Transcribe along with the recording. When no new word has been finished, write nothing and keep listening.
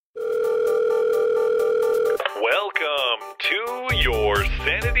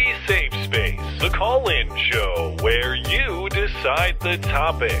Insanity Safe Space, the call-in show where you decide the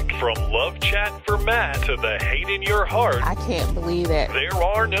topic. From love chat for Matt to the hate in your heart. I can't believe it. There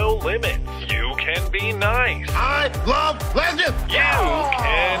are no limits. You can be nice. I love legends. You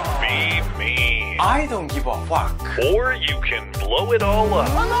can be mean. I don't give a fuck. Or you can blow it all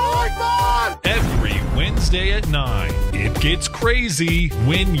up. Every Wednesday at 9, it gets crazy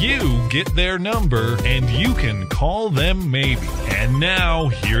when you get their number and you can call them maybe. And now,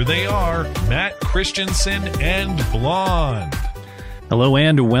 here they are, Matt Christensen and Blonde. Hello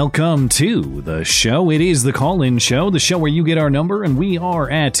and welcome to the show. It is the call-in show, the show where you get our number and we are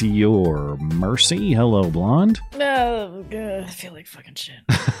at your mercy. Hello, Blonde. I feel like fucking shit.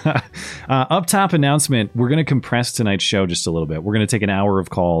 Up top announcement, we're going to compress tonight's show just a little bit. We're going to take an hour of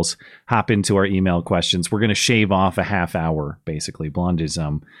calls, hop into our email questions. We're going to shave off a half hour, basically. Blonde is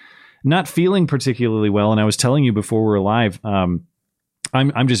not feeling particularly well, and I was telling you before we were live,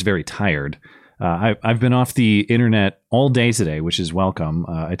 I'm just very tired. I've been off the internet all day today, which is welcome.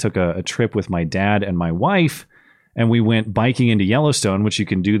 I took a trip with my dad and my wife, and we went biking into Yellowstone, which you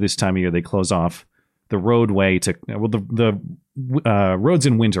can do this time of year. They close off the roadway to, well, the roads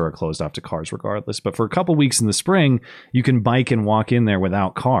in winter are closed off to cars regardless. But for a couple weeks in the spring, you can bike and walk in there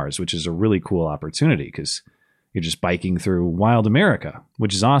without cars, which is a really cool opportunity because you're just biking through wild America,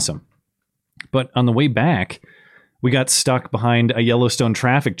 which is awesome. But on the way back, we got stuck behind a Yellowstone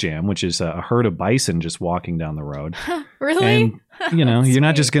traffic jam, which is a herd of bison just walking down the road. Really? And you're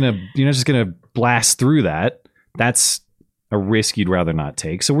not just gonna blast through that. That's a risk you'd rather not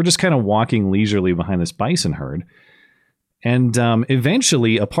take. So we're just kind of walking leisurely behind this bison herd. And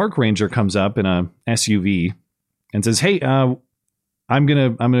eventually, a park ranger comes up in a SUV and says, "Hey, I'm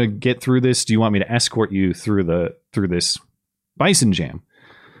gonna get through this. Do you want me to escort you through this bison jam?"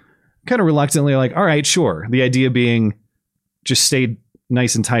 Kind of reluctantly, like, all right, sure. The idea being just stay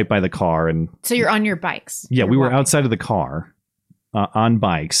nice and tight by the car. And so you're on your bikes. Yeah, we were outside of the car on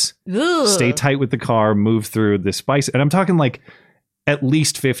bikes. Ugh. Stay tight with the car, move through this bison. And I'm talking like at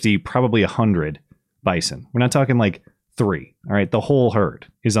least 50, probably 100 bison. We're not talking like 3. All right. The whole herd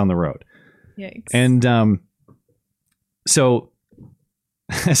is on the road. Yikes. And so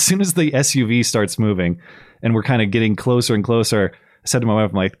as soon as the SUV starts moving and we're kind of getting closer and closer, I said to my wife,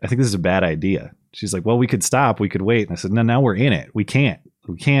 I'm like, I think this is a bad idea. She's like, well, we could stop. We could wait. And I said, no, now we're in it. We can't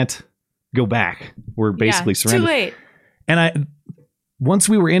go back. We're basically surrounded. Too late. And once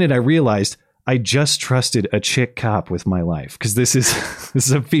we were in it, I realized I just trusted a chick cop with my life. Because this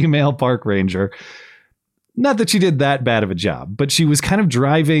is a female park ranger. Not that she did that bad of a job, but she was kind of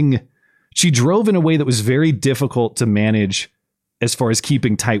she drove in a way that was very difficult to manage as far as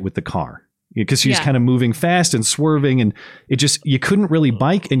keeping tight with the car. Because she was kind of moving fast and swerving, and you couldn't really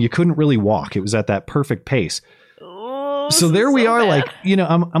bike and you couldn't really walk. It was at that perfect pace. Oh, so there we are, bad. like,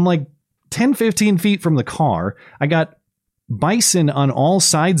 I'm like 10, 15 feet from the car. I got bison on all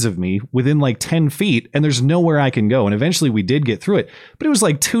sides of me within like 10 feet, and there's nowhere I can go. And eventually we did get through it, but it was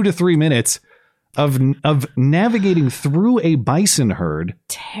like 2 to 3 minutes of navigating through a bison herd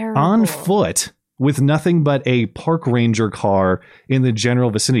on foot, with nothing but a park ranger car in the general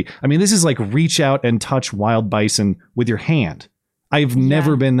vicinity. I mean, this is like reach out and touch wild bison with your hand. I've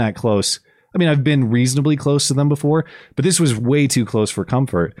never been that close. I mean, I've been reasonably close to them before, but this was way too close for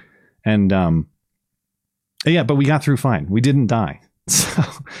comfort. And but we got through fine. We didn't die. So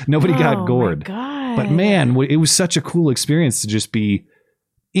nobody got gored. But man, it was such a cool experience to just be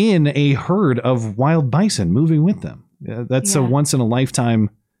in a herd of wild bison moving with them. That's a once in a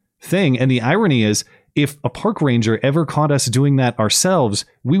lifetime thing. And the irony is, if a park ranger ever caught us doing that ourselves,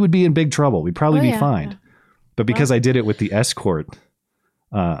 we would be in big trouble. We'd probably be fined. But because I did it with the escort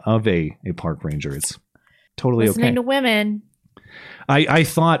of a park ranger, it's totally Listening okay. to women. I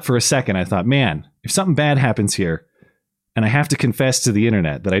thought for a second, man, if something bad happens here and I have to confess to the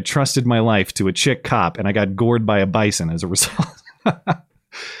internet that I trusted my life to a chick cop and I got gored by a bison as a result,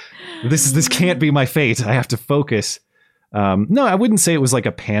 this can't be my fate. I have to focus. No, I wouldn't say it was like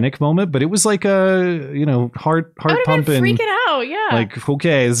a panic moment, but it was like a, heart pumping, freaking out. Yeah. Like,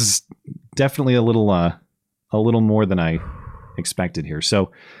 okay, this is definitely a little more than I expected here.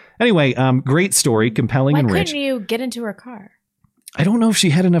 So anyway, great story, compelling and rich. Why couldn't you get into her car? I don't know if she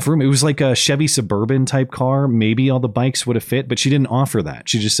had enough room. It was like a Chevy Suburban type car. Maybe all the bikes would have fit, but she didn't offer that.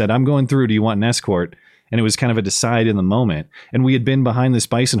 She just said, I'm going through. Do you want an escort? And it was kind of a decide in the moment. And we had been behind this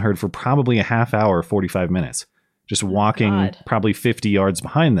bison herd for probably a half hour, 45 minutes. Just walking probably 50 yards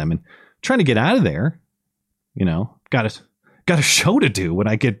behind them and trying to get out of there. Got a show to do when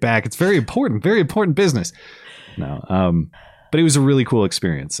I get back. It's very important business. No, but it was a really cool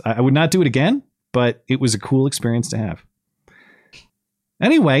experience. I would not do it again, but it was a cool experience to have.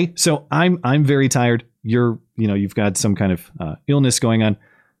 Anyway, so I'm very tired. You've got some kind of illness going on.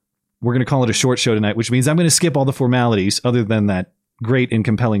 We're going to call it a short show tonight, which means I'm going to skip all the formalities other than that great and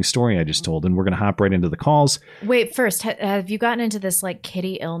compelling story I just told, and we're going to hop right into the calls. Wait, first, have you gotten into this like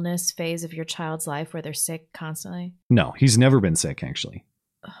kitty illness phase of your child's life where they're sick constantly? No, he's never been sick, actually.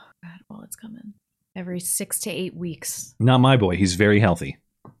 Oh, God, well, it's coming. Every 6 to 8 weeks. Not my boy. He's very healthy.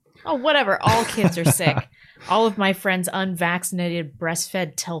 Oh, whatever. All kids are sick. All of my friends unvaccinated,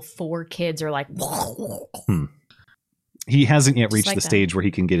 breastfed till 4 kids are like... He hasn't yet Just reached like the that. stage where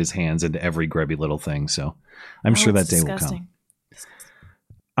he can get his hands into every grubby little thing, so I'm sure that it's day disgusting. will come.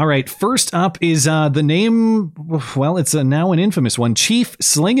 All right, first up is the name, well, it's now an infamous one, Chief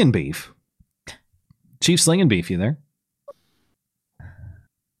Slingin' Beef. Chief Slingin' Beef, you there?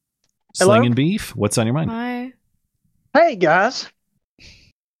 Hello? Slingin' Beef, what's on your mind? Hi. Hey guys,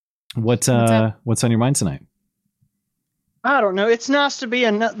 What's up? on your mind tonight? I don't know. It's nice to be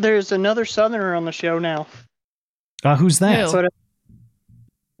there's another Southerner on the show now. Who's that? Who?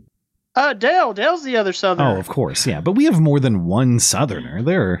 Dale's the other Southerner. Oh, of course, yeah. But we have more than one Southerner.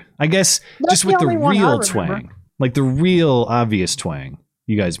 There, I guess, That's just with the the only one I real remember. twang, like the real obvious twang.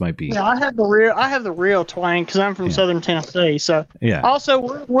 You guys might be, Yeah, I have the real twang because I'm from Yeah. Southern Tennessee. So yeah.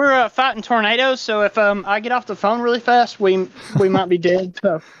 also we're fighting tornadoes. So if I get off the phone really fast, we might be dead.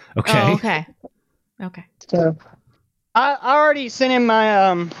 So Okay. Oh, okay. Okay. so I already sent in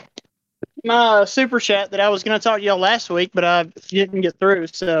my my super chat that I was going to talk to y'all last week, but I didn't get through.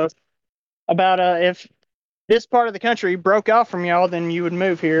 So about if this part of the country broke off from y'all, then you wouldn't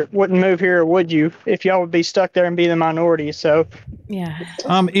move here, or would you? If y'all would be stuck there and be the minority. So Yeah.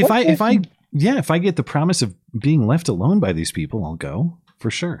 If I get the promise of being left alone by these people, I'll go for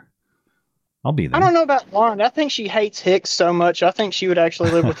sure. I'll be there. I don't know about Blonde. I think she hates Hicks so much. I think she would actually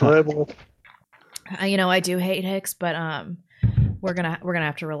live with the liberal. I do hate Hicks, but we're gonna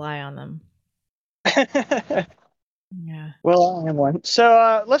have to rely on them. Yeah. Well, I am one.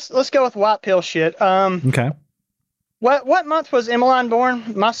 So let's go with white pill shit. Okay. What month was Emmeline born?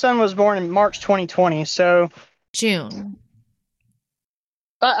 My son was born in March 2020. So June.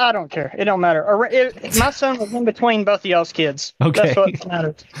 I don't care. It don't matter. My son was in between both of y'all's kids. Okay. That's what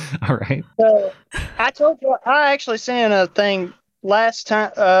matters. All right. So I told you, I actually sent in a thing last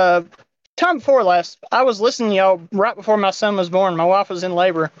time, time before last. I was listening to y'all right before my son was born. My wife was in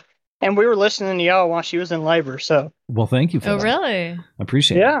labor, and we were listening to y'all while she was in labor. So Well, thank you for Oh, that. really? I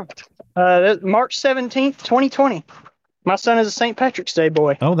appreciate it. yeah, March 17th, 2020. My son is a St. Patrick's Day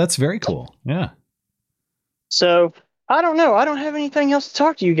boy. Oh, that's very cool. Yeah. So I don't know. I don't have anything else to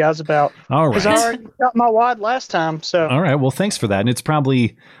talk to you guys about All because right. I already got my wad last time. So All right. Well, thanks for that. And it's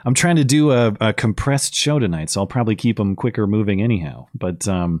probably, I'm trying to do a compressed show tonight, so I'll probably keep them quicker moving anyhow. But,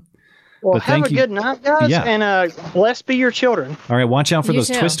 well, but have thank a you. good night, guys, Yeah. and blessed be your children. all right, watch out for You those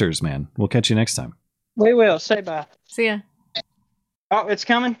too. twisters, man. We'll catch you next time. We will. Say bye. See ya. Oh, it's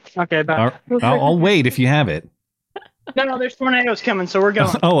coming? Okay, bye. I'll wait if you have it. No, there's tornadoes coming, so we're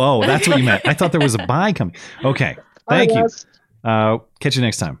going. Oh, that's what you meant. I thought there was a buy coming. Okay. Thank All you. right, guys. Catch you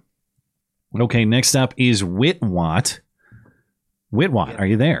next time. Okay, next up is Witwat. Witwat, are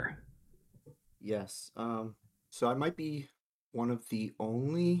you there? Yes. So I might be one of the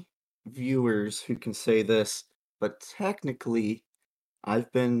only viewers who can say this, but technically,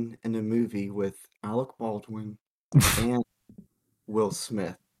 I've been in a movie with Alec Baldwin and Will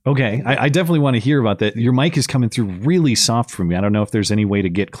Smith. Okay, I definitely want to hear about that. Your mic is coming through really soft for me. I don't know if there's any way to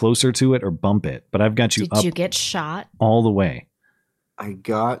get closer to it or bump it, but I've got you Did up you get shot? all the way. I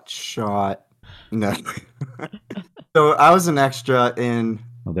got shot. No. So I was an extra in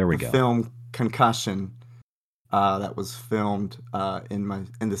Oh, there we the go. film Concussion that was filmed in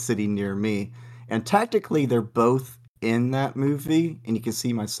the city near me, and technically they're both in that movie, and you can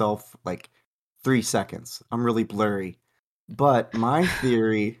see myself like 3 seconds. I'm really blurry, but my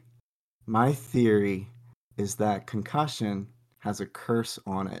theory is that Concussion has a curse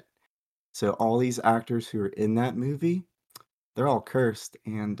on it. So all these actors who are in that movie, they're all cursed,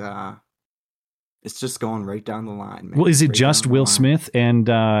 and it's just going right down the line, man. Well, is it Right just down the Will line. Smith and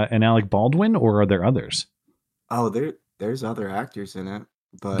Alec Baldwin, or are there others? Oh, there's other actors in it,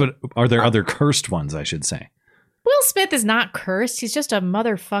 But are there other cursed ones, I should say? Will Smith is not cursed. He's just a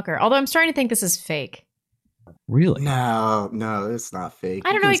motherfucker. Although I'm starting to think this is fake. Really? no, it's not fake. I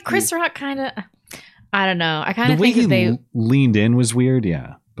You don't know. can Chris see- Rock kind of. I don't know. I kind The of way think he that they. leaned in was weird,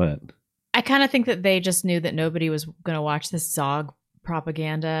 yeah. But I kind of think that they just knew that nobody was going to watch this Zog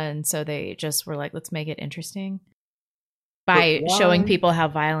propaganda, and so they just were like, "Let's make it interesting by But why- showing people how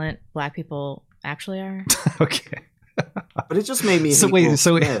violent Black people actually are." okay. But it just made me So hate wait, Will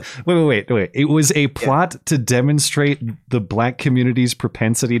so Smith. wait. It was a plot to demonstrate the black community's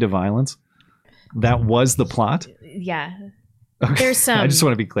propensity to violence. That was the plot. Yeah. Okay. There's some I just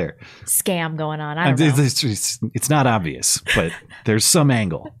want to be clear. scam going on. I don't know. It's not obvious, but there's some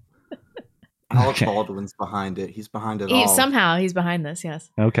angle. Alec Okay. Baldwin's behind it. He's behind it all. Somehow he's behind this, yes.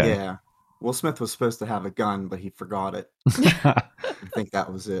 Okay. Yeah. Will Smith was supposed to have a gun, but he forgot it. I think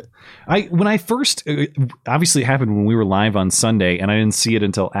that was it. When I first, obviously it happened when we were live on Sunday, and I didn't see it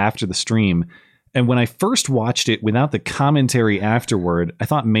until after the stream. And when I first watched it without the commentary afterward, I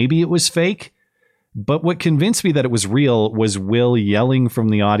thought maybe it was fake. But what convinced me that it was real was Will yelling from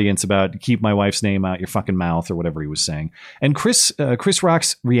the audience about "keep my wife's name out your fucking mouth" or whatever he was saying. And Chris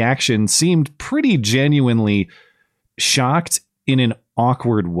Rock's reaction seemed pretty genuinely shocked in an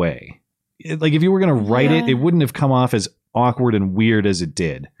awkward way. Like if you were going to write it, it wouldn't have come off as awkward and weird as it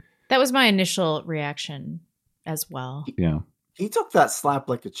did. That was my initial reaction as well. Yeah. He took that slap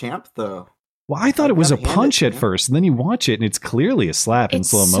like a champ, though. Well, I thought it I was a gotta hand punch it, at man. first, and then you watch it, and it's clearly a slap in It's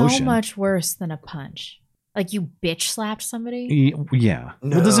slow motion. so much worse than a punch. Like you bitch slapped somebody? Yeah.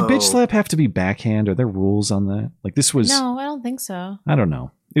 Well, does a bitch No. slap have to be backhand? Are there rules on that? Like this was, No, I don't think so. I don't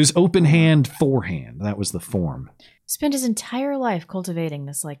know. It was open hand, forehand. That was the form. Spent his entire life cultivating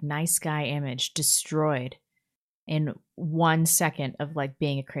this like nice guy image destroyed in 1 second of like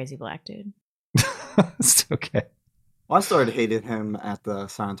being a crazy black dude. It's okay. Well, I started hating him at the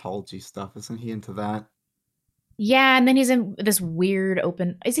Scientology stuff. Isn't he into that? Yeah, and then he's in this weird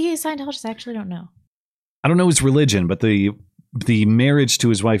open. Is he a Scientologist? I actually don't know. I don't know his religion, but the marriage to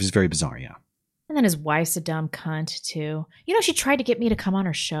his wife is very bizarre. Yeah. And then his wife's a dumb cunt too. You know, she tried to get me to come on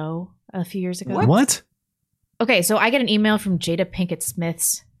her show a few years ago. What? Okay, so I get an email from Jada Pinkett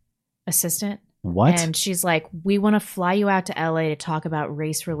Smith's assistant. What? And she's like, we want to fly you out to LA to talk about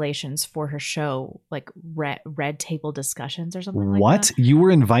race relations for her show, like Red Table Discussions or something like What? that. You were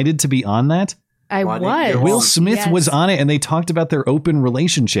invited to be on that? I Why didn't was. you go Will on? Smith Yes. was on it, and they talked about their open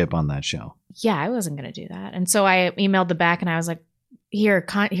relationship on that show. Yeah, I wasn't going to do that. And so I emailed the back and I was like,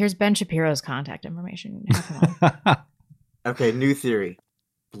 here's Ben Shapiro's contact information. Have him on. Okay, new theory.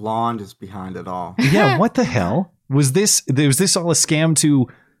 Blonde is behind it all. Yeah, what the hell? Was this all a scam to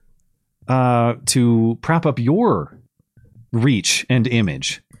prop up your reach and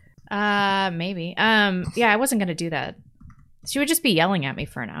image? Maybe. Yeah, I wasn't going to do that. She would just be yelling at me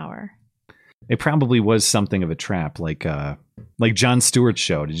for an hour. It probably was something of a trap, like Jon Stewart's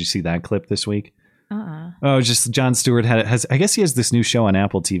show. Did you see that clip this week? Oh, just Jon Stewart has I guess he has this new show on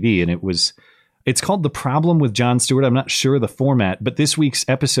Apple TV, and it's called The Problem with Jon Stewart. I'm not sure the format, but this week's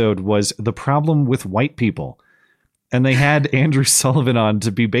episode was The Problem with White People. And they had Andrew Sullivan on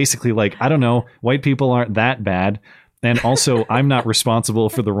to be basically like, I don't know, white people aren't that bad. And also, I'm not responsible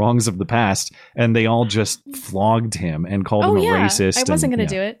for the wrongs of the past. And they all just flogged him and called him a racist. I wasn't going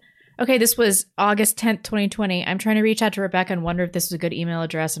to do it. Okay, this was August 10th, 2020. I'm trying to reach out to Rebecca and wonder if this was a good email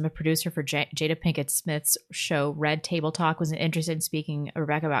address. I'm a producer for Jada Pinkett Smith's show, Red Table Talk. Was interested in speaking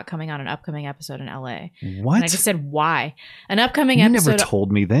Rebecca about coming on an upcoming episode in LA. What? And I just said, why? An upcoming You episode. never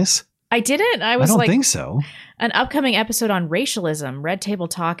told me this. I didn't. I I was don't like, think so. an upcoming episode on racialism. Red Table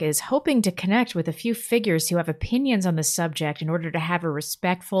Talk is hoping to connect with a few figures who have opinions on the subject in order to have a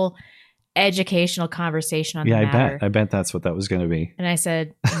respectful, educational conversation on the matter. I bet that's what that was going to be. And I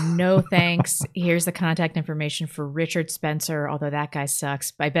said, no thanks. Here's the contact information for Richard Spencer, although that guy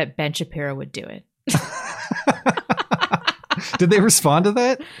sucks. I bet Ben Shapiro would do it. Did they respond to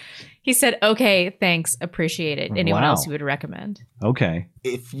that? He said, okay, thanks, appreciate it. Anyone Wow. else you would recommend? Okay.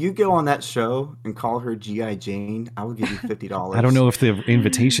 If you go on that show and call her G.I. Jane, I will give you $50. I don't know if the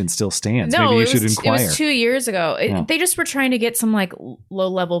invitation still stands. Maybe you should inquire. It was 2 years ago. Yeah. They just were trying to get some like low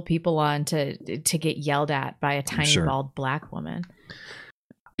level people on to get yelled at by a tiny Sure. bald black woman.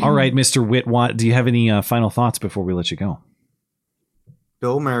 All right, Mr. Witwat, do you have any final thoughts before we let you go?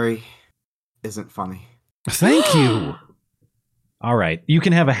 Bill Murray isn't funny. Thank you. All right. You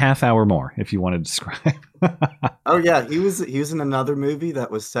can have a half hour more if you want to describe. Oh yeah, he was in another movie that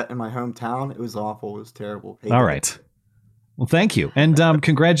was set in my hometown. It was awful. It was terrible. Hated All it. right. Well, thank you. And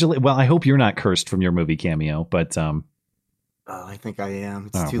congratulate. Well, I hope you're not cursed from your movie cameo, but Oh, I think I am.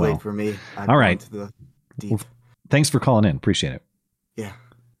 It's Oh, too well. late for me. I've All gone right. to the deep. Well, thanks for calling in. Appreciate it. Yeah.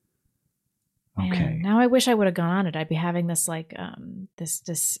 Man, Okay. now I wish I would have gone on it. I'd be having this like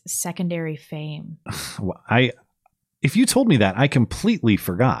this secondary fame. Well, if you told me that, I completely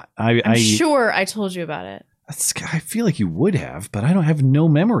forgot. I'm sure I told you about it. I feel like you would have, but I don't have no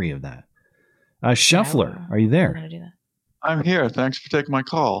memory of that. Shuffler, are you We're there? gonna do that. I'm here. Thanks for taking my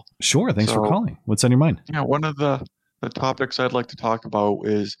call. Sure. Thanks for So- calling. What's on your mind? Yeah, one of the topics I'd like to talk about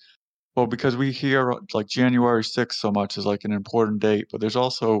is Well, because we hear like January 6th so much is like an important date, but there's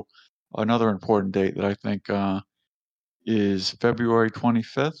also another important date that I think is February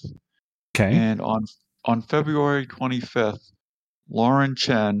 25th. Okay. And on February 25th, Lauren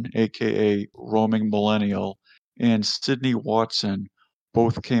Chen, aka Roaming Millennial, and Sydney Watson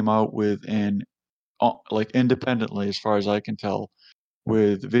both came out with an like independently, as far as I can tell,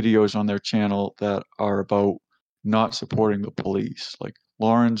 with videos on their channel that are about not supporting the police. Like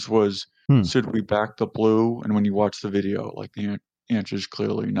Lauren's was, should we back the blue? And when you watch the video, like the answer is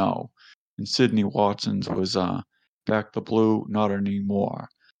clearly no. And Sydney Watson's was back the blue, not anymore.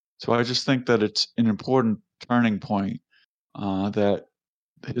 So I just think that it's an important turning point that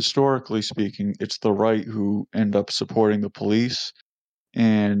historically speaking, it's the right who end up supporting the police.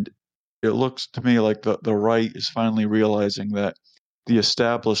 And it looks to me like the right is finally realizing that the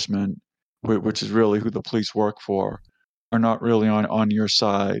establishment, which is really who the police work for, are not really on your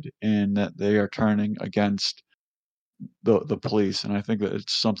side, and that they are turning against the police. And I think that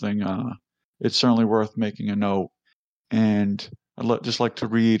it's something it's certainly worth making a note. And I'd just like to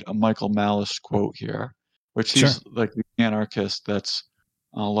read a Michael Malice quote here, which he's like the anarchist that's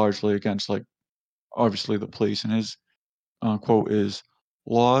largely against, like, obviously the police. And his quote is,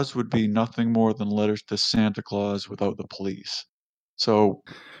 "Laws would be nothing more than letters to Santa Claus without the police." So,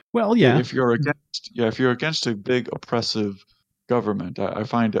 Well, yeah. if you're against a big oppressive government, I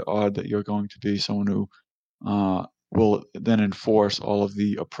find it odd that you're going to be someone who will then enforce all of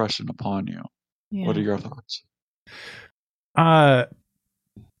the oppression upon you. Yeah. What are your thoughts?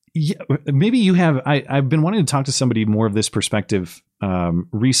 Yeah, maybe you have. I've been wanting to talk to somebody more of this perspective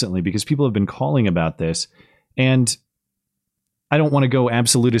recently, because people have been calling about this, and I don't want to go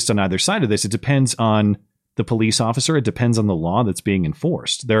absolutist on either side of this. It depends on the police officer. It depends on the law that's being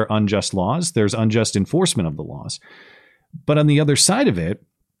enforced. There are unjust laws. There's unjust enforcement of the laws. But on the other side of it,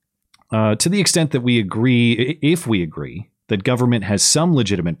 to the extent that we agree, if we agree that government has some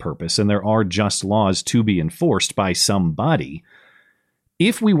legitimate purpose and there are just laws to be enforced by somebody,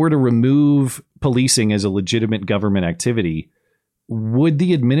 if we were to remove policing as a legitimate government activity, would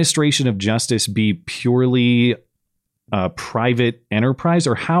the administration of justice be purely a private enterprise?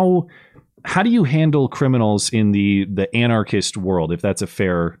 Or how do you handle criminals in the anarchist world, if that's a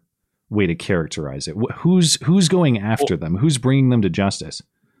fair way to characterize it? Who's going after them? Who's bringing them to justice?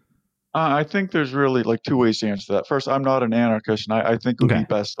 I think there's really like two ways to answer that. First, I'm not an anarchist, and I think it would be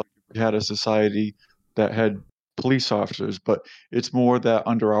best if we had a society that had police officers, but it's more that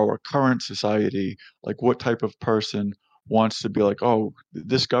under our current society, like what type of person wants to be like, oh,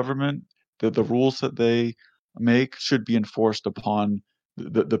 this government, the rules that they make should be enforced upon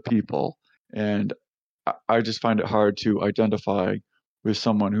the people. And I just find it hard to identify with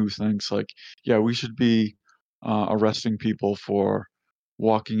someone who thinks like, yeah, we should be arresting people for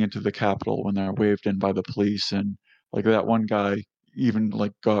walking into the Capitol when they're waved in by the police. And like that one guy even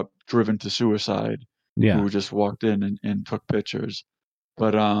like got driven to suicide, who just walked in and took pictures.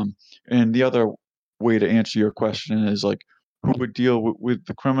 But and the other way to answer your question is like, who would deal with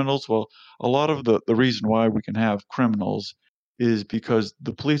the criminals? Well, a lot of the reason why we can have criminals is because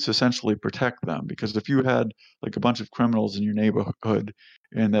the police essentially protect them. Because if you had like a bunch of criminals in your neighborhood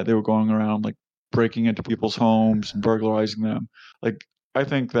and that they were going around like breaking into people's homes and burglarizing them, like I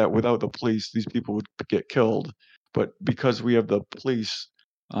think that without the police, these people would get killed. But because we have the police,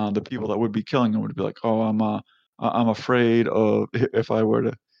 the people that would be killing them would be like, oh, I'm afraid of if I were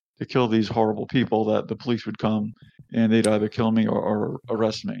to kill these horrible people, that the police would come and they'd either kill me or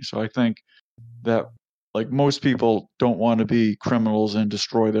arrest me. So I think that like most people don't want to be criminals and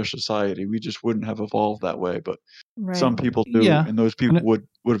destroy their society. We just wouldn't have evolved that way. But some people do, and those people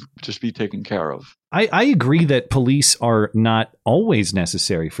would just be taken care of. I agree that police are not always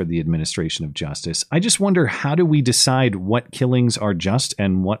necessary for the administration of justice. I just wonder, how do we decide what killings are just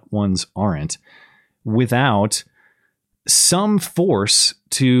and what ones aren't without some force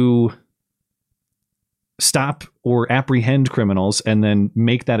to stop or apprehend criminals and then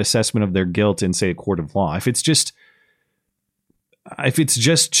make that assessment of their guilt in, say, a court of law? If it's just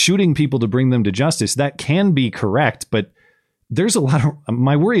shooting people to bring them to justice, that can be correct, but there's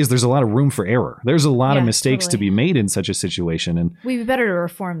my worry is there's a lot of room for error. There's a lot of mistakes to be made in such a situation. And we'd be better to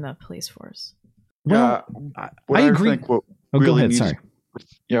reform the police force. Well, I agree. Go ahead. Sorry.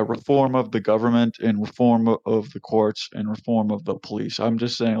 Reform of the government and reform of the courts and reform of the police. I'm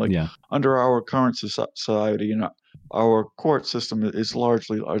just saying, like, under our current society, our court system is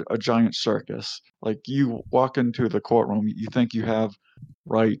largely a giant circus. Like, you walk into the courtroom, you think you have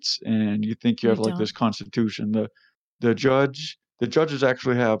rights and you think you have like this constitution. The judge, the judges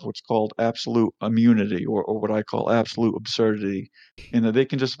actually have what's called absolute immunity, or what I call absolute absurdity, in that they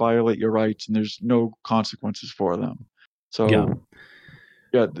can just violate your rights and there's no consequences for them. So,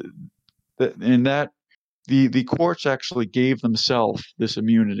 the courts actually gave themselves this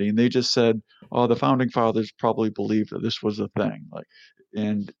immunity, and they just said, "Oh, the founding fathers probably believed that this was a thing."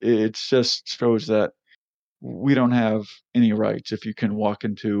 And it just shows that we don't have any rights if you can walk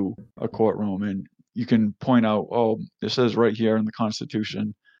into a courtroom and you can point out, "Oh, it says right here in the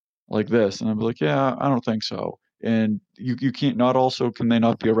Constitution like this," and I'm like, "Yeah, I don't think so." And you can't. Not also can they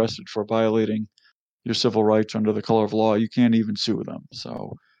not be arrested for violating your civil rights under the color of law. You can't even sue them.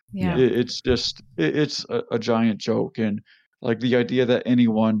 So it's just it's a giant joke, and like the idea that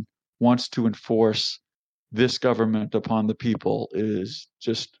anyone wants to enforce this government upon the people is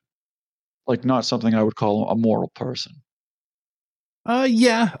just like not something I would call a moral person.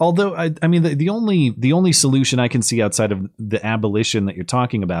 Yeah. Although I mean, the only solution I can see outside of the abolition that you're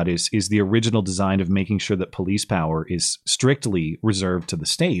talking about is the original design of making sure that police power is strictly reserved to the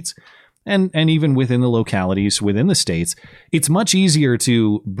states. And even within the localities, within the states, it's much easier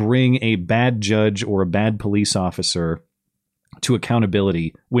to bring a bad judge or a bad police officer to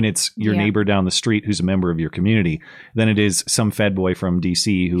accountability when it's your neighbor down the street who's a member of your community than it is some Fed boy from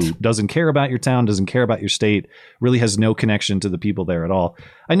DC who doesn't care about your town, doesn't care about your state, really has no connection to the people there at all.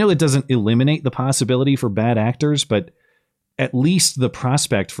 I know it doesn't eliminate the possibility for bad actors, but at least the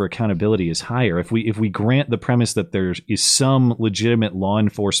prospect for accountability is higher. If we grant the premise that there is some legitimate law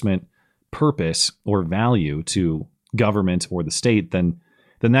enforcement purpose or value to government or the state, then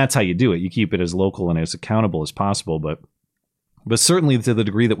that's how you do it. You keep it as local and as accountable as possible, but certainly to the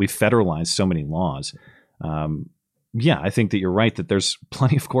degree that we federalize so many laws, I think that you're right that there's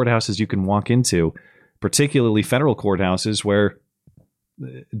plenty of courthouses you can walk into, particularly federal courthouses, where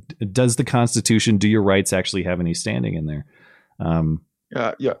does the Constitution, do your rights actually have any standing in there?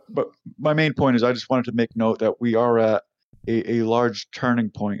 But my main point is I just wanted to make note that we are at a large turning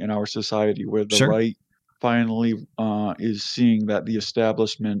point in our society where the right finally is seeing that the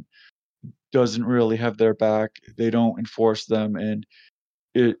establishment doesn't really have their back. They don't enforce them, and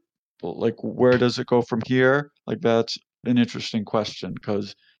it where does it go from here? Like, that's an interesting question,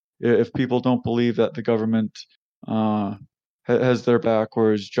 because if people don't believe that the government has their back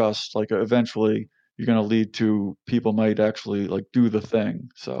or is just, like, eventually you're going to lead to people might actually like do the thing.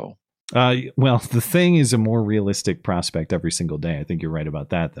 So well, the thing is a more realistic prospect every single day. I think you're right about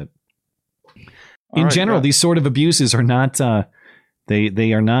that. That in general, these sort of abuses are not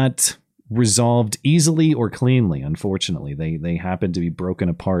they are not resolved easily or cleanly. Unfortunately, they happen to be broken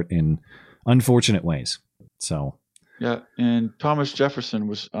apart in unfortunate ways. So and Thomas Jefferson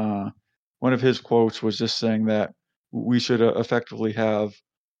was one of his quotes was just saying that we should effectively have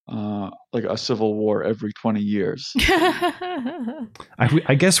like a civil war every 20 years.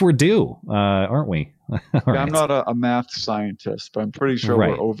 I guess we're due, aren't we? I'm not a math scientist, but I'm pretty sure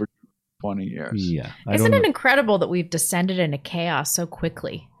we're over 20 years. Yeah. Isn't it incredible that we've descended into chaos so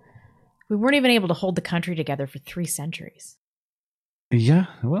quickly? We weren't even able to hold the country together for 3 centuries. Yeah.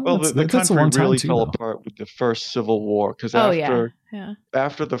 Well, the country really fell apart with the first Civil War, because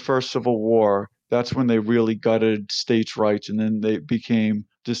after the first Civil War, that's when they really gutted states' rights, and then they became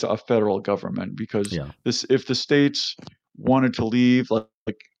just a federal government, because if the states wanted to leave,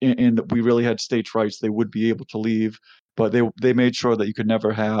 and we really had states' rights, they would be able to leave, but they made sure that you could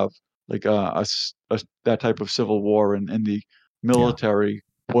never have like that type of civil war, and the military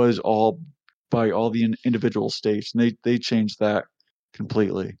was all by all the individual states, and they changed that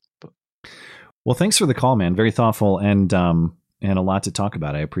completely. Well, thanks for the call, man. Very thoughtful and a lot to talk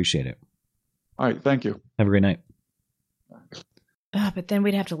about. I appreciate it. All right, thank you. Have a great night. But then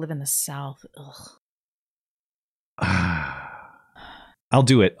we'd have to live in the South. I'll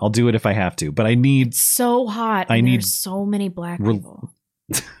do it. I'll do it if I have to. But I need it's so hot. There's so many black people.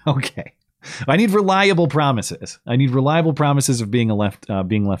 Okay. I need reliable promises. I need reliable promises of being left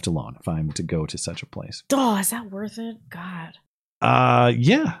alone if I'm to go to such a place. Oh, is that worth it? God.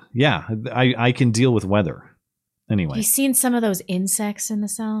 Yeah. I can deal with weather. Anyway. You seen some of those insects in the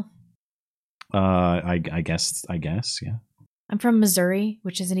South? I guess, yeah. I'm from Missouri,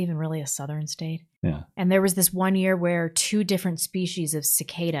 which isn't even really a southern state. Yeah. And there was this one year where 2 different species of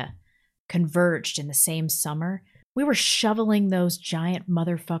cicada converged in the same summer. We were shoveling those giant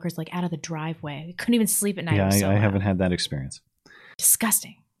motherfuckers like out of the driveway. We couldn't even sleep at night. Yeah, I haven't had that experience.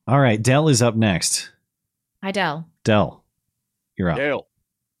 Disgusting. All right, Dell is up next. Hi, Dell. Dell, you're up. Dale.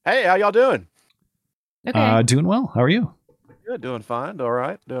 Hey, how y'all doing? Okay. Doing well. How are you? Good, doing fine. All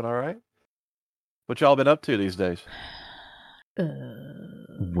right, doing all right. What y'all been up to these days?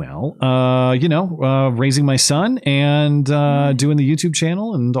 Well, raising my son and doing the YouTube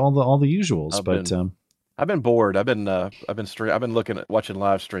channel and all the usuals. I've been bored. I've been watching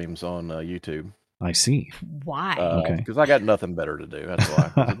live streams on YouTube. I see. Why? Okay. Because I got nothing better to do. That's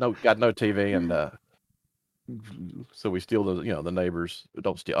why. Got no TV, and so we steal the neighbors.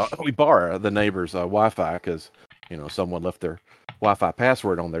 Don't steal. We borrow the neighbors' Wi-Fi because someone left their Wi-Fi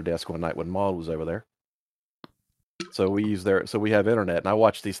password on their desk one night when Maud was over there. So we use so we have internet, and I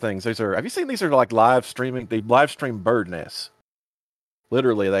watch these things. Have you seen these are like live streaming? They live stream bird nests.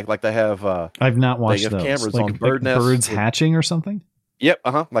 Literally, they have. I've not watched those. Cameras on bird nests. Birds hatching or something. Yep.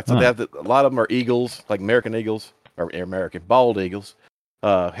 They have a lot of them are eagles, like American eagles or American bald eagles,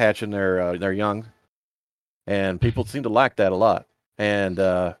 hatching their young, and people seem to like that a lot. And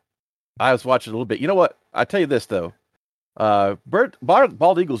I was watching a little bit. You know what? I tell you this though.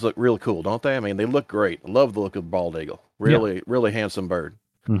 Bald eagles look real cool, don't they? I mean, they look great. I love the look of bald eagle. Really handsome bird.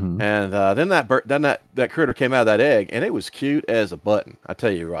 Mm-hmm. And then that critter came out of that egg, and it was cute as a button. I tell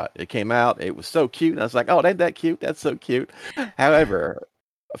you what, it came out. It was so cute. And I was like, oh, ain't that cute? That's so cute. However,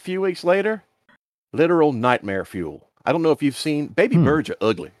 a few weeks later, literal nightmare fuel. I don't know if you've seen baby birds are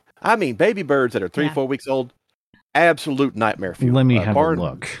ugly. I mean, baby birds that are 3-4 weeks old, absolute nightmare fuel. Let me have a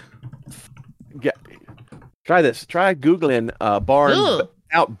look. Yeah. Try this. Try Googling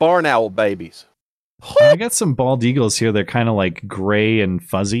barn owl babies. I got some bald eagles here. They're kind of like gray and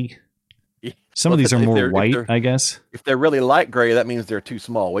fuzzy. Some of these are more white, I guess. If they're really light gray, that means they're too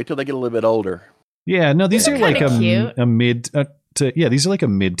small. Wait till they get a little bit older. Yeah, no, these are like a mid to these are like a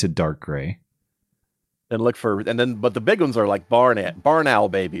mid to dark gray. But the big ones are like barn owl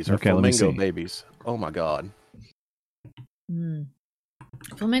babies or flamingo babies. Oh my god.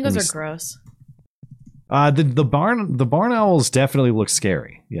 Flamingos are gross. The barn owls definitely look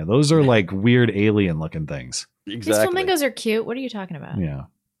scary. Yeah, those are like weird alien looking things. Exactly. These flamingos are cute. What are you talking about? Yeah.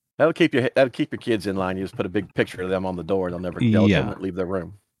 That'll keep your kids in line. You just put a big picture of them on the door, and they'll won't leave their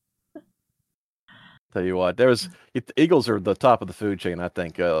room. Tell you what, eagles are the top of the food chain, I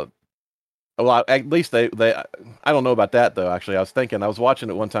think. At least they I don't know about that though. Actually, I was watching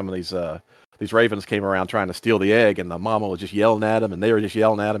it one time when these ravens came around trying to steal the egg, and the mama was just yelling at them, and they were just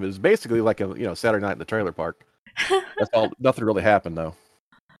yelling at them. It was basically like a Saturday night in the trailer park. That's all. Nothing really happened though.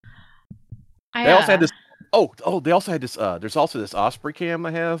 They also had this. They also had this. There's also this Osprey cam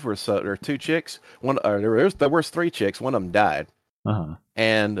I have where there are 2 chicks. There was 3 chicks. One of them died.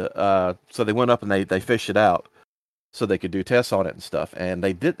 And so they went up and they fished it out so they could do tests on it and stuff. And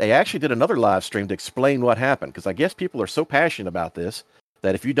they actually did another live stream to explain what happened, because I guess people are so passionate about this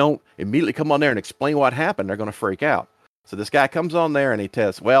that if you don't immediately come on there and explain what happened, they're going to freak out. So this guy comes on there and he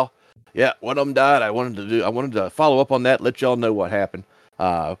tests. Well, yeah, one of them died. I wanted to follow up on that, let y'all know what happened.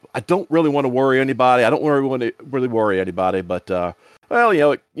 I don't really want to worry anybody. I don't want to really worry anybody, but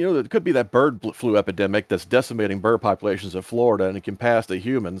it could be that bird flu epidemic that's decimating bird populations in Florida, and it can pass to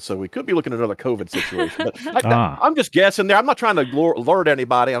humans. So we could be looking at another COVID situation. But I'm just guessing there. I'm not trying to alert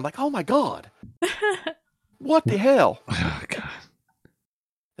anybody. I'm like, oh my god, what the hell? Oh god,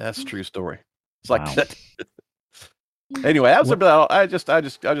 that's a true story. It's like that. Anyway, that was about. I just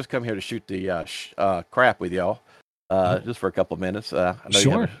come here to shoot the crap with y'all. Just for a couple of minutes.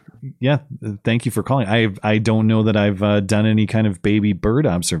 Sure. Yeah. Thank you for calling. I don't know that I've done any kind of baby bird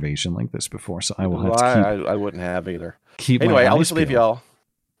observation like this before, so I will have to I wouldn't have either. Anyway, I'll just leave y'all.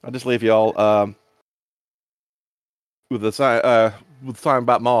 With the sign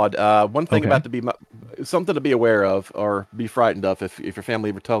about Maud. One thing about something to be aware of or be frightened of if your family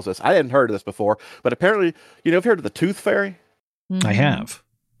ever tells us. I hadn't heard of this before, but apparently, you've heard of the tooth fairy? Mm-hmm. I have.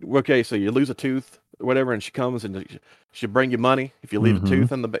 Okay, so you lose a tooth or whatever, and she comes and she'll bring you money if you leave a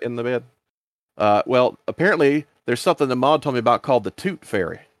tooth in the bed. Well, apparently there's something that Maud told me about called the Toot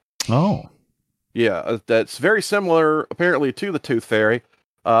Fairy. Oh, yeah, that's very similar apparently to the Tooth Fairy,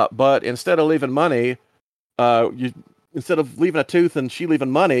 but instead of leaving money, instead of leaving a tooth and she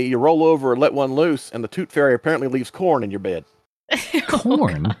leaving money, you roll over and let one loose, and the Toot Fairy apparently leaves corn in your bed.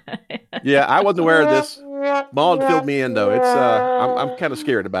 Corn? Yeah, I wasn't aware of this. Maud filled me in though. It's I'm kind of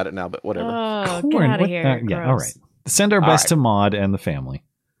scared about it now, but whatever. Oh, get out of here. Yeah, all right. Send our best to Maud and the family.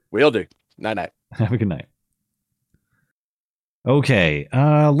 Will do. Night. Have a good night. Okay,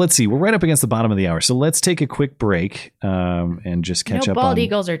 let's see. We're right up against the bottom of the hour, so let's take a quick break and just catch up. Bald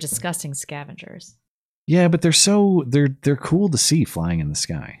eagles are disgusting scavengers. Yeah, but they're cool to see flying in the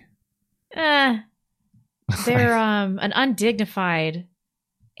sky. They're an undignified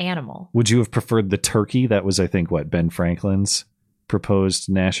animal. Would you have preferred the turkey? That was, I think, Ben Franklin's proposed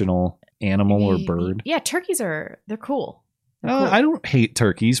national animal or bird. Yeah, turkeys they're cool. Cool. I don't hate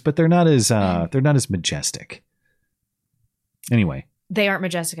turkeys, but they're not as majestic. Anyway, They aren't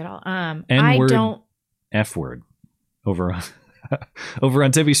majestic at all. N-word, F-word over on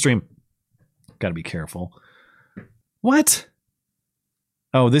TV Stream. Got to be careful. What?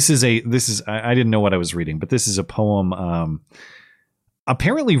 Oh, this is I didn't know what I was reading, but this is a poem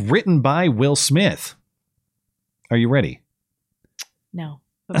apparently written by Will Smith. Are you ready? No.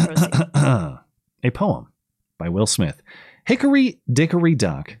 But proceed. A poem by Will Smith. Hickory dickory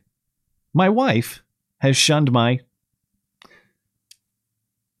dock. My wife has shunned my...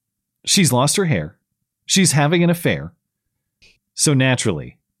 She's lost her hair. She's having an affair. So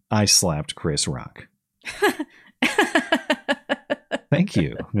naturally, I slapped Chris Rock. Thank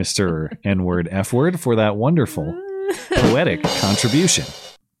you, Mr. N-word, F-word, for that wonderful poetic contribution.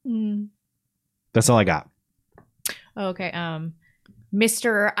 That's all I got. Okay.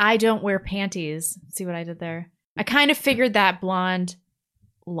 Mr. I don't wear panties. See what I did there? I kind of figured that, blonde.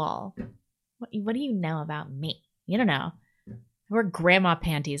 Lol. What do you know about me? You don't know. I wear grandma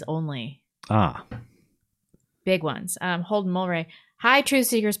panties only. Ah. Big ones. Holden Mulray. Hi, truth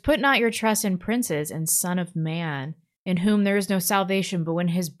seekers. Put not your trust in princes and son of man, in whom there is no salvation, but when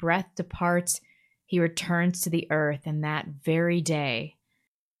his breath departs, he returns to the earth, and that very day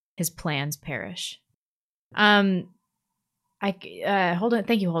his plans perish. Holden, thank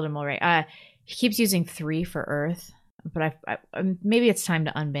you, Holden Mulray. He keeps using 3 for Earth, but maybe it's time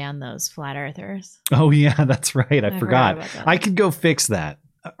to unban those flat earthers. Oh yeah, that's right. I forgot. I could go fix that.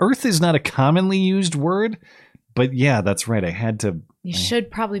 Earth is not a commonly used word, but yeah, that's right. I had to. You should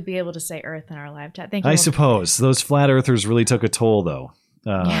probably be able to say Earth in our live chat. Thank you. I suppose those flat earthers really took a toll, though.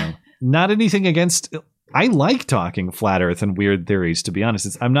 Not anything against. I like talking flat Earth and weird theories, to be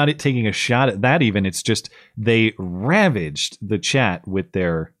honest. I'm not taking a shot at that even. It's just they ravaged the chat with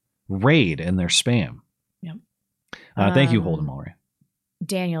their raid and their spam. Yep. Thank you, Holden Mulray.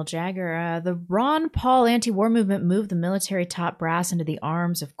 Daniel Jagger. The Ron Paul anti-war movement moved the military top brass into the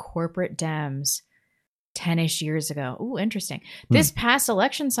arms of corporate Dems 10-ish years ago. Ooh, interesting. This past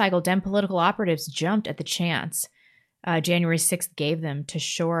election cycle, Dem political operatives jumped at the chance January 6th gave them to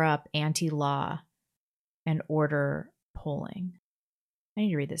shore up anti-law and order polling. I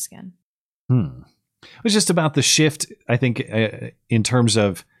need to read this again. It was just about the shift, I think, in terms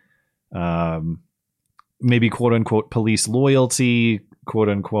of maybe quote unquote police loyalty, quote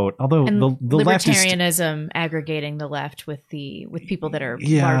unquote. Although and the left is libertarianism aggregating the left with people that are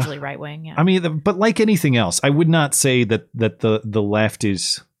largely right wing. Yeah. I mean, but like anything else, I would not say that the left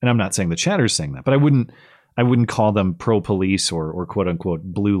is, and I'm not saying the chatter's saying that, but I wouldn't call them pro-police or quote unquote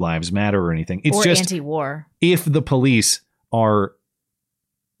blue lives matter or anything. It's or just anti-war. If the police are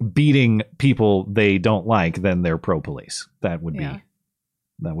beating people they don't like, then they're pro-police. That would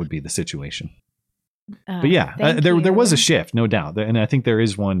be the situation. But yeah, there was a shift, no doubt. And I think there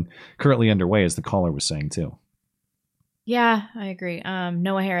is one currently underway, as the caller was saying too. Yeah, I agree.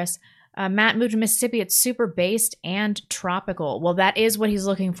 Noah Harris. Matt moved to Mississippi. It's super based and tropical. Well, that is what he's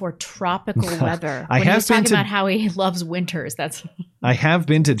looking for, tropical weather. When he's talking about how he loves winters. I have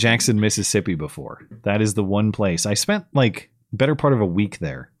been to Jackson, Mississippi before. That is the one place. I spent like better part of a week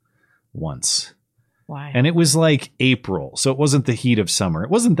there once. Why? And it was like April, so it wasn't the heat of summer. It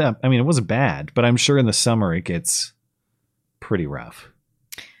wasn't bad, but I'm sure in the summer it gets pretty rough.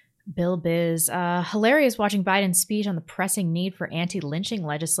 Bill Biz, hilarious watching Biden's speech on the pressing need for anti-lynching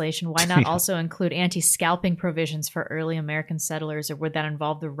legislation. Why not also include anti-scalping provisions for early American settlers, or would that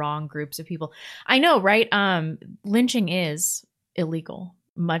involve the wrong groups of people? I know, right? Lynching is illegal,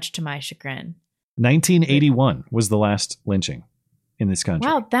 much to my chagrin. 1981 was the last lynching in this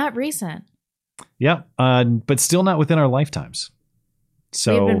country. Wow, that recent. Yeah, but still not within our lifetimes.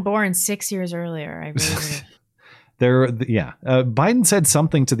 So we've been born 6 years earlier. I really Biden said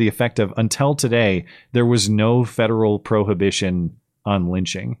something to the effect of, until today, there was no federal prohibition on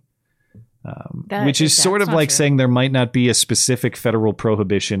lynching, which is sort of like saying there might not be a specific federal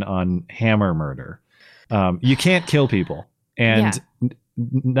prohibition on hammer murder. You can't kill people, and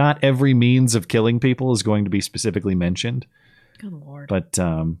not every means of killing people is going to be specifically mentioned. Good Lord.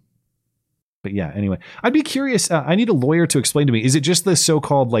 But yeah, anyway, I'd be curious. I need a lawyer to explain to me. Is it just the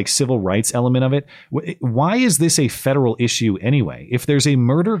so-called like civil rights element of it? Why is this a federal issue anyway? If there's a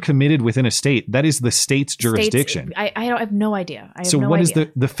murder committed within a state, that is the state's jurisdiction. I have no idea. Is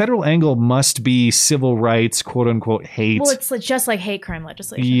the federal angle must be civil rights, quote unquote, hate. Well, it's just like hate crime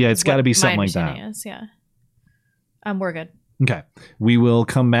legislation. Yeah, it's got to be something like that. We're good. Okay. We will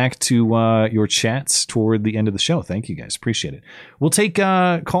come back to your chats toward the end of the show. Thank you, guys. Appreciate it. We'll take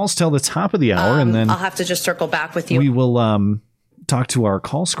calls till the top of the hour, and then I'll have to just circle back with you. We will talk to our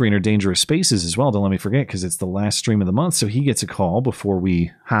call screener, Dangerous Spaces, as well. Don't let me forget, because it's the last stream of the month, so he gets a call before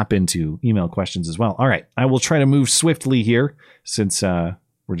we hop into email questions as well. All right, I will try to move swiftly here, since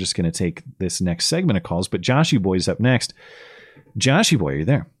we're just going to take this next segment of calls. But Joshy Boy's up next. Joshy Boy, are you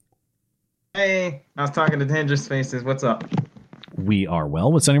there? Hey, I was talking to Dangerous Spaces. What's up? We are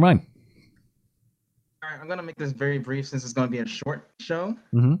well. What's on your mind? All right, I'm going to make this very brief since it's going to be a short show.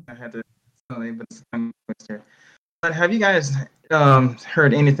 Mm-hmm. I had to say, but it's time here. But have you guys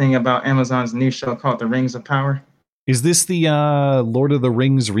heard anything about Amazon's new show called The Rings of Power? Is this the Lord of the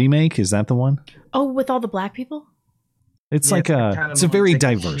Rings remake? Is that the one? Oh, with all the black people? It's like it's a very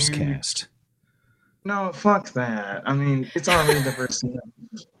diverse cast. No, fuck that. I mean, it's already diverse.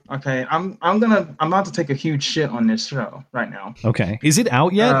 Okay, I'm about to take a huge shit on this show right now. Okay. Is it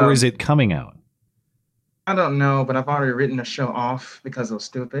out yet or is it coming out? I don't know, but I've already written the show off because it was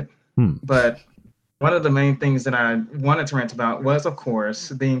stupid. But one of the main things that I wanted to rant about was, of course,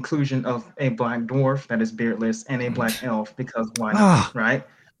 the inclusion of a black dwarf that is beardless and a black elf, because why not, right?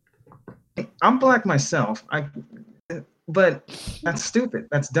 I'm black myself, but that's stupid.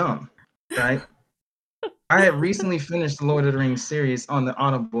 That's dumb, right? I had recently finished the Lord of the Rings series on the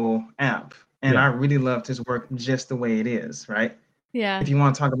Audible app, and I really loved his work just the way it is, right? Yeah. If you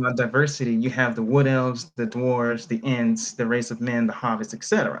want to talk about diversity, you have the wood elves, the dwarves, the Ents, the race of men, the hobbits,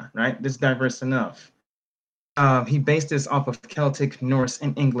 etc. Right? This is diverse enough. He based this off of Celtic, Norse,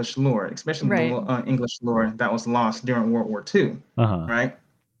 and English lore, especially the English lore that was lost during World War II. Right?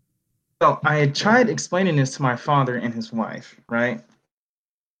 So I had tried explaining this to my father and his wife, right?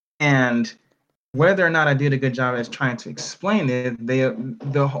 And whether or not I did a good job at trying to explain it,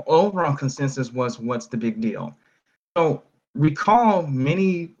 the overall consensus was, what's the big deal? So recall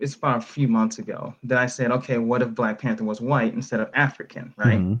it's about a few months ago that I said, okay, what if Black Panther was white instead of African,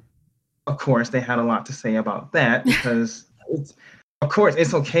 right? Mm-hmm. Of course, they had a lot to say about that because, of course,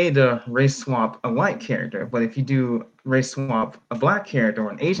 it's okay to race swap a white character, but if you do race swap a black character or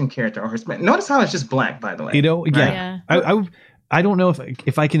an Asian character or Hispanic, notice how it's just black, by the way. You know, yeah. I don't know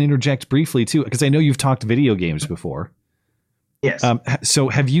if I can interject briefly too, because I know you've talked video games before. Yes. So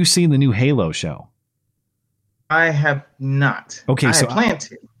have you seen the new Halo show? I have not. Okay, I plan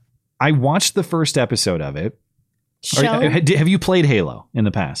to. I watched the first episode of it. Show? Have you played Halo in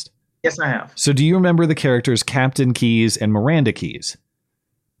the past? Yes, I have. So do you remember the characters Captain Keyes and Miranda Keyes?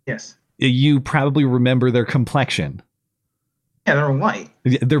 Yes. You probably remember their complexion. Yeah, they're white.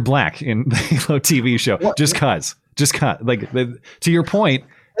 They're black in the Halo TV show. What? Just cause. Like, to your point.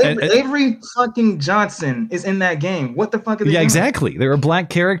 Avery fucking Johnson is in that game. What the fuck are they doing? Exactly. There are black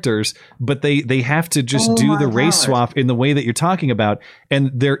characters, but they have to just do the race swap in the way that you're talking about,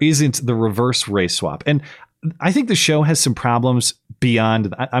 and there isn't the reverse race swap. And I think the show has some problems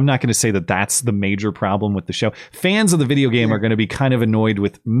beyond. I'm not going to say that that's the major problem with the show. Fans of the video game are going to be kind of annoyed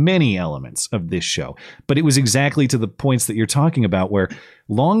with many elements of this show, but it was exactly to the points that you're talking about, where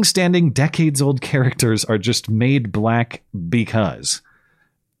long-standing, decades-old characters are just made black because.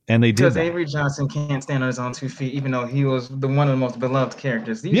 And they did because that. Avery Johnson can't stand on his own 2 feet, even though he was one of the most beloved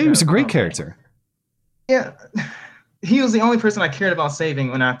characters. He was a great character. Yeah, he was the only person I cared about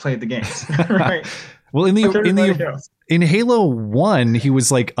saving when I played the games. Right. Well, in Halo 1, he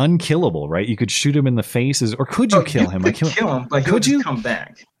was like unkillable, right? You could shoot him in the faces, or could you kill him? You could kill him, but could you come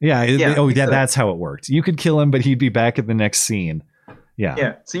back? Yeah. That's how it worked. You could kill him, but he'd be back in the next scene. Yeah.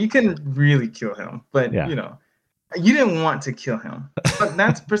 Yeah. So you couldn't really kill him, but you didn't want to kill him. But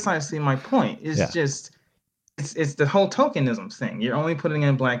that's precisely my point. It's just, it's the whole tokenism thing. You're only putting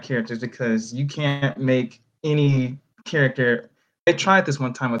in black characters because you can't make any character. They tried this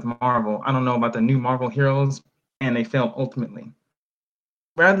one time with Marvel. I don't know about the new Marvel heroes, and they failed ultimately.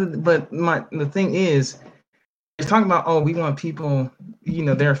 The thing is, they're talking about, we want people,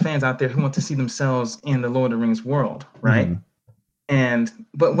 there are fans out there who want to see themselves in the Lord of the Rings world, right? Mm-hmm.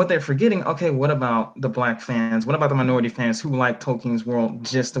 But what they're forgetting, what about the black fans? What about the minority fans who like Tolkien's world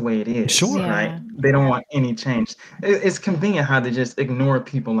just the way it is? Sure. Right? They don't want any change. It's convenient how they just ignore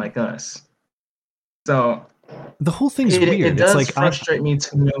people like us. So the whole thing's weird. It does frustrate me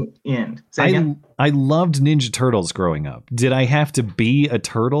to no end. I loved Ninja Turtles growing up. Did I have to be a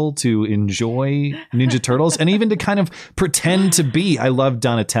turtle to enjoy Ninja Turtles? And even to kind of pretend to be, I loved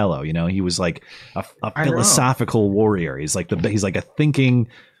Donatello. He was like a philosophical warrior. He's like a thinking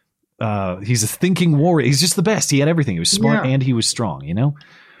warrior. He's just the best. He had everything. He was smart and he was strong,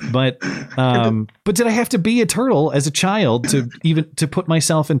 But did I have to be a turtle as a child to put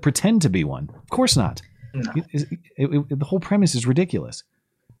myself and pretend to be one? Of course not. No. The whole premise is ridiculous.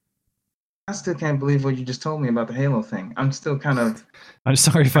 I still can't believe what you just told me about the Halo thing. I'm still kind of. I'm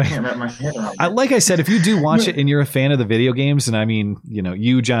sorry if I can't wrap my head around it. Like I said, if you do watch it and you're a fan of the video games, and I mean, you know,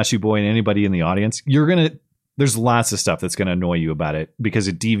 you, Joshy Boy, and anybody in the audience, there's lots of stuff that's gonna annoy you about it because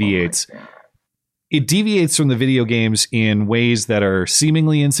it deviates. It deviates from the video games in ways that are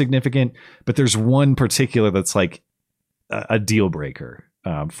seemingly insignificant, but there's one particular that's like a deal breaker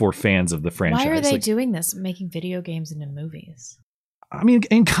for fans of the franchise. Why are they doing this, making video games into movies? I mean,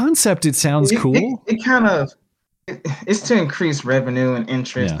 in concept, it sounds cool. It kind of, it's to increase revenue and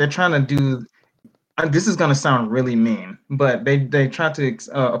interest. Yeah. They're trying to do, this is going to sound really mean, but they try to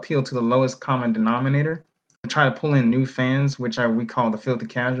appeal to the lowest common denominator, try to pull in new fans, which we call the filthy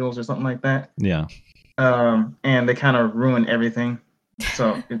casuals or something like that. Yeah. And they kind of ruin everything.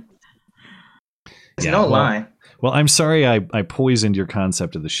 So it's no lie. Well, I'm sorry I poisoned your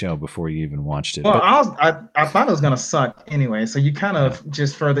concept of the show before you even watched it. Well, I thought it was going to suck anyway, so you kind of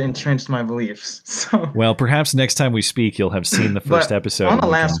just further entrenched my beliefs. So. Well, perhaps next time we speak, you'll have seen the first episode. On the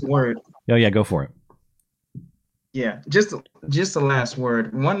last word. Oh, yeah, go for it. Yeah, just the last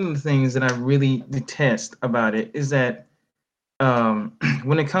word. One of the things that I really detest about it is that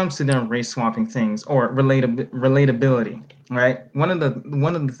when it comes to them race swapping things or relatability, right? One of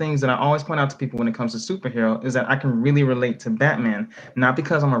the things that I always point out to people when it comes to superhero is that I can really relate to Batman, not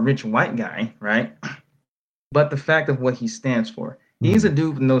because I'm a rich white guy, right? But the fact of what he stands for. He's a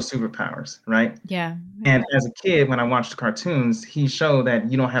dude with no superpowers, right? Yeah. And as a kid, when I watched cartoons, he showed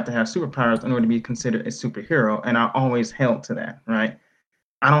that you don't have to have superpowers in order to be considered a superhero, and I always held to that, right?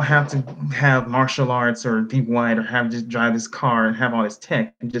 I don't have to have martial arts or be white or have just drive this car and have all this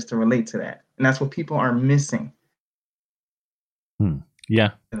tech just to relate to that. And that's what people are missing.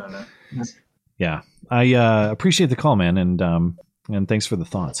 Yeah. Yeah. I appreciate the call, man. And thanks for the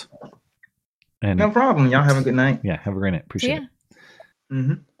thoughts. And no problem. Y'all have a good night. Yeah. Have a great night. Appreciate it.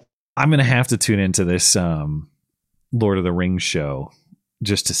 Mm-hmm. I'm going to have to tune into this Lord of the Rings show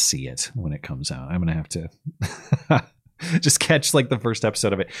just to see it when it comes out. I'm going to have to just catch like the first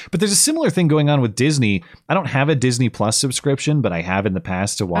episode of it. But there's a similar thing going on with Disney. I don't have a Disney Plus subscription, but I have in the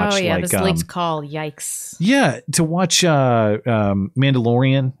past to watch. Oh yeah, this leaked call. Yikes. Yeah, to watch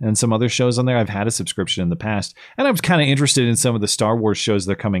Mandalorian and some other shows on there. I've had a subscription in the past, and I was kind of interested in some of the Star Wars shows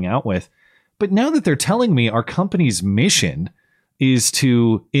they're coming out with. But now that they're telling me our company's mission is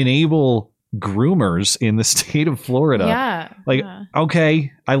to enable groomers in the state of Florida. Yeah.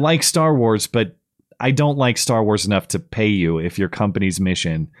 Okay, I like Star Wars, but I don't like Star Wars enough to pay you if your company's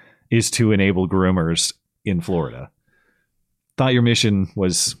mission is to enable groomers in Florida. Thought your mission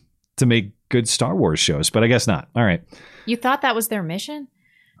was to make good Star Wars shows, but I guess not. All right. You thought that was their mission?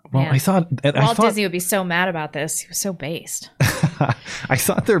 Well, Man. I thought Disney would be so mad about this. He was so based. I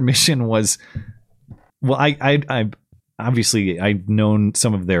thought their mission was, well, I obviously I'd known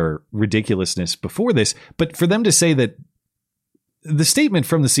some of their ridiculousness before this, but for them to say that the statement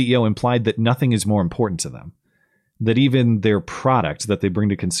from the CEO implied that nothing is more important to them, that even their product that they bring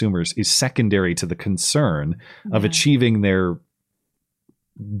to consumers is secondary to the concern of achieving their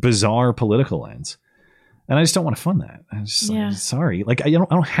bizarre political ends. And I just don't want to fund that. I'm just like, sorry. Like, I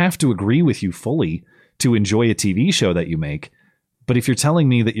don't have to agree with you fully to enjoy a TV show that you make. But if you're telling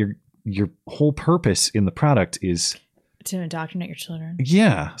me that your whole purpose in the product is to indoctrinate your children.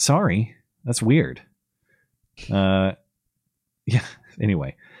 Yeah. Sorry. That's weird. Yeah.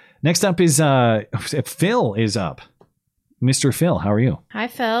 Anyway, next up is Phil is up. Mr. Phil, how are you? Hi,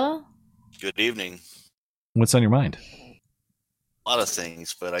 Phil. Good evening. What's on your mind? A lot of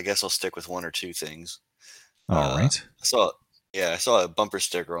things, but I guess I'll stick with one or two things. All right. I saw a bumper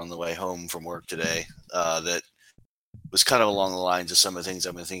sticker on the way home from work today that was kind of along the lines of some of the things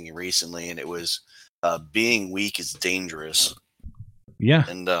I've been thinking recently, and it was being weak is dangerous. Yeah.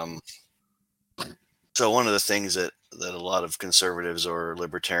 And so one of the things that a lot of conservatives or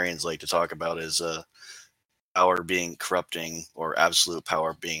libertarians like to talk about is power being corrupting, or absolute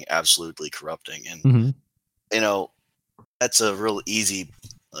power being absolutely corrupting. And, you know, that's a real easy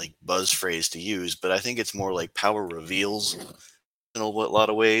like buzz phrase to use, but I think it's more like power reveals in a lot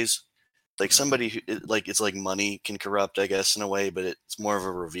of ways. Like somebody who, like, it's like money can corrupt, I guess, in a way, but it's more of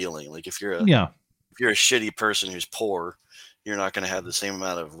a revealing. Like if you're a shitty person who's poor, you're not going to have the same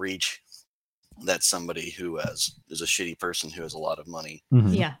amount of reach that somebody who is a shitty person who has a lot of money.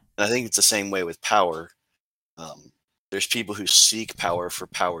 Yeah. And I think it's the same way with power. There's people who seek power for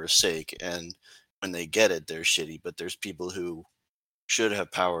power's sake, and when they get it, they're shitty. But there's people who should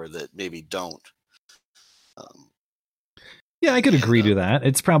have power that maybe don't. Yeah, I could agree to that.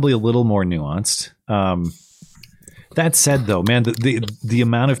 It's probably a little more nuanced. That said, though, man, the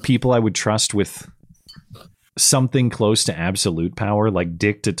amount of people I would trust with something close to absolute power, like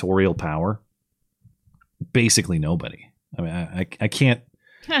dictatorial power? Basically nobody. I mean, I can't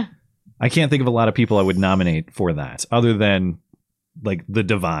I can't think of a lot of people I would nominate for that other than like the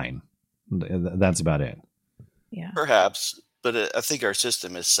divine. That's about it. Yeah. Perhaps, but I think our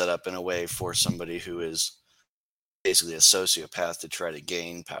system is set up in a way for somebody who is basically a sociopath to try to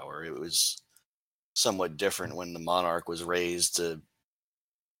gain power. It was somewhat different when the monarch was raised to in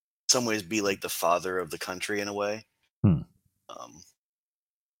some ways be like the father of the country in a way.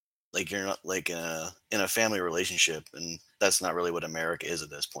 Like you're not like in a family relationship, and that's not really what America is at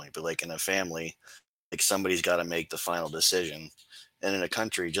this point, but like in a family, like somebody's got to make the final decision. And in a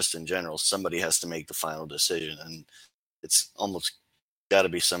country, just in general, somebody has to make the final decision. And it's almost got to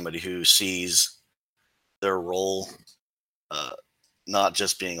be somebody who sees their role not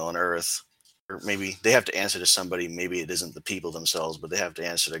just being on Earth, or maybe they have to answer to somebody. Maybe it isn't the people themselves, but they have to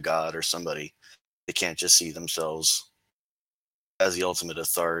answer to God or somebody. They can't just see themselves as the ultimate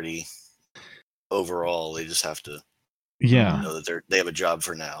authority overall. They just have to know that they have a job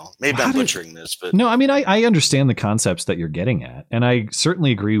for now. Maybe I'm butchering this, but no, I mean, I understand the concepts that you're getting at, and I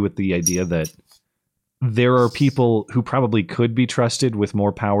certainly agree with the idea that there are people who probably could be trusted with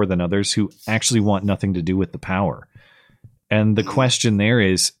more power than others who actually want nothing to do with the power. And the question there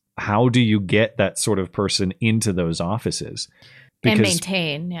is, how do you get that sort of person into those offices? And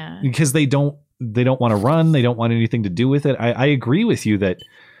maintain, because they don't want to run. They don't want anything to do with it. I agree with you that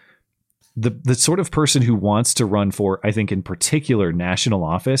the sort of person who wants to run for, I think in particular, national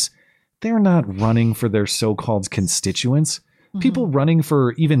office, they're not running for their so-called constituents. Mm-hmm. People running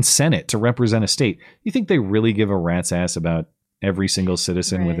for even Senate to represent a state. You think they really give a rat's ass about every single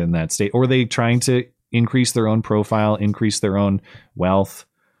citizen within that state? Or are they trying to increase their own profile, increase their own wealth,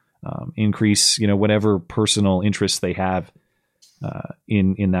 increase, whatever personal interests they have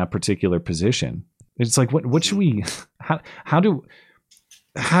in that particular position? It's like, what should we, how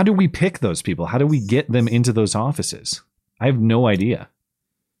do we pick those people? How do we get them into those offices? I have no idea.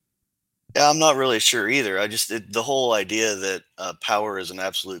 Yeah, I'm not really sure either. The whole idea that power is an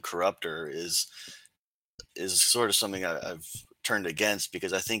absolute corrupter is sort of something I've turned against,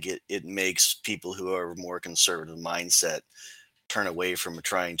 because I think it makes people who are more conservative mindset turn away from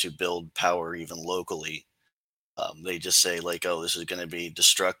trying to build power even locally. They just say like, oh, this is going to be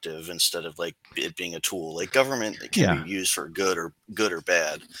destructive, instead of like it being a tool. Like government, it can be used for good or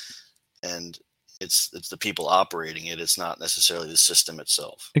bad, and it's the people operating it. It's not necessarily the system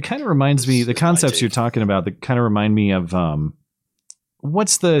itself. It kind of reminds me, the concepts you're talking about that kind of remind me of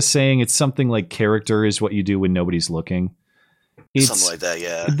what's the saying? It's something like character is what you do when nobody's looking. Something like that,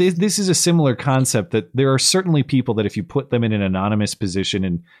 yeah. This is a similar concept, that there are certainly people that if you put them in an anonymous position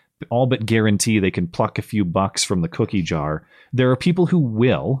and all but guarantee they can pluck a few bucks from the cookie jar, there are people who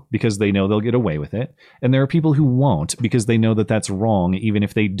will, because they know they'll get away with it. And there are people who won't, because they know that that's wrong, even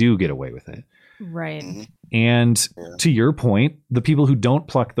if they do get away with it. Right. And to your point, the people who don't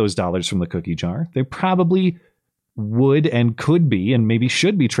pluck those dollars from the cookie jar, they probably would and could be and maybe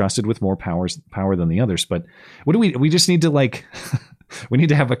should be trusted with more power than the others. But what do we just need to like we need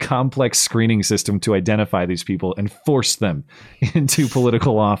to have a complex screening system to identify these people and force them into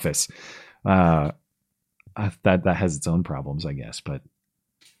political office. That has its own problems, I guess, but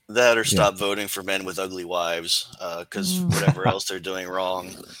that or stop voting for men with ugly wives, because whatever else they're doing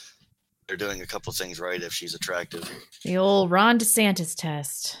wrong, they're doing a couple things right if she's attractive. The old Ron DeSantis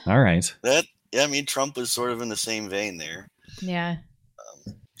test. All right. Yeah, I mean, Trump was sort of in the same vein there. Yeah.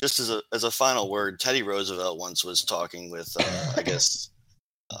 Just as a final word, Teddy Roosevelt once was talking with, I guess,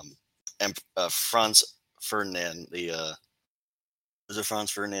 Franz Ferdinand. Was it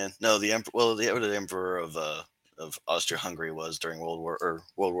Franz Ferdinand? No, the emperor. Well, the emperor of Austria-Hungary was during World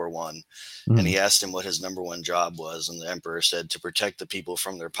War I, and he asked him what his number one job was, and the emperor said to protect the people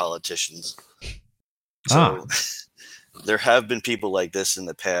from their politicians. So. There have been people like this in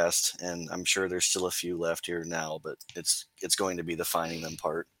the past, and I'm sure there's still a few left here now, but it's going to be the finding them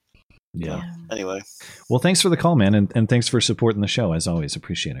part. Yeah. Anyway. Well, thanks for the call, man, and thanks for supporting the show, as always.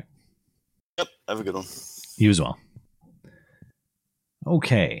 Appreciate it. Yep. Have a good one. You as well.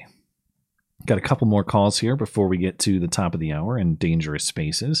 Okay. Got a couple more calls here before we get to the top of the hour and Dangerous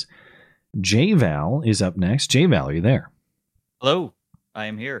Spaces. J-Val is up next. J-Val, are you there? Hello. I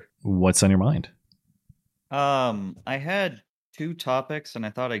am here. What's on your mind? I had two topics, and I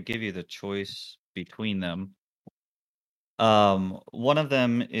thought I'd give you the choice between them. One of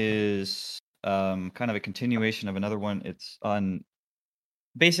them is kind of a continuation of another one. It's on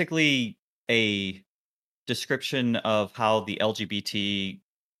basically a description of how the LGBT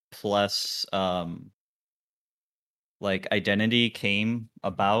plus like identity came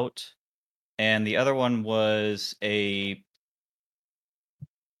about, and the other one was a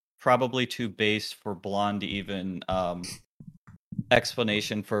probably too base for Blonde to even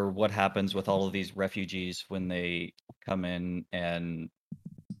explanation for what happens with all of these refugees when they come in and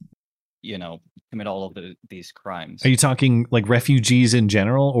commit all of these crimes. Are you talking like refugees in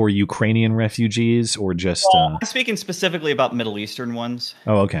general, or Ukrainian refugees, or just? I'm speaking specifically about Middle Eastern ones.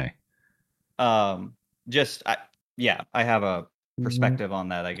 Oh, okay. I have a perspective on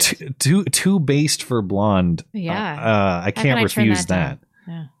that, I guess. Too based for Blonde. Yeah. I can't refuse that.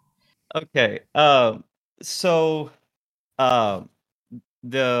 Yeah. Okay. So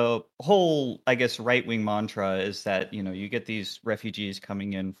the whole, I guess, right-wing mantra is that, you get these refugees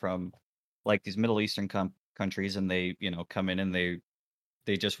coming in from like these Middle Eastern countries, and they, come in and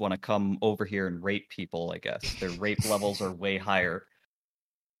they just want to come over here and rape people, I guess. Their rape levels are way higher.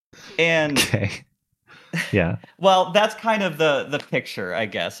 And okay. Yeah. Well, that's kind of the picture, I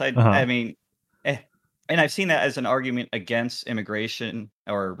guess. I mean, and I've seen that as an argument against immigration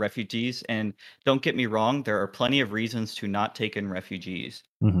or refugees. And don't get me wrong, there are plenty of reasons to not take in refugees,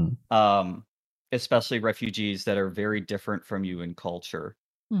 especially refugees that are very different from you in culture.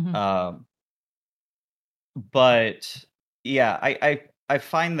 But yeah, I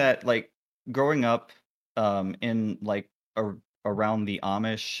find that like growing up in like around the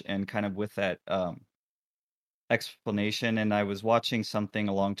Amish and kind of with that explanation, and I was watching something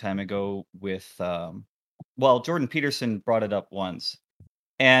a long time ago with Jordan Peterson brought it up once,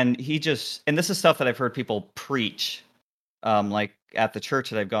 and and this is stuff that I've heard people preach like at the church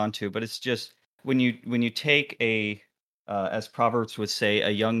that I've gone to, but it's just when you take as Proverbs would say, a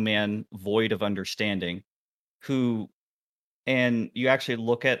young man void of understanding, and you actually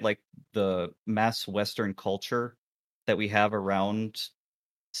look at like the mass Western culture that we have around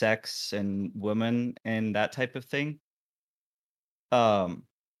sex and women and that type of thing. One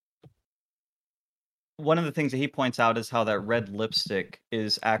of the things that he points out is how that red lipstick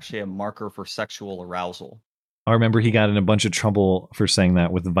is actually a marker for sexual arousal. I remember he got in a bunch of trouble for saying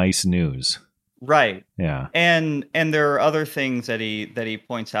that with Vice News. Right. Yeah. And there are other things that he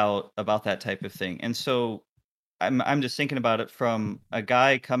points out about that type of thing. And so I'm just thinking about it from a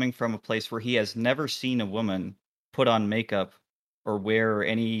guy coming from a place where he has never seen a woman put on makeup or wear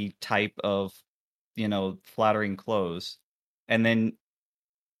any type of, flattering clothes. And then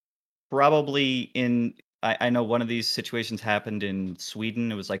probably I know one of these situations happened in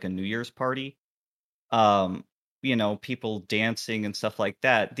Sweden. It was like a New Year's party. People dancing and stuff like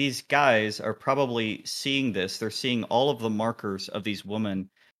that. These guys are probably seeing this. They're seeing all of the markers of these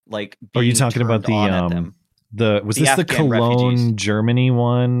women. Like, are you talking about the Cologne, refugees. Germany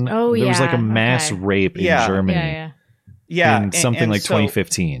one? Oh, there was like a mass rape in Germany. Yeah. In something like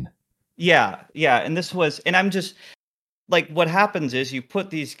 2015. Yeah. And this was, and I'm just like, what happens is you put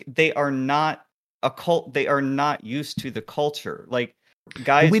these, they are not a cult. They are not used to the culture. Like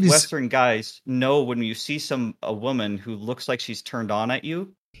guys, Western guys know when you see a woman who looks like she's turned on at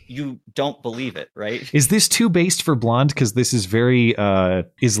you, you don't believe it, right? Is this too based for Blonde? Because this is very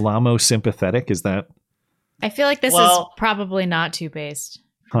Islamo-sympathetic. Is that? I feel like this is probably not too based.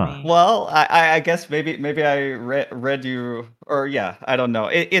 Well, I guess maybe I read you, or I don't know.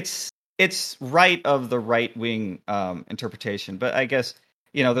 It's right of the right wing interpretation, but I guess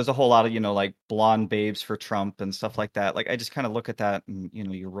there's a whole lot of like blonde babes for Trump and stuff like that. Like I just kind of look at that and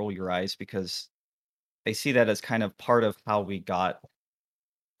you roll your eyes because I see that as kind of part of how we got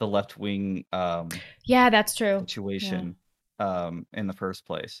the left wing. That's true. Situation in the first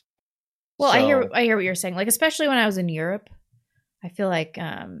place. Well, I hear what you're saying. Like especially when I was in Europe. I feel like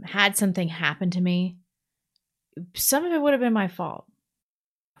had something happened to me, some of it would have been my fault.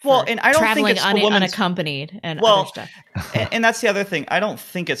 Well, and I don't think it's the woman's unaccompanied and other stuff. And that's the other thing. I don't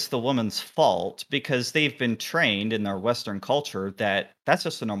think it's the woman's fault because they've been trained in our Western culture that that's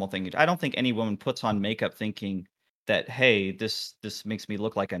just a normal thing. I don't think any woman puts on makeup thinking that, hey, this makes me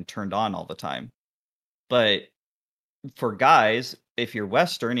look like I'm turned on all the time. But for guys, if you're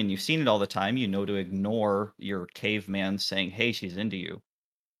Western and you've seen it all the time, you know to ignore your caveman saying, hey, she's into you.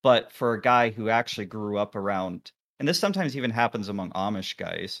 But for a guy who actually grew up around, and this sometimes even happens among Amish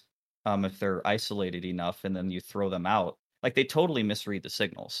guys, if they're isolated enough and then you throw them out, like they totally misread the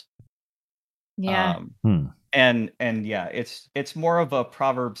signals. Yeah. And it's more of a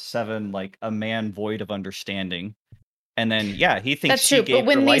Proverbs 7, like a man void of understanding. And then, he thinks that's true. But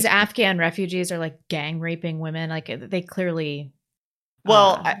when these Afghan refugees are like gang raping women, like they clearly.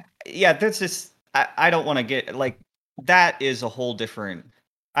 Well, that's just, I don't want to get like, that is a whole different,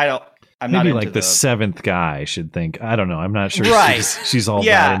 I'm maybe not into like the seventh guy should think, I don't know. I'm not sure she's all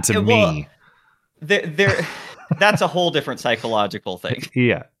that into me. That's a whole different psychological thing.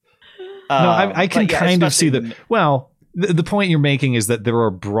 Yeah. I can kind of see that. Well, the point you're making is that there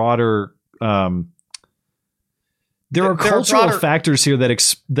are broader. There are cultural factors here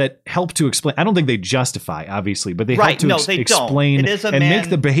that help to explain. I don't think they justify, obviously, but they help to explain and make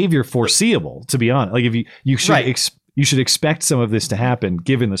the behavior foreseeable. To be honest, like if you should expect some of this to happen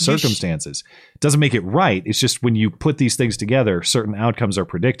given the circumstances. It doesn't make it right. It's just when you put these things together, certain outcomes are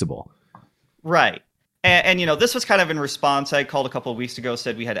predictable. Right. And this was kind of in response. I called a couple of weeks ago,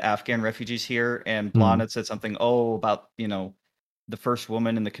 said we had Afghan refugees here, and Blonde had said something, about, the first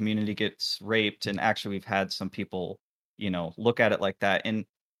woman in the community gets raped, and actually we've had some people, look at it like that. And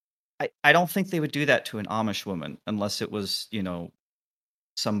I don't think they would do that to an Amish woman unless it was,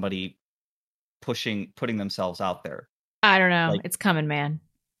 somebody putting themselves out there. I don't know. It's coming, man.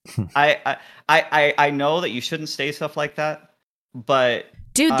 I know that you shouldn't say stuff like that, but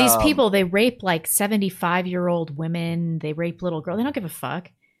dude, these people, they rape like 75-year-old women. They rape little girls. They don't give a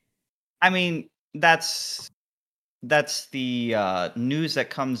fuck. I mean, that's the news that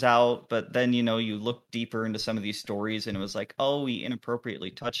comes out, but then you look deeper into some of these stories, and it was like, oh, he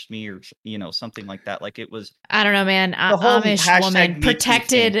inappropriately touched me, or something like that. Like it was. I don't know, man. Amish woman,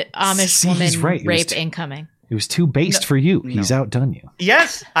 protected Amish woman, rape incoming. It was too based for you. No. He's outdone you.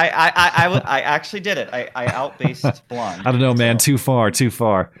 Yes, I actually did it. I outbased Blonde. I don't know, man. Too far. Too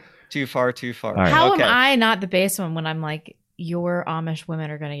far. Right. How am I not the base one when I'm like, your Amish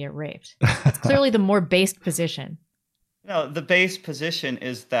women are going to get raped? That's clearly the more based position. No, the base position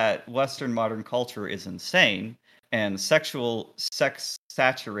is that Western modern culture is insane and sex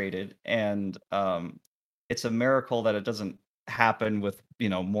saturated, and it's a miracle that it doesn't happen with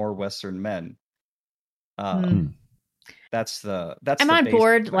more Western men. That's I'm on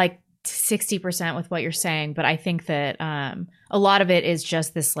board like 60% with what you're saying, but I think that a lot of it is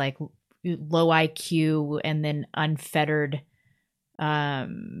just this like low IQ and then unfettered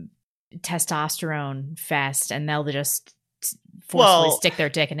testosterone fest, and they'll just forcefully stick their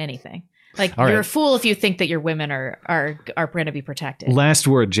dick in anything. Like you're a fool if you think that your women are going to be protected. Last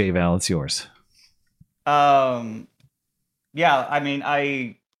word, J-Val, it's yours. Yeah, I mean,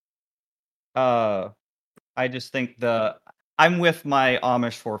 I just think I'm with my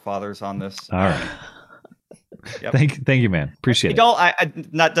Amish forefathers on this. All right. Yep. Thank you, man. Appreciate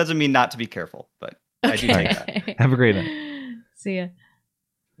it. That doesn't mean not to be careful, but I do take that. Have a great night. See ya.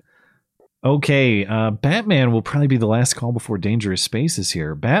 Okay, Batman will probably be the last call before Dangerous Space is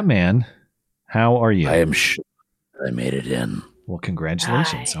here. Batman, how are you? I am sure I made it in. Well,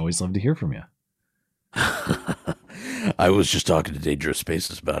 congratulations. I always love to hear from you. I was just talking to Dangerous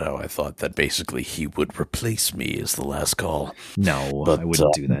Spaces about how I thought that basically he would replace me as the last call. No, but, I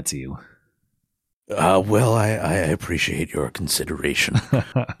wouldn't do that to you. Well, I appreciate your consideration.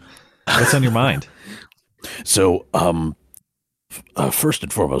 What's on your mind? So, first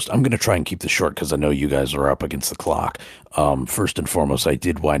and foremost, I'm going to try and keep this short because I know you guys are up against the clock. First and foremost, I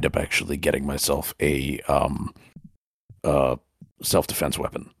did wind up actually getting myself a self-defense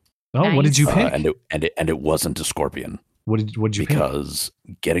weapon. Oh, nice. What did you pick? And it wasn't a Scorpion. What did you pick? Because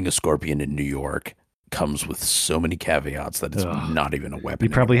getting a Scorpion in New York comes with so many caveats that it's not even a weapon. You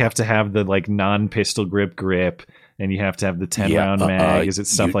probably have to have the like non-pistol grip, and you have to have the 10-round mag. Is it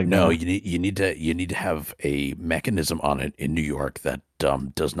stuff like that? No, you need to have a mechanism on it in New York that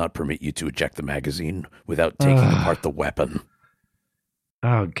does not permit you to eject the magazine without taking apart the weapon.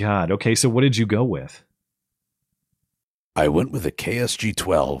 Oh God. Okay, so what did you go with? I went with a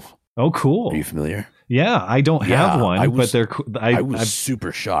KSG-12. Oh, cool. Are you familiar? Yeah, I don't have one, but they're cool. I was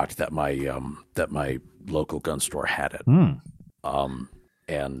super shocked that my local gun store had it.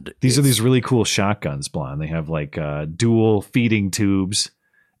 And these are these really cool shotguns, Blonde. They have like dual feeding tubes,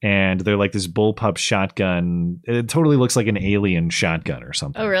 and they're like this bullpup shotgun. It totally looks like an alien shotgun or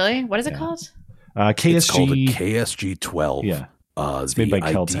something. Oh, really? What is it called? KSG. It's called a KSG-12. Yeah. It's made by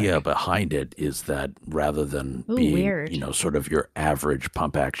Keltec. Idea behind it is that rather than being, sort of your average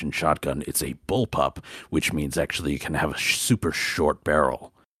pump action shotgun, it's a bullpup, which means actually you can have a super short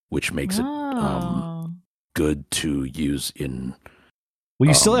barrel, which makes it good to use in. Well,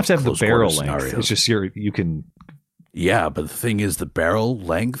 you still have to have the barrel length. Scenarios. It's just you can. Yeah, but the thing is, the barrel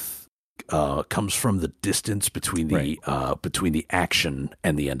length comes from the distance between the action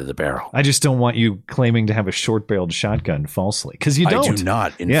and the end of the barrel. I just don't want you claiming to have a short-barreled shotgun falsely, because you don't. I do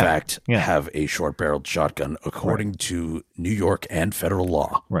not, in fact, have a short-barreled shotgun according to New York and federal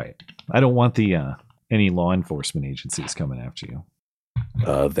law. Right. I don't want the any law enforcement agencies coming after you.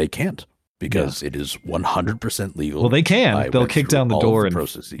 They can't. Because it is 100% legal. Well, they can. They'll kick down the door and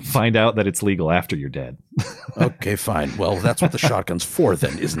find out that it's legal after you're dead. Okay, fine. Well, that's what the shotgun's for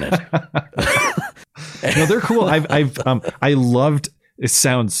then, isn't it? No, they're cool. I loved It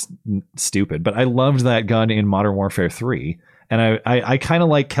sounds stupid, but I loved that gun in Modern Warfare 3. And I kind of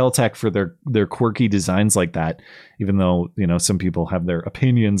like Kel-Tec for their quirky designs like that, even though, you know, some people have their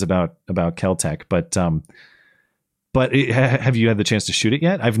opinions about Kel-Tec. But have you had the chance to shoot it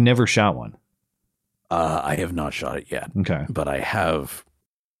yet? I've never shot one. I have not shot it yet. Okay. But I have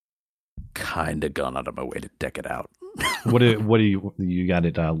kind of gone out of my way to deck it out. What do you got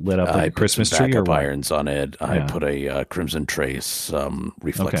it lit up like a Christmas tree? I put some or backup irons on it. Yeah. I put a Crimson Trace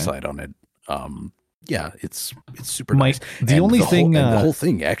reflex sight on it. Yeah, it's super nice. The only thing, the whole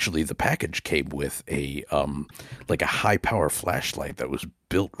thing, actually, the package came with a like a high power flashlight that was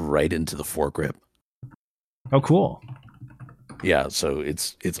built right into the foregrip. Oh, cool. Yeah, so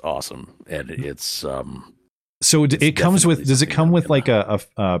it's awesome, and it's So it comes with. Does it come with like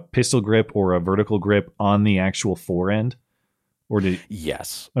a pistol grip or a vertical grip on the actual forend, or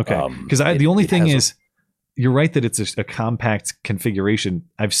Yes. Okay, because the only thing is. You're right that it's a compact configuration.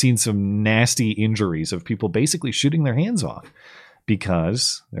 I've seen some nasty injuries of people basically shooting their hands off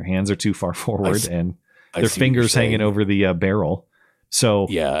because their hands are too far forward and their fingers hanging over the barrel. So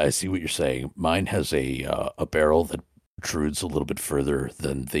yeah, I see what you're saying. Mine has a barrel that protrudes a little bit further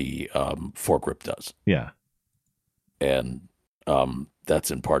than the foregrip does. Yeah, and that's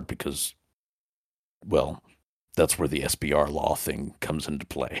in part because, well, that's where the SBR law thing comes into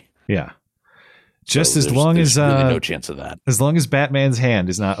play. Yeah. Just as long as really no chance of that. As long as Batman's hand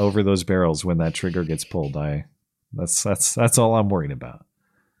is not over those barrels when that trigger gets pulled, that's all I'm worried about.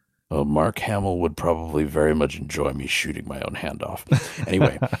 Oh, Mark Hamill would probably very much enjoy me shooting my own hand off.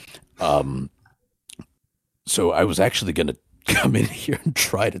 Anyway, so I was actually going to come in here and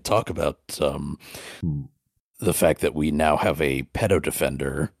try to talk about the fact that we now have a pedo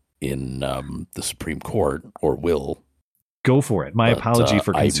defender in the Supreme Court, or will. Go for it. My apology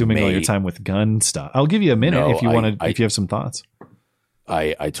for consuming all your time with gun stuff. I'll give you a minute if you want to. If you have some thoughts.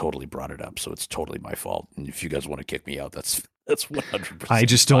 I totally brought it up, so it's totally my fault. And if you guys want to kick me out, that's 100%. I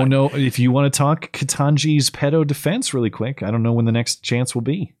just don't know if you want to talk Ketanji's pedo defense really quick. I don't know when the next chance will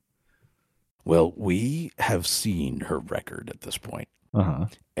be. Well, we have seen her record at this point.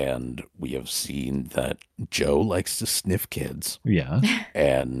 And we have seen that Joe likes to sniff kids. Yeah.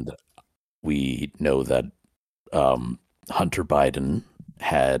 And we know that Hunter Biden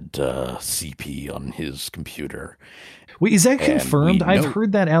had CP on his computer. Wait, is that confirmed? I've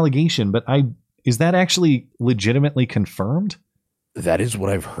heard that allegation, but is that actually legitimately confirmed? That is what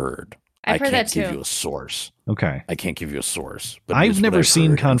I've heard. I've heard that too. I can't give you a source. Okay. I can't give you a source. But I've never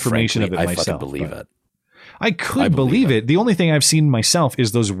seen confirmation of it myself. I believe it. I could believe it. The only thing I've seen myself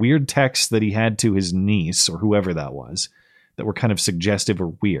is those weird texts that he had to his niece or whoever that was that were kind of suggestive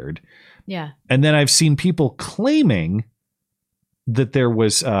or weird. Yeah. And then I've seen people claiming that there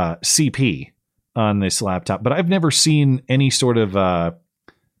was CP on this laptop, but I've never seen any sort of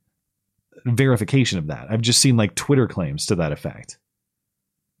verification of that. I've just seen like Twitter claims to that effect.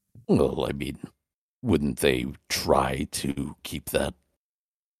 Well, I mean, wouldn't they try to keep that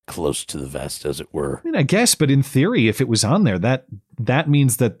close to the vest, as it were? I mean, I guess, but in theory, if it was on there, that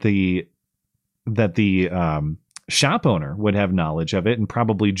means that the shop owner would have knowledge of it, and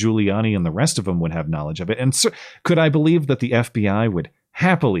probably Giuliani and the rest of them would have knowledge of it. And so, could I believe that the FBI would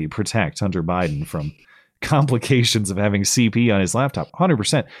happily protect Hunter Biden from complications of having CP on his laptop?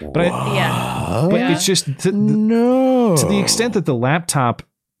 100%. But it's just to the extent that the laptop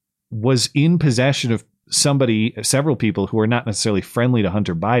was in possession of several people who are not necessarily friendly to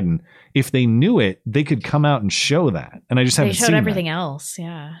Hunter Biden. If they knew it, they could come out and show that. And I just haven't seen They showed everything that. else.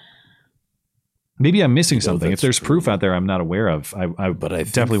 Yeah. Maybe I'm missing something. If there's proof out there I'm not aware of, I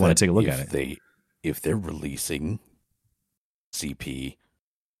definitely want to take a look at it. If they're releasing CP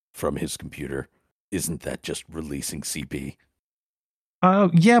from his computer, isn't that just releasing CP?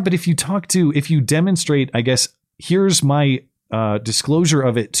 Yeah, but if you demonstrate, I guess, here's my disclosure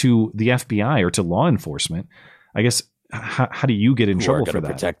of it to the FBI or to law enforcement, I guess, how do you get in trouble for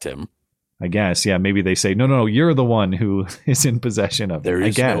that? Protect him. I guess, yeah, maybe they say, no, you're the one who is in possession of it. There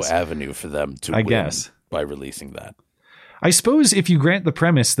is no avenue for them to win by releasing that. I suppose if you grant the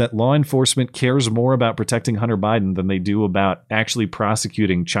premise that law enforcement cares more about protecting Hunter Biden than they do about actually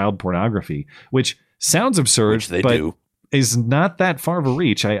prosecuting child pornography, which sounds absurd, but is not that far of a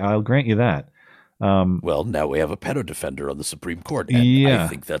reach. I'll grant you that. Well, now we have a pedo defender on the Supreme Court, and I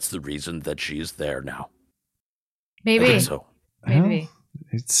think that's the reason that she is there now. Maybe. I think so. Maybe.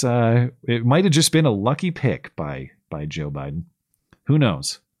 It's it might have just been a lucky pick by Joe Biden. Who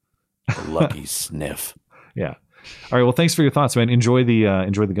knows? A lucky sniff. Yeah. All right. Well, thanks for your thoughts, man. Enjoy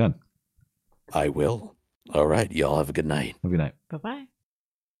the gun. I will. All right. Y'all have a good night. Have a good night. Bye-bye.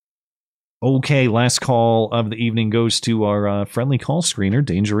 Okay, last call of the evening goes to our friendly call screener,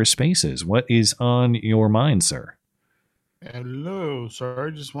 Dangerous Spaces. What is on your mind, sir? Hello,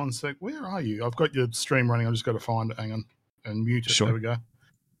 sorry, just 1 sec. Where are you? I've got your stream running. I've just got to find it. Hang on. And mute it. Sure. There we go.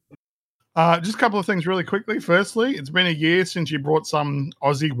 Just a couple of things really quickly. Firstly, it's been a year since you brought some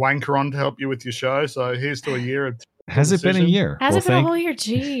Aussie wanker on to help you with your show. So here's to a year of Has it been a year? Has it been a whole year?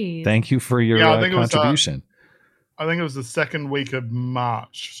 Jeez. Thank you for your contribution. I think it was the second week of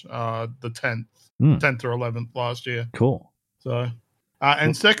March, the 10th, 10th or 11th last year. Cool. So,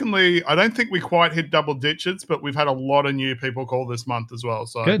 and secondly, I don't think we quite hit double digits, but we've had a lot of new people call this month as well.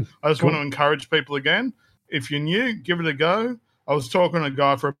 So good. I just want to encourage people again. If you're new, give it a go. I was talking to a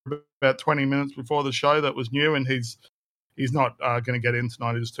guy for about 20 minutes before the show that was new, and he's not going to get in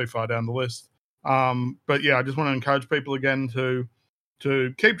tonight. He's too far down the list. But yeah, I just want to encourage people again to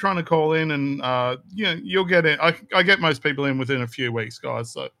keep trying to call in, and you'll get in. I get most people in within a few weeks,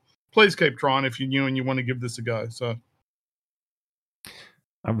 guys. So please keep trying if you're new and you want to give this a go. So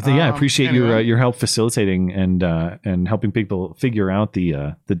I appreciate your help facilitating and helping people figure out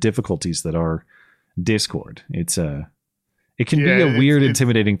the difficulties that are Discord. It can be a weird,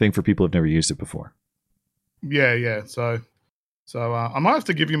 intimidating thing for people who've never used it before. Yeah. So I might have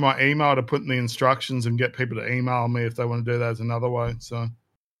to give you my email to put in the instructions and get people to email me if they want to do that as another way. So,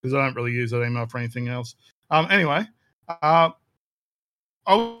 because I don't really use that email for anything else. Anyway, I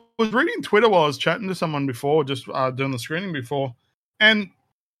was reading Twitter while I was chatting to someone before, just doing the screening before, and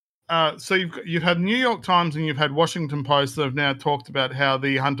so you've had New York Times and you've had Washington Post that have now talked about how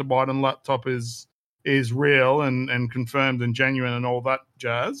the Hunter Biden laptop is real and confirmed and genuine and all that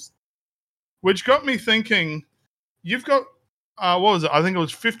jazz, which got me thinking. You've got what was it? I think it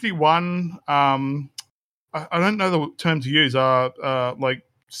was 51. I don't know the term to use. Like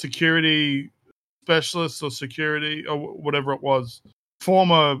security specialists or security or whatever it was.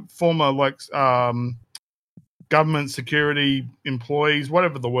 Former like government security employees,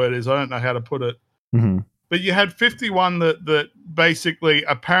 whatever the word is. I don't know how to put it. Mm-hmm. But you had 51 that basically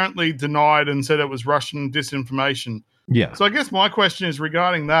apparently denied and said it was Russian disinformation. Yeah. So I guess my question is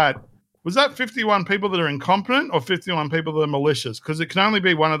regarding that. Was that 51 people that are incompetent or 51 people that are malicious? Because it can only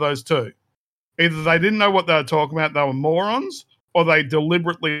be one of those two. Either they didn't know what they were talking about, they were morons, or they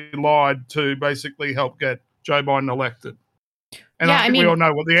deliberately lied to basically help get Joe Biden elected. And Yeah, I think I mean- we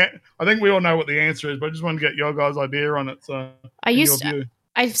all know what the answer is, but I just wanted to get your guys' idea on it. So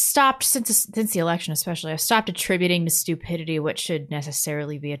I've stopped since the election, especially. I've stopped attributing to stupidity what should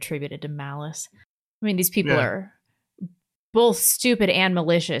necessarily be attributed to malice. I mean, these people are both stupid and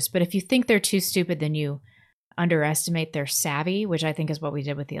malicious, but if you think they're too stupid, then you underestimate their savvy, which I think is what we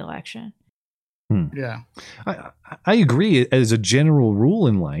did with the election. Yeah. I agree. As a general rule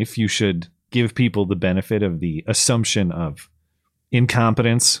in life, you should give people the benefit of the assumption of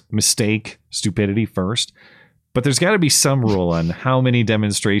incompetence, mistake, stupidity first. But there's got to be some rule on how many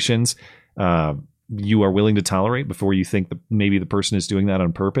demonstrations you are willing to tolerate before you think that maybe the person is doing that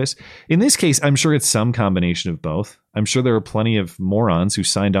on purpose. In this case, I'm sure it's some combination of both. I'm sure there are plenty of morons who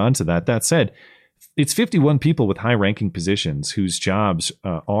signed on to that. That said, it's 51 people with high-ranking positions whose jobs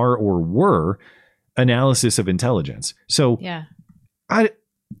are or were analysis of intelligence. So yeah,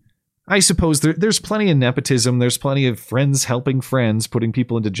 I suppose there's plenty of nepotism. There's plenty of friends helping friends, putting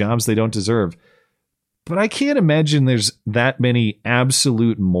people into jobs they don't deserve. But I can't imagine there's that many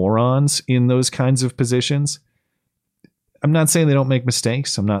absolute morons in those kinds of positions. I'm not saying they don't make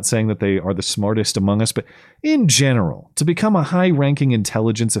mistakes. I'm not saying that they are the smartest among us. But in general, to become a high-ranking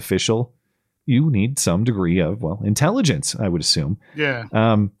intelligence official, you need some degree of, intelligence, I would assume. Yeah.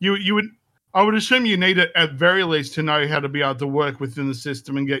 I would assume you need it at very least to know how to be able to work within the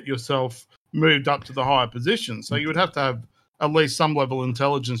system and get yourself moved up to the higher position. So you would have to have at least some level of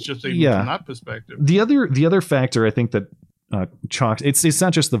intelligence just even from that perspective. The other factor I think that chalks it's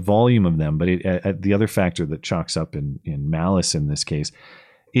not just the volume of them, but the other factor that chalks up in malice in this case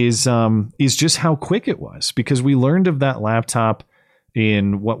is just how quick it was, because we learned of that laptop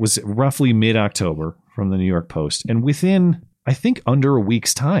in what was roughly mid-October from the New York Post, and within I think under a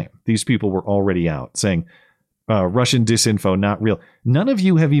week's time, these people were already out saying Russian disinfo, not real. None of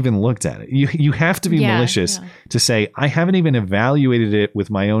you have even looked at it. You have to be malicious to say, I haven't even evaluated it with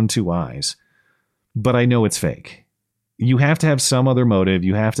my own two eyes, but I know it's fake. You have to have some other motive.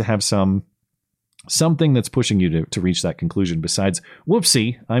 You have to have something that's pushing you to reach that conclusion besides,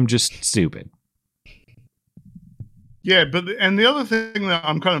 whoopsie, I'm just stupid. Yeah, and the other thing that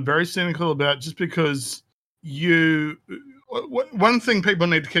I'm kind of very cynical about, just because one thing people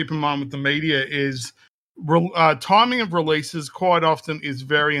need to keep in mind with the media is timing of releases quite often is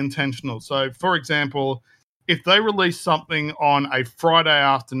very intentional. So, for example, if they release something on a Friday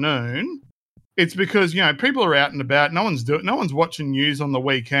afternoon, it's because, people are out and about. No one's watching news on the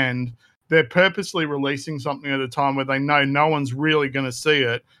weekend. They're purposely releasing something at a time where they know no one's really going to see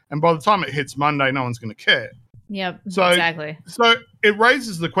it. And by the time it hits Monday, no one's going to care. Yep, exactly. So it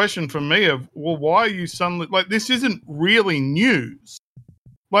raises the question for me of, well, why are you suddenly, this isn't really news.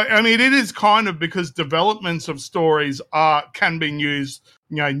 It is kind of, because developments of stories can be news,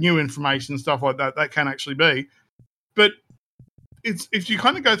 new information, stuff like that. That can actually be. But if you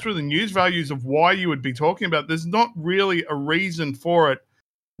kind of go through the news values of why you would be talking about, there's not really a reason for it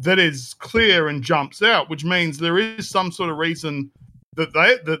that is clear and jumps out, which means there is some sort of reason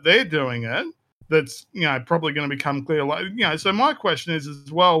that they're doing it that's probably going to become clear. So my question is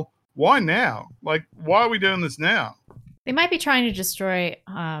as well, why now? Why are we doing this now? They might be trying to destroy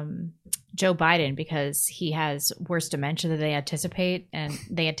Joe Biden because he has worse dementia than they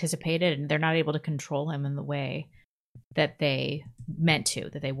anticipated, and they're not able to control him in the way that they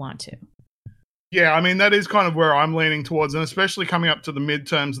that they want to. Yeah, that is kind of where I'm leaning towards, and especially coming up to the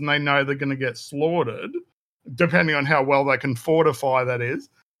midterms, and they know they're going to get slaughtered, depending on how well they can fortify that is.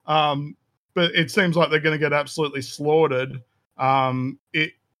 But it seems like they're going to get absolutely slaughtered. I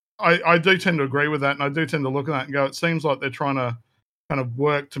do tend to agree with that, and I do tend to look at that and go, it seems like they're trying to kind of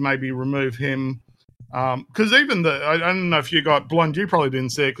work to maybe remove him. Because even I don't know if you got, Blonde, you probably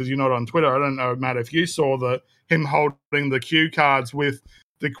didn't see it because you're not on Twitter. I don't know, Matt, if you saw him holding the cue cards with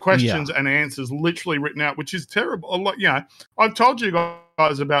the questions and answers literally written out, which is terrible. I've told you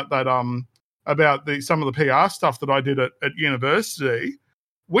guys about that, about some of the PR stuff that I did at university.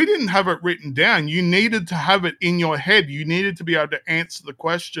 We didn't have it written down. You needed to have it in your head. You needed to be able to answer the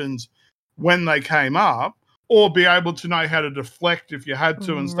questions when they came up, or be able to know how to deflect if you had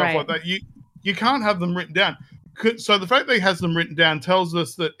to and stuff like that. You can't have them written down. So the fact that he has them written down tells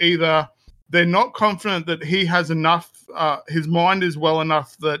us that either they're not confident that he has enough, his mind is well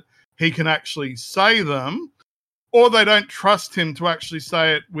enough that he can actually say them, or they don't trust him to actually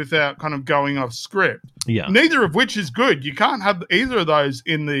say it without kind of going off script. Yeah. Neither of which is good. You can't have either of those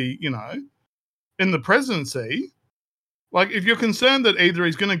in the presidency. If you're concerned that either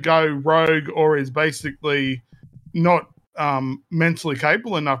he's going to go rogue or is basically not mentally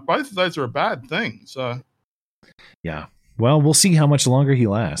capable enough, both of those are a bad thing. So, yeah. Well, we'll see how much longer he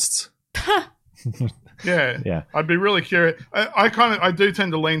lasts. Yeah. I'd be really curious. I do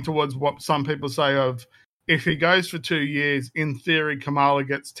tend to lean towards what some people say of, if he goes for 2 years, in theory, Kamala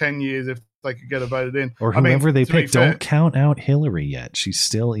gets 10 years if they could get her voted in. Or whoever they pick. Don't count out Hillary yet. She's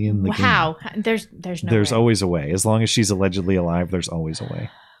still in the game. Wow. There's way. Always a way. As long as she's allegedly alive, there's always a way.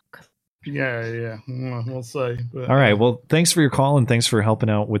 Yeah. We'll see. But, all right. Well, thanks for your call, and thanks for helping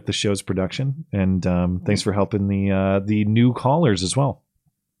out with the show's production. And thanks for helping the new callers as well.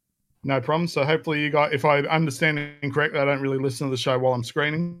 No problem. So hopefully you got, if I understand it correctly, I don't really listen to the show while I'm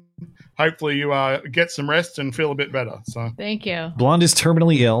screening. Hopefully you get some rest and feel a bit better. So thank you. Blonde is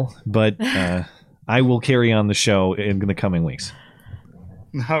terminally ill, but I will carry on the show in the coming weeks.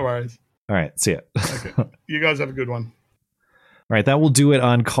 No worries. All right. See ya. Okay. You guys have a good one. All right. That will do it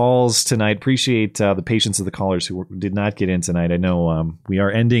on calls tonight. Appreciate the patience of the callers who did not get in tonight. I know we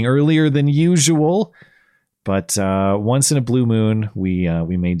are ending earlier than usual, but once in a blue moon, we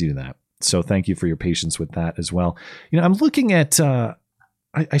may do that. So thank you for your patience with that as well. I'm looking at,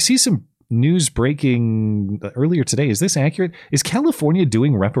 I see some news breaking earlier today. Is this accurate? Is California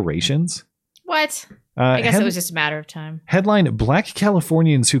doing reparations? What? I guess it was just a matter of time. Headline: Black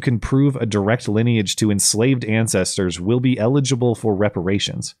Californians who can prove a direct lineage to enslaved ancestors will be eligible for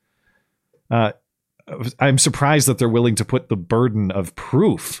reparations. I'm surprised that they're willing to put the burden of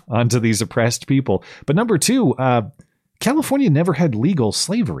proof onto these oppressed people. But number two, California never had legal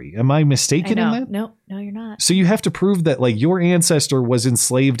slavery. Am I mistaken in that? No, you're not. So you have to prove that your ancestor was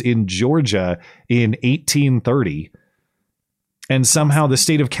enslaved in Georgia in 1830, and somehow the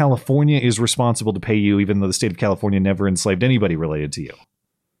state of California is responsible to pay you, even though the state of California never enslaved anybody related to you.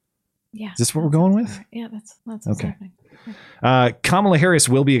 Yeah. Is this what we're going with? Yeah, that's okay. Kamala Harris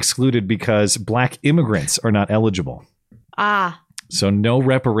will be excluded because black immigrants are not eligible. So no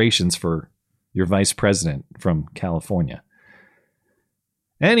reparations for your vice president from California.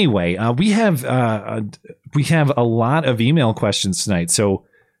 Anyway, we have a lot of email questions tonight. So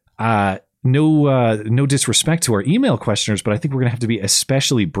no disrespect to our email questioners, but I think we're going to have to be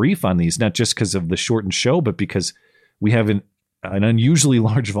especially brief on these, not just because of the shortened show, but because we have an unusually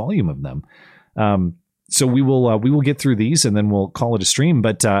large volume of them. So we will get through these and then we'll call it a stream.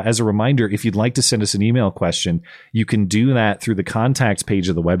 But as a reminder, if you'd like to send us an email question, you can do that through the contact page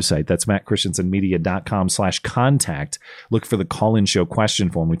of the website. That's mattchristiansenmedia.com/contact. Look for the call-in show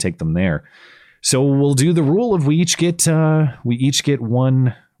question form. We take them there. So we'll do the rule of we each get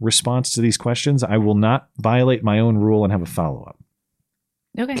one response to these questions. I will not violate my own rule and have a follow-up.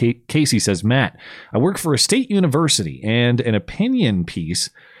 Okay. Casey says, Matt, I work for a state university and an opinion piece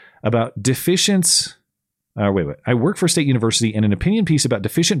about I work for a state university and an opinion piece about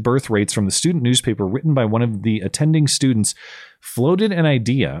deficient birth rates from the student newspaper written by one of the attending students floated an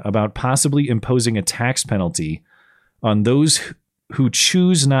idea about possibly imposing a tax penalty on those who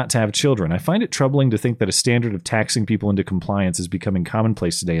choose not to have children. I find it troubling to think that a standard of taxing people into compliance is becoming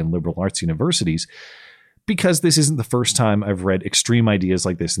commonplace today in liberal arts universities, because this isn't the first time I've read extreme ideas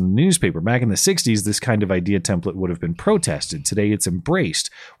like this in the newspaper. Back in the 60s, this kind of idea template would have been protested. Today, it's embraced.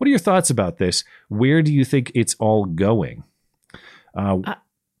 What are your thoughts about this? Where do you think it's all going? Do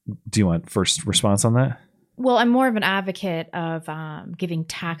you want first response on that? Well, I'm more of an advocate of giving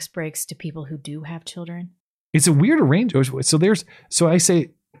tax breaks to people who do have children. It's a weird arrangement. So I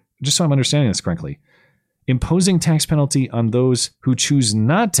say, just so I'm understanding this correctly, imposing tax penalty on those who choose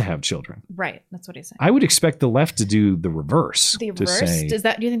not to have children. Right. That's what he's saying. I would expect the left to do the reverse. The reverse? Do you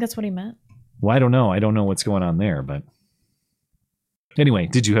think that's what he meant? Well, I don't know. I don't know what's going on there. But anyway,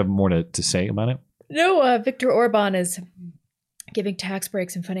 did you have more to say about it? No, Viktor Orban is giving tax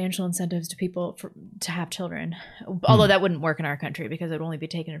breaks and financial incentives to people to have children. Although that wouldn't work in our country because it would only be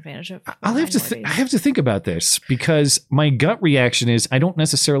taken advantage of. I have to think about this, because my gut reaction is I don't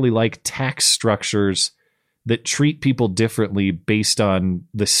necessarily like tax structures that treat people differently based on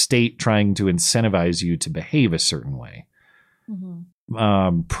the state trying to incentivize you to behave a certain way. Mm-hmm.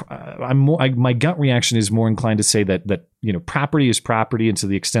 My gut reaction is more inclined to say that property is property, and to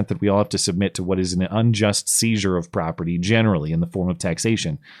the extent that we all have to submit to what is an unjust seizure of property, generally in the form of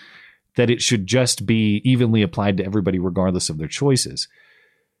taxation, that it should just be evenly applied to everybody regardless of their choices.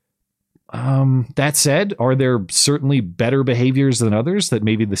 That said, are there certainly better behaviors than others that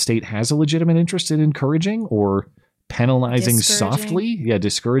maybe the state has a legitimate interest in encouraging or penalizing softly? Yeah,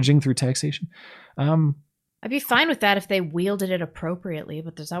 discouraging through taxation. I'd be fine with that if they wielded it appropriately,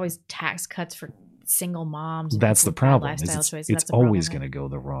 but there's always tax cuts for single moms. That's the problem. It's always going to go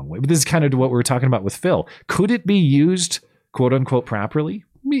the wrong way. But this is kind of what we were talking about with Phil. Could it be used, quote unquote, properly?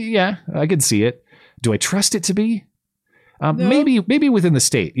 Yeah, I could see it. Do I trust it to be? No. Maybe within the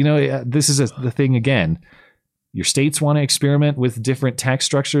state. This is the thing again. Your states want to experiment with different tax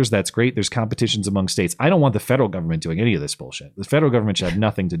structures. That's great. There's competitions among states. I don't want the federal government doing any of this bullshit. The federal government should have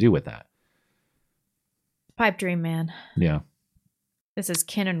nothing to do with that. Pipe dream, man. Yeah. This is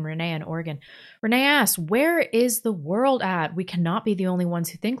Ken and Renee in Oregon. Renee asks, where is the world at? We cannot be the only ones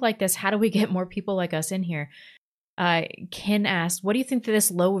who think like this. How do we get more people like us in here? Ken asked, what do you think that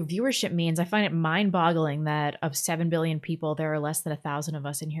this low viewership means? I find it mind-boggling that of 7 billion people, there are less than 1,000 of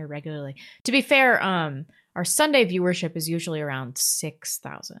us in here regularly. To be fair, our Sunday viewership is usually around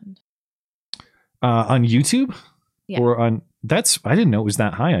 6,000. On YouTube? Yeah. Or on I didn't know it was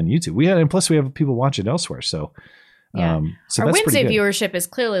that high on YouTube. And plus we have people watch it elsewhere. So, yeah. So our that's Wednesday pretty good. viewership is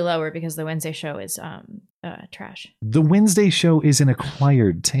clearly lower because the Wednesday show is trash. The Wednesday show is an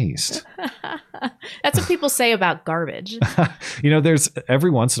acquired taste. That's what people say about garbage. There's every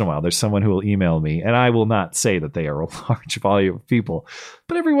once in a while, there's someone who will email me, and I will not say that they are a large volume of people,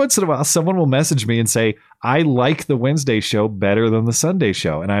 but every once in a while, someone will message me and say, I like the Wednesday show better than the Sunday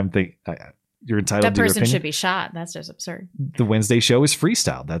show. And I'm thinking, you're entitled that to your person opinion. should be shot. That's just absurd. The Wednesday show is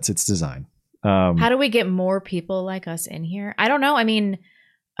freestyle. That's its design. How do we get more people like us in here? I don't know. I mean,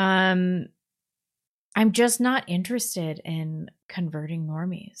 I'm just not interested in converting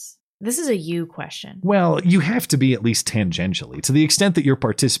normies. This is a you question. Well, you have to be at least tangentially. To the extent that you're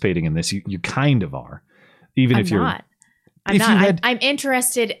participating in this, you kind of are. Even if you're not. I'm not. I'm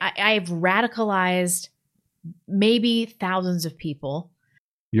interested. I've radicalized maybe thousands of people.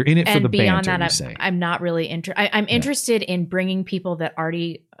 You're in it for the beyond banter, that, you say. I'm not really interested. I'm interested in bringing people that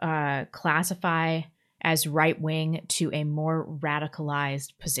already classify as right-wing to a more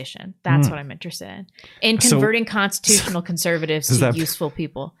radicalized position. That's what I'm interested in converting constitutional conservatives to useful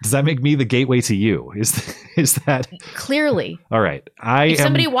people. Does that make me the gateway to you? Is that clearly? All right. If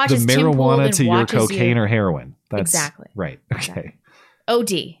somebody watches the marijuana to your cocaine or heroin. That's exactly right. Okay.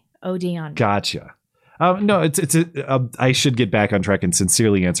 OD on. Gotcha. No, I should get back on track and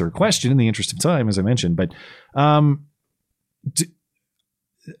sincerely answer a question in the interest of time, as I mentioned. But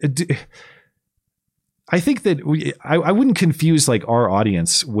I think that I wouldn't confuse like our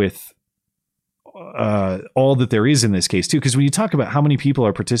audience with all that there is in this case, too, because when you talk about how many people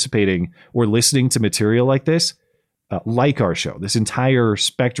are participating or listening to material like this, like our show, this entire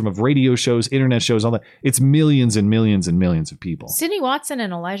spectrum of radio shows, internet shows, all that, it's millions and millions and millions of people. Sydney Watson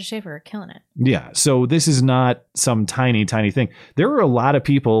and Elijah Schaefer are killing it. Yeah. So this is not some tiny, tiny thing. There are a lot of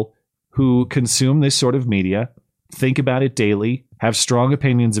people who consume this sort of media, think about it daily, have strong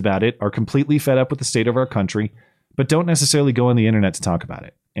opinions about it, are completely fed up with the state of our country, but don't necessarily go on the internet to talk about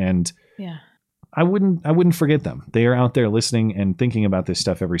it. And yeah, I wouldn't forget them. They are out there listening and thinking about this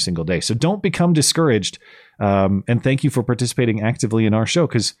stuff every single day. So don't become discouraged. And thank you for participating actively in our show,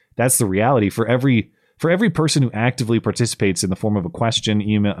 because that's the reality for every person who actively participates in the form of a question,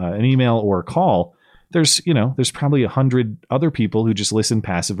 an email, or a call. There's probably 100 other people who just listen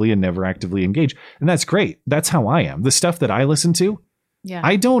passively and never actively engage. And that's great. That's how I am. The stuff that I listen to, yeah,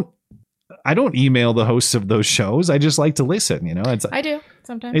 I don't email the hosts of those shows. I just like to listen, I do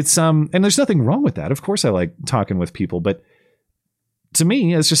sometimes. It's and there's nothing wrong with that. Of course I like talking with people, but to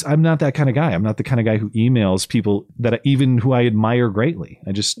me, it's just, I'm not that kind of guy. I'm not the kind of guy who emails people who I admire greatly.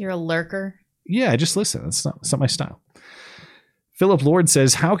 You're a lurker. Yeah, I just listen. It's not my style. Philip Lord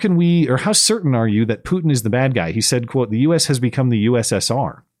says, how certain are you that Putin is the bad guy? He said, quote, the U.S. has become the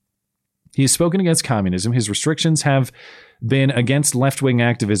USSR. He has spoken against communism. His restrictions have been against left-wing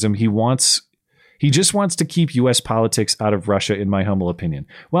activism. He just wants to keep U.S. politics out of Russia, in my humble opinion.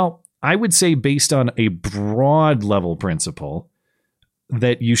 Well, I would say based on a broad level principle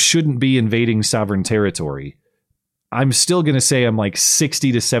that you shouldn't be invading sovereign territory, I'm still going to say I'm like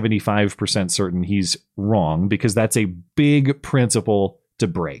 60 to 75% certain he's wrong, because that's a big principle to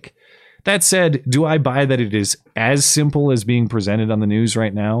break. That said, do I buy that it is as simple as being presented on the news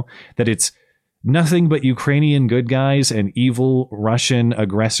right now, that it's nothing but Ukrainian good guys and evil Russian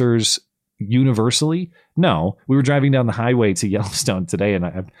aggressors universally? No. We were driving down the highway to Yellowstone today, and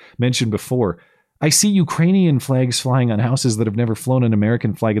I mentioned before, I see Ukrainian flags flying on houses that have never flown an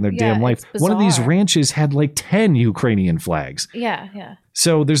American flag in their damn life. One of these ranches had like 10 Ukrainian flags. Yeah.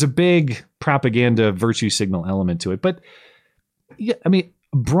 So there's a big propaganda virtue signal element to it. But yeah, I mean,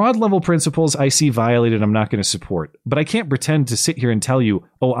 broad level principles I see violated, I'm not going to support. But I can't pretend to sit here and tell you,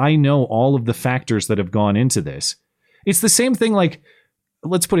 oh, I know all of the factors that have gone into this. It's the same thing, like,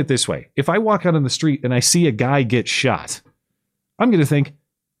 let's put it this way. If I walk out on the street and I see a guy get shot, I'm going to think,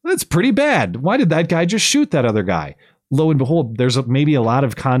 that's pretty bad. Why did that guy just shoot that other guy? Lo and behold, there's maybe a lot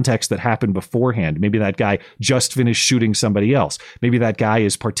of context that happened beforehand. Maybe that guy just finished shooting somebody else. Maybe that guy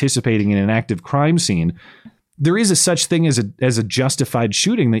is participating in an active crime scene. There is a such thing as a justified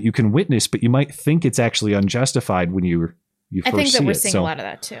shooting that you can witness, but you might think it's actually unjustified when you first see it. I think that we're seeing a lot of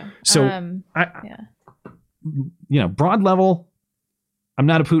that too. So, broad level, I'm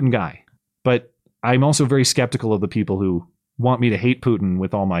not a Putin guy, but I'm also very skeptical of the people who want me to hate Putin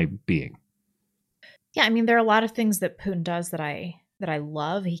with all my being. Yeah, I mean, there are a lot of things that Putin does that I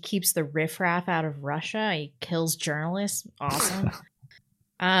love. He keeps the riffraff out of Russia. He kills journalists. Awesome.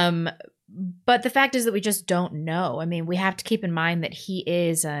 But the fact is that we just don't know. I mean, we have to keep in mind that he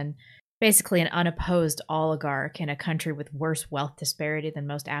is basically an unopposed oligarch in a country with worse wealth disparity than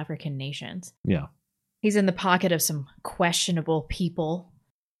most African nations. Yeah. He's in the pocket of some questionable people.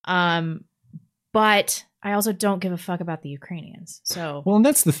 But I also don't give a fuck about the Ukrainians. So, well, and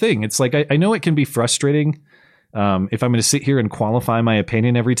that's the thing. It's like, I know it can be frustrating if I'm going to sit here and qualify my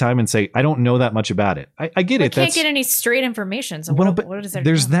opinion every time and say, I don't know that much about it. I get it. I can't get any straight information. So what is there?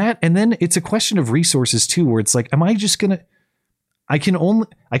 There's that. And then it's a question of resources too, where it's like, am I just going to, I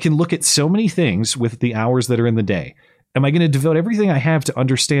can look at so many things with the hours that are in the day. Am I going to devote everything I have to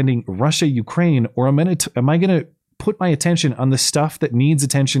understanding Russia, Ukraine, or am I going to put my attention on the stuff that needs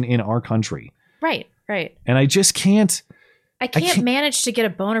attention in our country? Right. And I just can't. I can't manage to get a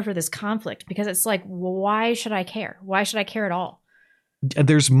boner for this conflict, because it's like, why should I care? Why should I care at all?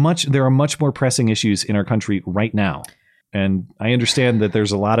 There are much more pressing issues in our country right now. And I understand that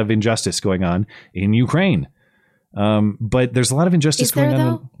there's a lot of injustice going on in Ukraine. But there's a lot of injustice going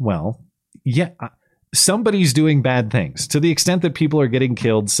on. Well, yeah, somebody's doing bad things. To the extent that people are getting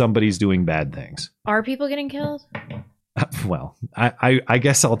killed, somebody's doing bad things. Are people getting killed? Well, I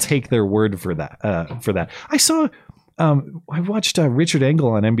guess I'll take their word for that. I watched Richard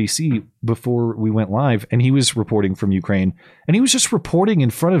Engel on NBC before we went live, and he was reporting from Ukraine, and he was just reporting in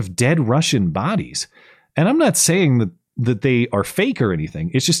front of dead Russian bodies. And I'm not saying that they are fake or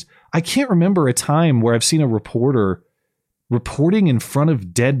anything. It's just, I can't remember a time where I've seen a reporter reporting in front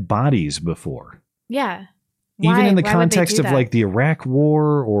of dead bodies before. Yeah. Even in the context of like the Iraq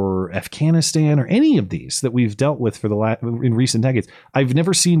War or Afghanistan or any of these that we've dealt with in recent decades, I've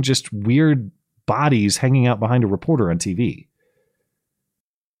never seen just weird bodies hanging out behind a reporter on TV.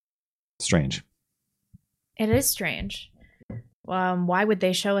 Strange. It is strange. Why would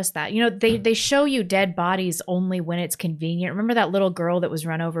they show us that? They show you dead bodies only when it's convenient. Remember that little girl that was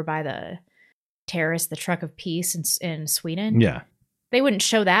run over by the terrorists, the Truck of Peace in Sweden? Yeah. They wouldn't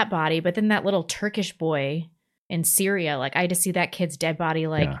show that body, but then that little Turkish boy in Syria. Like, I had to see that kid's dead body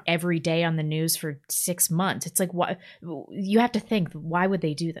every day on the news for 6 months. It's like, what? You have to think, why would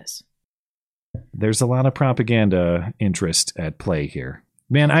they do this? There's a lot of propaganda interest at play here.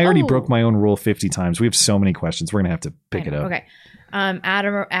 Man, I already broke my own rule 50 times. We have so many questions. We're going to have to pick it up. Okay.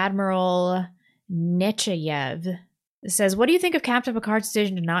 Admiral Nechayev says, what do you think of Captain Picard's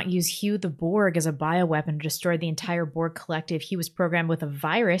decision to not use Hugh the Borg as a bioweapon to destroy the entire Borg collective? He was programmed with a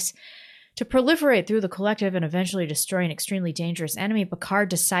virus to proliferate through the collective and eventually destroy an extremely dangerous enemy. Picard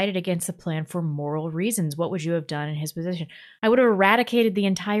decided against the plan for moral reasons. What would you have done in his position? I would have eradicated the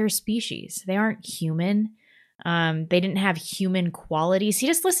entire species. They aren't human. They didn't have human qualities. He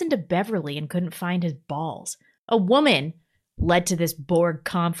just listened to Beverly and couldn't find his balls. A woman led to this Borg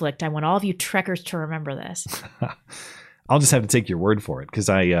conflict. I want all of you Trekkers to remember this. I'll just have to take your word for it because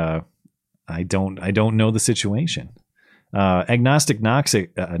I don't know the situation. Agnostic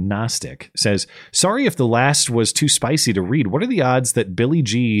Gnostic says, sorry if the last was too spicy to read. What are the odds that Billy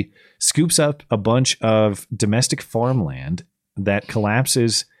G scoops up a bunch of domestic farmland that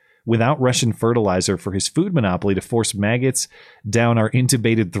collapses without Russian fertilizer for his food monopoly to force maggots down our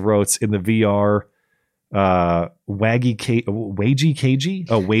intubated throats in the VR Waggy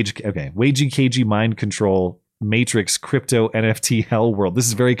KG mind control Matrix crypto NFT hell world? This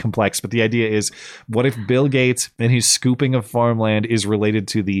is very complex, but the idea is, what if Bill Gates and his scooping of farmland is related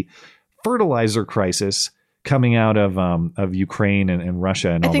to the fertilizer crisis coming out of Ukraine and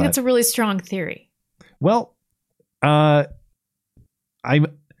Russia and all that? I think it's a really strong theory. Well, I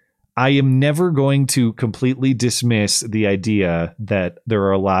am never going to completely dismiss the idea that there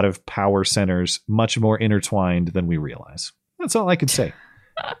are a lot of power centers much more intertwined than we realize. That's all I could say.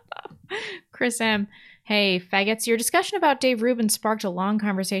 Chris M. Hey, faggots, your discussion about Dave Rubin sparked a long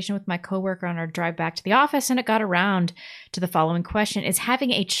conversation with my coworker on our drive back to the office, and it got around to the following question. Is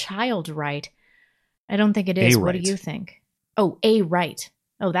having a child right? I don't think it is. What do you think? Oh, a right.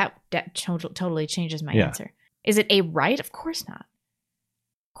 Oh, that totally changes my answer. Is it a right? Of course not.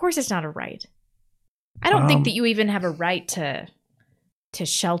 Of course it's not a right. I don't think that you even have a right to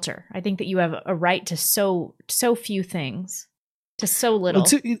shelter. I think that you have a right to so few things, to so little.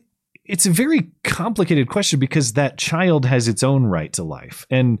 It's a very complicated question because that child has its own right to life.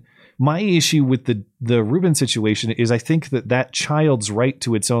 And my issue with the Rubin situation is I think that child's right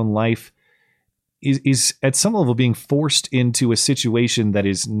to its own life is at some level being forced into a situation that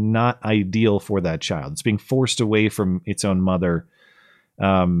is not ideal for that child. It's being forced away from its own mother.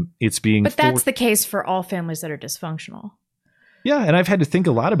 But that's the case for all families that are dysfunctional. Yeah, and I've had to think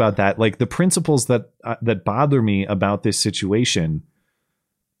a lot about that. Like the principles that bother me about this situation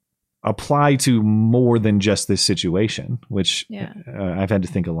apply to more than just this situation, which I've had to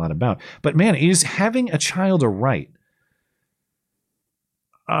think a lot about. But man, is having a child a right?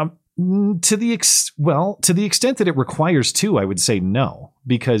 To the extent that it requires two, I would say no,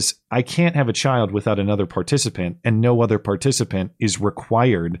 because I can't have a child without another participant, and no other participant is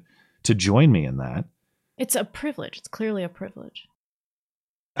required to join me in that. It's a privilege. It's clearly a privilege.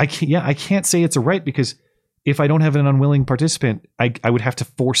 I can't say it's a right, because if I don't have an unwilling participant, I would have to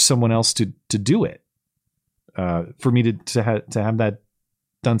force someone else to do it for me to have that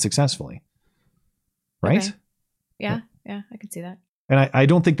done successfully. Right? Okay. Yeah, I can see that. And I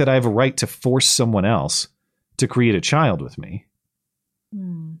don't think that I have a right to force someone else to create a child with me.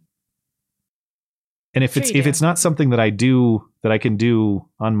 And if it's not something that I can do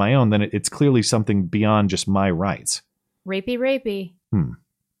on my own, then it's clearly something beyond just my rights. Rapey.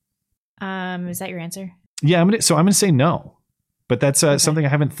 Is that your answer? Yeah, I'm gonna say no, but that's something I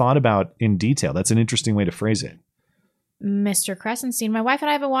haven't thought about in detail. That's an interesting way to phrase it. Mr. Crescenstein, my wife and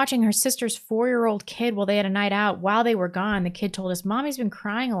I have been watching her sister's 4-year-old kid while they had a night out. While they were gone, the kid told us, Mommy's been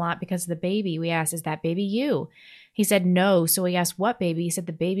crying a lot because of the baby. We asked, is that baby you? He said no. So we asked, what baby? He said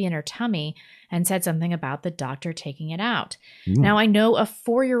the baby in her tummy, and said something about the doctor taking it out. Now, I know a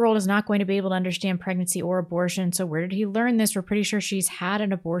 4-year-old is not going to be able to understand pregnancy or abortion. So where did he learn this? We're pretty sure she's had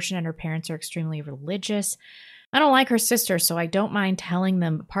an abortion and her parents are extremely religious. I don't like her sister, so I don't mind telling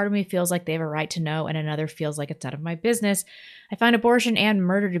them. But part of me feels like they have a right to know, and another feels like it's out of my business. I find abortion and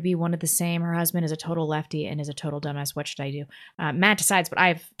murder to be one of the same. Her husband is a total lefty and is a total dumbass. What should I do? Matt decides, but I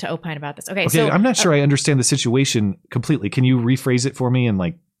have to opine about this. Okay, so I'm not sure I understand the situation completely. Can you rephrase it for me? And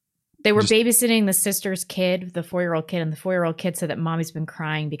they were babysitting the sister's kid, the 4-year-old kid, and the 4-year-old kid said that Mommy's been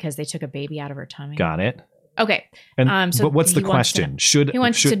crying because they took a baby out of her tummy. Got it. Okay. And but what's the question? He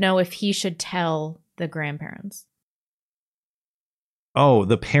wants to know if he should tell the grandparents. Oh,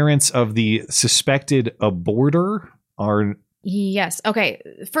 the parents of the suspected aborter are... Yes. Okay.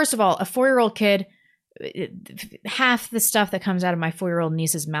 First of all, a 4-year-old kid, half the stuff that comes out of my 4-year-old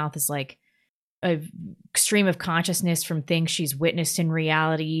niece's mouth is like a stream of consciousness from things she's witnessed in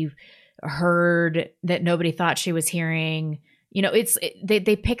reality, heard that nobody thought she was hearing. You know,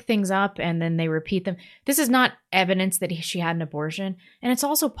 they pick things up and then they repeat them. This is not evidence that she had an abortion. And it's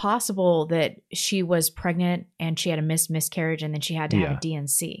also possible that she was pregnant and she had a miscarriage and then she had to have a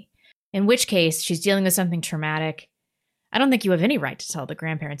DNC. In which case, she's dealing with something traumatic. I don't think you have any right to tell the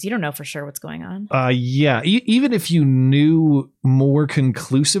grandparents. You don't know for sure what's going on. Even if you knew more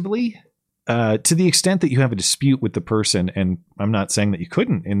conclusively, to the extent that you have a dispute with the person, and I'm not saying that you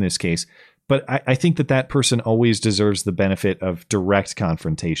couldn't in this case, but I think that person always deserves the benefit of direct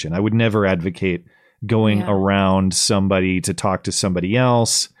confrontation. I would never advocate going around somebody to talk to somebody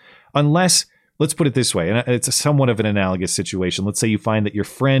else, unless, let's put it this way, and it's somewhat of an analogous situation. Let's say you find that your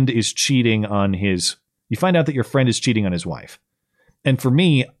friend is cheating on his wife. And for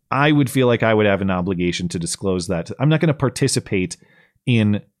me, I would feel like I would have an obligation to disclose that. I'm not going to participate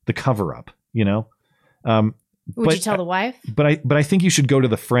in the cover-up, you know? Would you tell the wife? But I think you should go to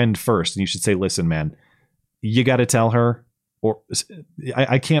the friend first, and you should say, "Listen, man, you got to tell her, or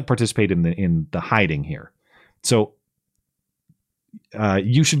I can't participate in the hiding here. So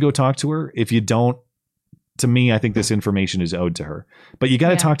you should go talk to her. If you don't, to me, I think this information is owed to her. But you got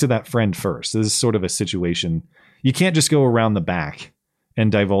to talk to that friend first. This is sort of a situation. You can't just go around the back and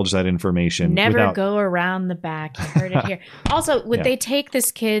divulge that information. Never go around the back. You heard it here. Also, would they take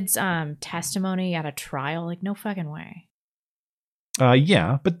this kid's testimony at a trial? Like, no fucking way.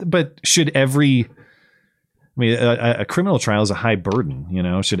 But should every, a criminal trial is a high burden, you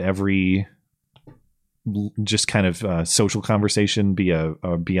know? Should every just kind of social conversation be a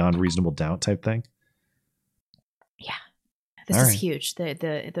beyond reasonable doubt type thing? Yeah, this is huge.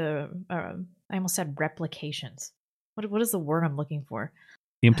 The I almost said replications. What is the word I'm looking for?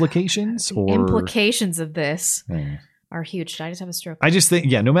 Implications or implications of this are huge. Did I just have a stroke? I just think,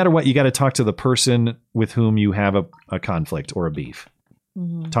 no matter what, you got to talk to the person with whom you have a conflict or a beef.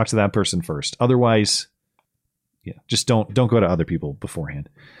 Mm-hmm. Talk to that person first. Otherwise, just don't go to other people beforehand.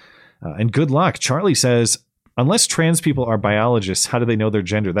 And good luck. Charlie says, unless trans people are biologists, how do they know their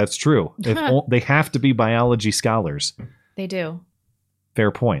gender? That's true. They have to be biology scholars. They do.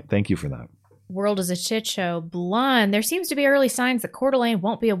 Fair point. Thank you for that. World is a shit show. Blonde. There seems to be early signs that Coeur d'Alene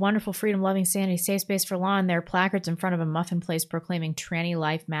won't be a wonderful, freedom-loving, sanity, safe space for law. And there are placards in front of a muffin place proclaiming tranny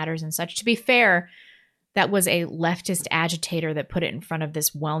life matters and such. To be fair, that was a leftist agitator that put it in front of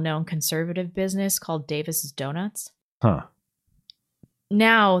this well-known conservative business called Davis's Donuts. Huh.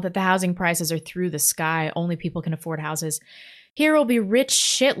 Now that the housing prices are through the sky, only people can afford houses. Here will be rich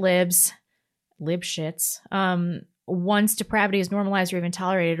shit libs. Lib shits. Once depravity is normalized or even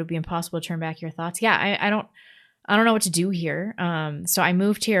tolerated, it would be impossible to turn back your thoughts. Yeah, I don't know what to do here. So I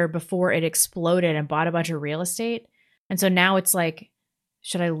moved here before it exploded and bought a bunch of real estate. And so now it's like,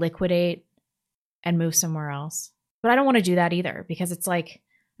 should I liquidate and move somewhere else? But I don't want to do that either because it's like,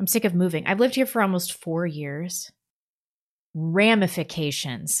 I'm sick of moving. I've lived here for almost 4 years.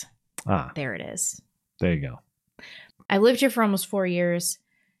 Ramifications. There it is. There you go. I lived here for almost 4 years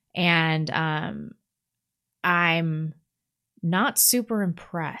and I'm not super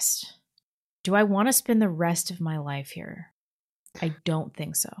impressed. Do I want to spend the rest of my life here? I don't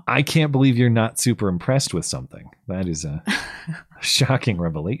think so. I can't believe you're not super impressed with something. That is a shocking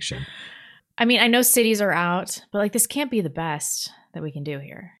revelation. I mean, I know cities are out, but like this can't be the best that we can do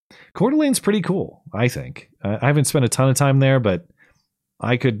here. Coeur d'Alene's pretty cool, I think. I haven't spent a ton of time there, but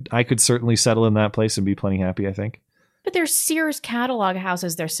I could certainly settle in that place and be plenty happy, I think. But there's Sears catalog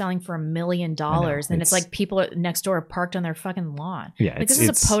houses they're selling for $1 million, and it's like people next door are parked on their fucking lawn. Yeah, like this is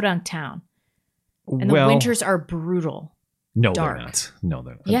a podunk town, and the winters are brutal. No, dark. They're not. No,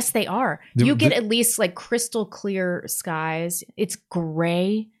 they're not. Yes, they are. You get at least like crystal clear skies. It's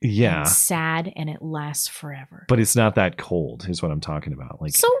gray, and sad, and it lasts forever. But it's not that cold, is what I'm talking about.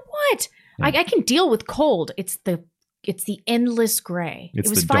 Like, so what? Yeah. I can deal with cold. It's the endless gray. It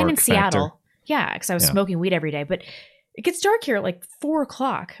was fine in Seattle. Factor. Yeah, because I was smoking weed every day, but. It gets dark here at like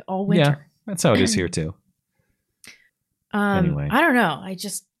 4:00 all winter. Yeah, that's how it is here too. Anyway. I don't know.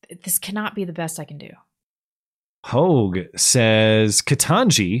 This cannot be the best I can do. Hogue says,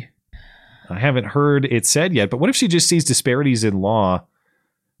 Ketanji, I haven't heard it said yet, but what if she just sees disparities in law?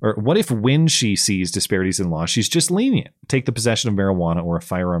 Or what if when she sees disparities in law, she's just lenient? Take the possession of marijuana or a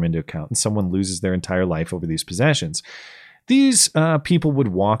firearm into account, and someone loses their entire life over these possessions. These people would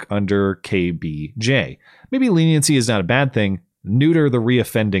walk under KBJ. Maybe leniency is not a bad thing. Neuter the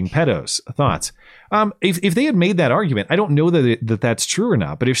reoffending pedos. Thoughts? If they had made that argument, I don't know that that's true or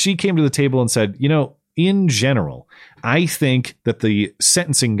not. But if she came to the table and said, in general, I think that the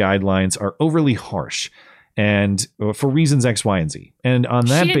sentencing guidelines are overly harsh. and for reasons X, Y, and Z. And on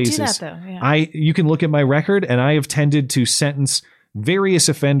that basis, do that, though. you can look at my record, and I have tended to sentence various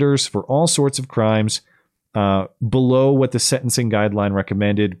offenders for all sorts of crimes below what the sentencing guideline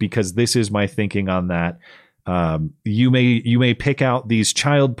recommended, because this is my thinking on that. You may pick out these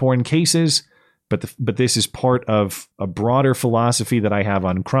child porn cases, but this is part of a broader philosophy that I have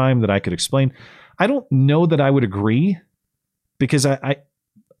on crime that I could explain. I don't know that I would agree, because I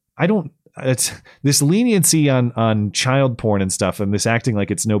don't. It's this leniency on child porn and stuff, and this acting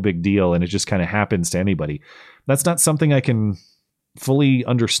like it's no big deal and it just kind of happens to anybody. That's not something I can fully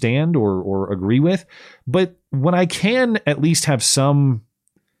understand or agree with. But what I can at least have some,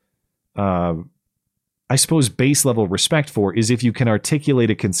 I suppose, base level respect for is if you can articulate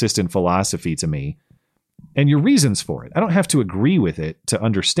a consistent philosophy to me and your reasons for it. I don't have to agree with it to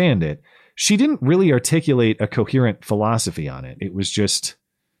understand it. She didn't really articulate a coherent philosophy on it. It was just,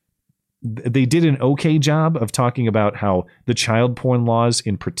 they did an okay job of talking about how the child porn laws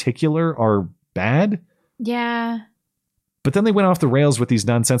in particular are bad. Yeah. But then they went off the rails with these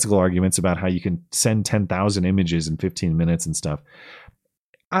nonsensical arguments about how you can send 10,000 images in 15 minutes and stuff.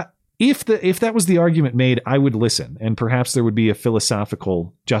 If that was the argument made, I would listen, and perhaps there would be a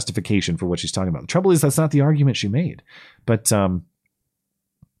philosophical justification for what she's talking about. The trouble is, that's not the argument she made. But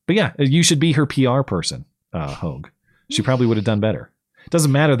yeah, you should be her PR person, Hogue. She probably would have done better.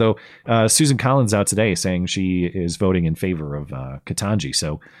 Doesn't matter, though. Susan Collins out today saying she is voting in favor of Ketanji,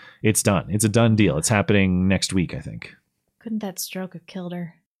 so it's done. It's a done deal. It's happening next week, I think. Couldn't that stroke have killed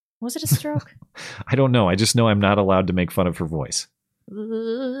her? Was it a stroke? I don't know. I just know I'm not allowed to make fun of her voice.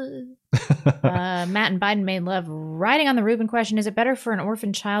 Matt and Biden made love. Writing on the Rubin question, is it better for an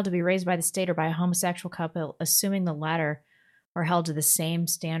orphan child to be raised by the state or by a homosexual couple, assuming the latter are held to the same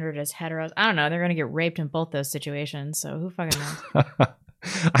standard as heteros? I don't know. They're going to get raped in both those situations, so who fucking knows?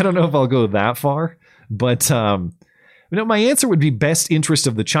 I don't know if I'll go that far, but my answer would be best interest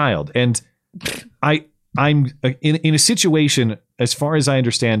of the child. And I'm in a situation, as far as I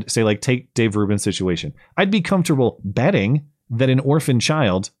understand, say like take Dave Rubin's situation, I'd be comfortable betting that an orphan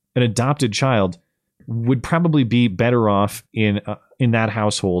child, an adopted child, would probably be better off in that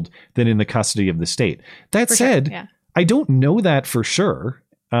household than in the custody of the state. That said, sure, yeah. I don't know that for sure.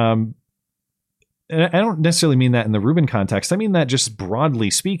 And I don't necessarily mean that in the Rubin context. I mean that just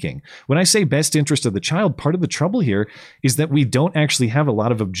broadly speaking. When I say best interest of the child, part of the trouble here is that we don't actually have a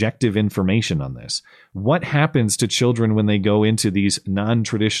lot of objective information on this. What happens to children when they go into these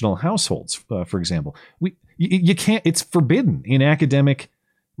non-traditional households, for example? You can't, it's forbidden in academic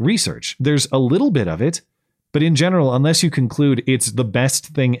research. There's a little bit of it, but in general, unless you conclude it's the best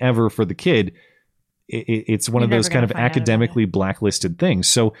thing ever for the kid, it's one of those kind of academically blacklisted things.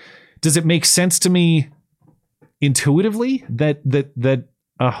 So does it make sense to me intuitively that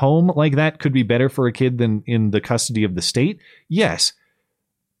a home like that could be better for a kid than in the custody of the state? Yes.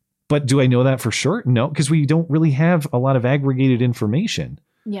 But do I know that for sure? No, because we don't really have a lot of aggregated information.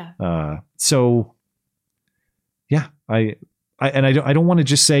 Yeah. So yeah, I don't want to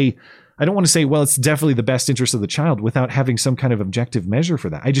just say, I don't want to say, well, it's definitely the best interest of the child without having some kind of objective measure for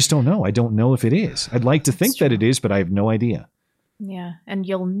that. I just don't know. I don't know if it is. I'd like to think that it is, but I have no idea. Yeah, and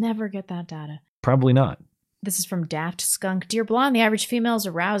you'll never get that data. Probably not. This is from Daft Skunk. Dear Blonde, the average female is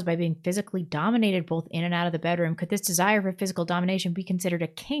aroused by being physically dominated both in and out of the bedroom. Could this desire for physical domination be considered a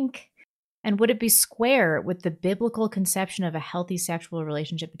kink? And would it be square with the biblical conception of a healthy sexual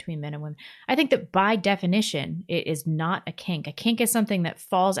relationship between men and women? I think that by definition, it is not a kink. A kink is something that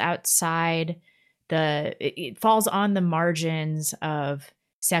falls outside it falls on the margins of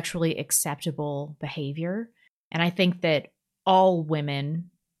sexually acceptable behavior. And I think that all women,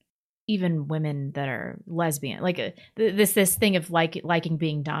 even women that are lesbian, like this thing of liking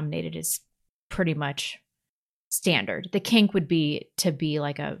being dominated is pretty much standard. The kink would be to be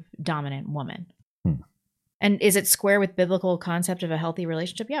like a dominant woman. And is it square with biblical concept of a healthy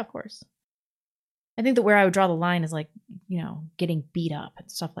relationship? Yeah, of course. I think that where I would draw the line is like, getting beat up and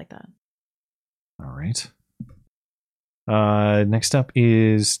stuff like that. All right. Next up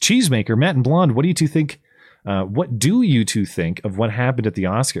is Cheesemaker. Matt and Blonde, what do you two think? What do you two think of what happened at the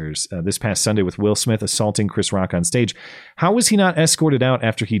Oscars this past Sunday with Will Smith assaulting Chris Rock on stage? How was he not escorted out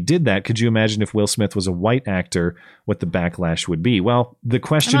after he did that? Could you imagine if Will Smith was a white actor, what the backlash would be? Well, the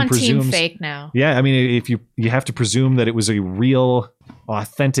question I'm on presumes team fake now. Yeah, I mean, if you have to presume that it was a real,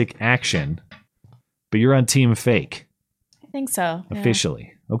 authentic action, but you're on team fake. I think so.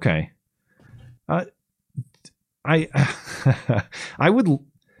 Officially, yeah. Okay. I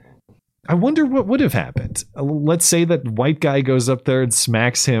wonder what would have happened. Let's say that white guy goes up there and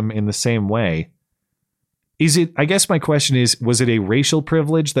smacks him in the same way. Is it, I guess my question is, was it a racial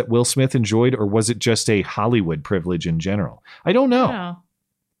privilege that Will Smith enjoyed, or was it just a Hollywood privilege in general? I don't know. Oh.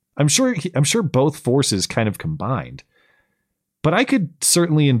 I'm sure both forces kind of combined. But I could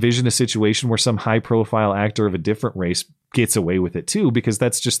certainly envision a situation where some high profile actor of a different race gets away with it too, because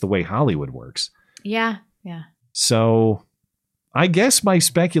that's just the way Hollywood works. Yeah. So I guess my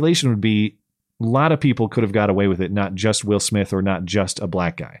speculation would be a lot of people could have got away with it, not just Will Smith or not just a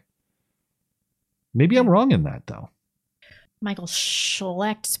black guy. Maybe I'm wrong in that, though. Michael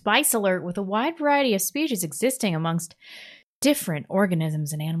Schlecht, spice alert, with a wide variety of species existing amongst different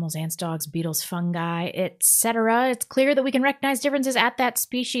organisms and animals, ants, dogs, beetles, fungi, etc. It's clear that we can recognize differences at that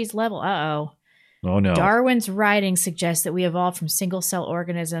species level. Uh-oh. Oh, no. Darwin's writings suggest that we evolved from single-cell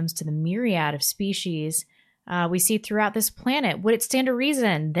organisms to the myriad of species we see throughout this planet. Would it stand to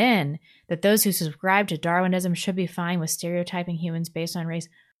reason, then, that those who subscribe to Darwinism should be fine with stereotyping humans based on race?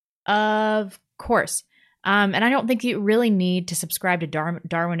 Of course. And I don't think you really need to subscribe to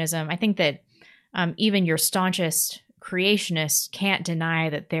Darwinism. I think that even your staunchest creationists can't deny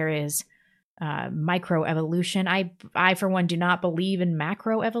that there is microevolution. I, for one, do not believe in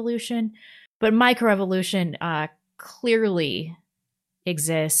macroevolution, but microevolution clearly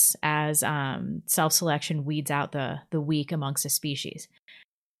exists as self-selection weeds out the weak amongst a species.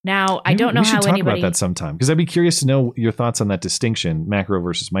 Now, I don't know how anybody... We should talk about that sometime, because I'd be curious to know your thoughts on that distinction, macro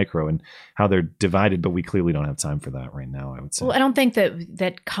versus micro, and how they're divided, but we clearly don't have time for that right now, I would say. Well, I don't think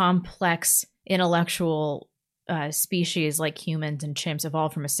that complex intellectual species like humans and chimps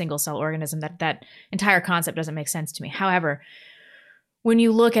evolved from a single-cell organism. That entire concept doesn't make sense to me. However, when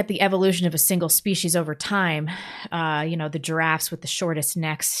you look at the evolution of a single species over time, the giraffes with the shortest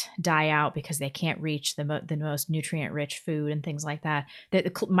necks die out because they can't reach the most nutrient-rich food and things like that. The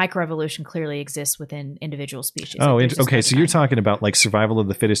microevolution clearly exists within individual species. Oh, okay. So you're talking about like survival of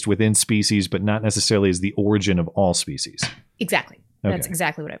the fittest within species, but not necessarily as the origin of all species. Exactly. Okay. That's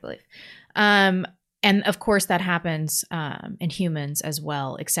exactly what I believe. And of course, that happens in humans as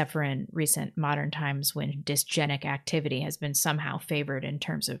well, except for in recent modern times when dysgenic activity has been somehow favored in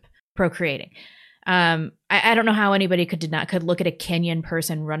terms of procreating. I don't know how anybody could look at a Kenyan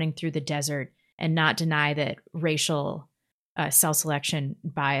person running through the desert and not deny that racial self-selection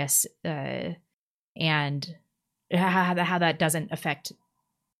bias and how that doesn't affect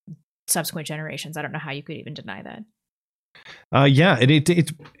subsequent generations. I don't know how you could even deny that. Yeah,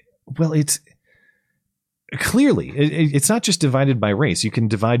 it's clearly, it's not just divided by race. You can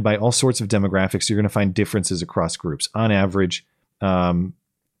divide by all sorts of demographics. You're going to find differences across groups. On average,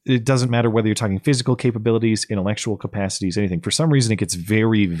 it doesn't matter whether you're talking physical capabilities, intellectual capacities, anything. For some reason, it gets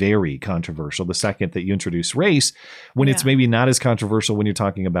very, very controversial the second that you introduce race, when it's maybe not as controversial when you're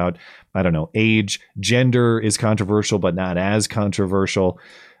talking about, I don't know, age. Gender is controversial, but not as controversial.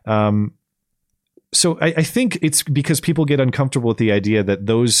 So I think it's because people get uncomfortable with the idea that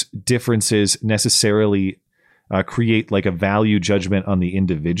those differences necessarily create like a value judgment on the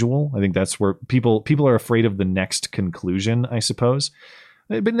individual. I think that's where people are afraid of the next conclusion, I suppose.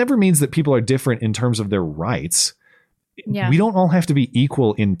 But it never means that people are different in terms of their rights. Yeah. We don't all have to be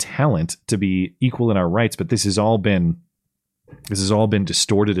equal in talent to be equal in our rights, but this has all been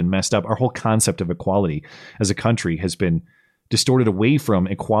distorted and messed up. Our whole concept of equality as a country has been distorted away from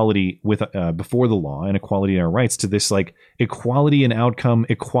equality with before the law and equality in our rights to this like equality in outcome,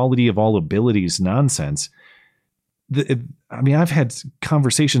 equality of all abilities nonsense. I've had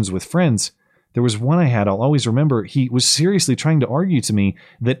conversations with friends. There was one I had, I'll always remember, he was seriously trying to argue to me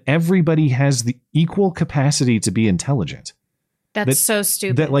that everybody has the equal capacity to be intelligent. That's so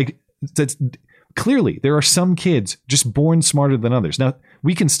stupid. That's clearly, there are some kids just born smarter than others. Now,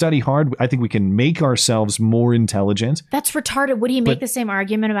 we can study hard. I think we can make ourselves more intelligent. That's retarded. Would he make the same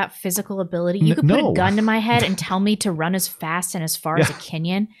argument about physical ability? You could put a gun to my head and tell me to run as fast and as far as a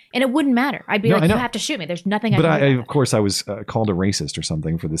Kenyan, and it wouldn't matter. I'd be you have to shoot me. There's nothing I can do. But of course, I was called a racist or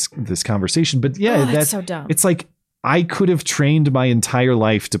something for this conversation. But yeah, that's so dumb. It's like I could have trained my entire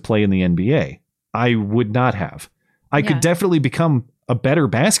life to play in the NBA. I would not have. I could definitely become a better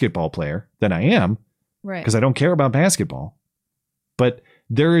basketball player than I am, right? Because I don't care about basketball. But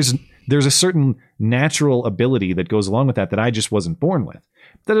there's a certain natural ability that goes along with that I just wasn't born with.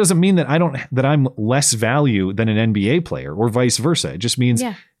 That doesn't mean that I'm less value than an NBA player or vice versa. It just means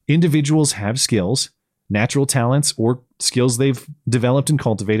individuals have skills, natural talents, or skills they've developed and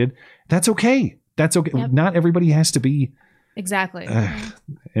cultivated. That's okay. That's okay. Yep. Not everybody has to be exactly.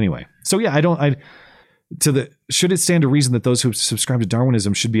 Anyway, so yeah, should it stand to reason that those who subscribe to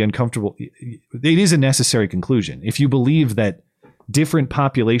Darwinism should be uncomfortable? It is a necessary conclusion. If you believe that different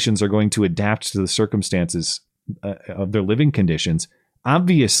populations are going to adapt to the circumstances of their living conditions,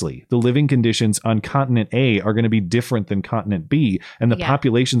 Obviously, the living conditions on continent A are going to be different than continent B, and the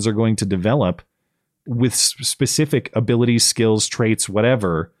populations are going to develop with specific abilities, skills, traits,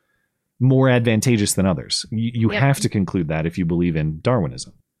 whatever, more advantageous than others. You have to conclude that if you believe in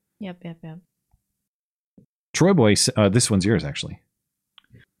Darwinism. Yep. Troy Boy, this one's yours, actually.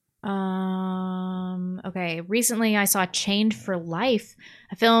 Okay. Recently, I saw Chained for Life,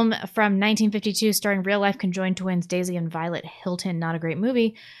 a film from 1952 starring real-life conjoined twins Daisy and Violet Hilton. Not a great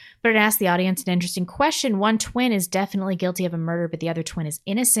movie, but it asked the audience an interesting question. One twin is definitely guilty of a murder, but the other twin is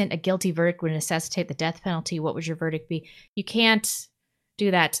innocent. A guilty verdict would necessitate the death penalty. What would your verdict be? You can't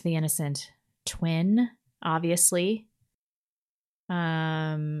do that to the innocent twin, obviously.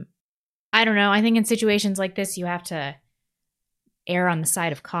 I don't know. I think in situations like this, you have to err on the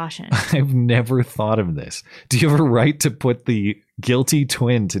side of caution. I've never thought of this. Do you have a right to put the guilty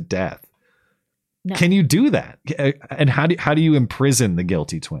twin to death? No. Can you do that? And how do you imprison the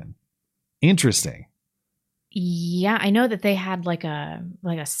guilty twin? Interesting. Yeah, I know that they had like a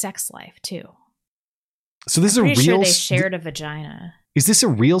sex life too. So this I'm is a real. Sure they shared a vagina. Is this a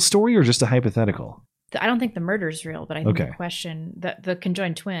real story or just a hypothetical? I don't think the murder is real, but I think the question, the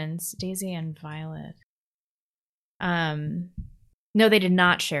conjoined twins, Daisy and Violet. No, they did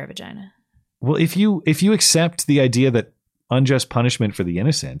not share a vagina. Well, if you accept the idea that unjust punishment for the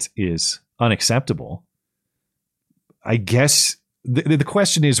innocent is unacceptable, I guess the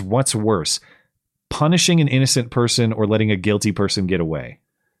question is, what's worse, punishing an innocent person or letting a guilty person get away?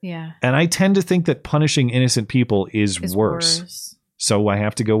 Yeah. And I tend to think that punishing innocent people is worse. So I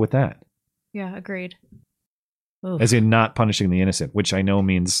have to go with that. Yeah, agreed. As in not punishing the innocent, which I know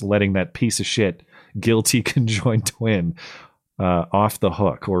means letting that piece of shit guilty conjoined twin off the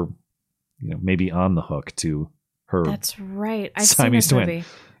hook, or maybe on the hook to her. That's right. I've Siamese seen this twin. movie.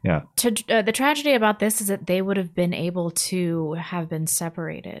 Yeah. The tragedy about this is that they would have been able to have been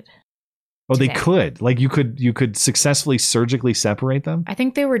separated. Oh, they could. Like you could successfully surgically separate them? I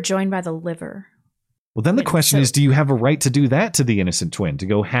think they were joined by the liver. Well, then the question is, do you have a right to do that to the innocent twin, to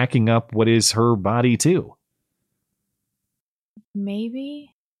go hacking up what is her body too?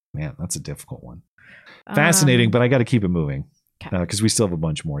 Maybe. Man, that's a difficult one. Fascinating, but I got to keep it moving because we still have a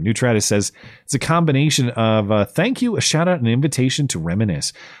bunch more. Neutratus says it's a combination of thank you, a shout out, and an invitation to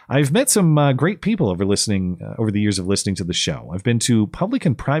reminisce. I've met some great people over the years of listening to the show. I've been to public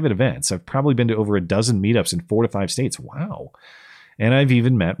and private events. I've probably been to over a dozen meetups in 4 to 5 states. Wow. And I've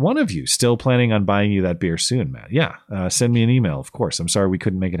even met one of you. Still planning on buying you that beer soon, Matt. Yeah, send me an email, of course. I'm sorry we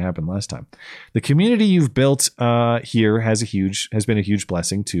couldn't make it happen last time. The community you've built here has been a huge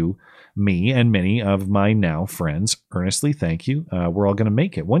blessing to me and many of my now friends. Earnestly, thank you. We're all going to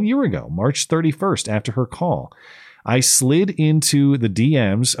make it. 1 year ago, March 31st, after her call, I slid into the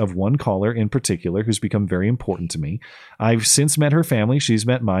DMs of one caller in particular who's become very important to me. I've since met her family. She's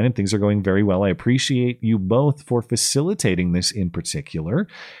met mine, and things are going very well. I appreciate you both for facilitating this in particular.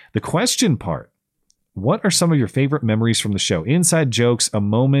 The question part: what are some of your favorite memories from the show? Inside jokes, a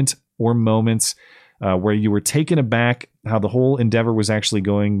moment or moments where you were taken aback, how the whole endeavor was actually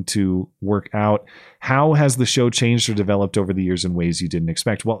going to work out. How has the show changed or developed over the years in ways you didn't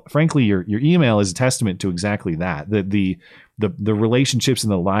expect? Well, frankly, your email is a testament to exactly that. The relationships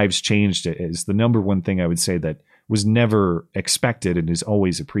and the lives changed is the number one thing I would say that was never expected and is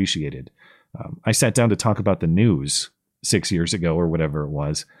always appreciated. I sat down to talk about the news 6 years ago or whatever it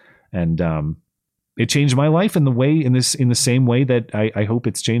was, and it changed my life in the same way that I hope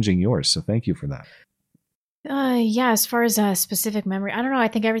it's changing yours. So thank you for that. Yeah, as far as a specific memory, I don't know. I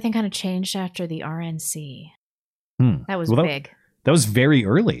think everything kind of changed after the RNC. That was big. That was very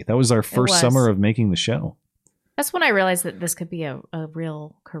early. That was our first summer of making the show. That's when I realized that this could be a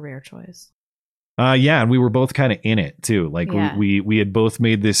real career choice. Yeah, and we were both kind of in it too. Like we had both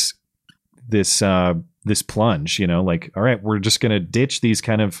made this plunge, like, all right, we're just going to ditch these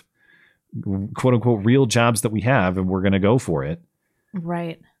kind of quote unquote real jobs that we have, and we're going to go for it.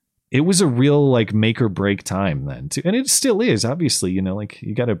 Right. It was a real like make or break time then too. And it still is, obviously, like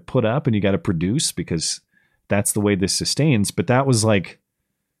you got to put up and you got to produce because that's the way this sustains. But that was like,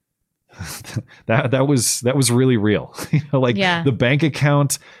 that was really real. The bank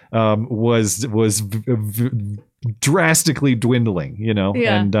account was drastically dwindling,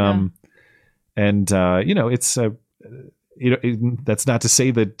 it's that's not to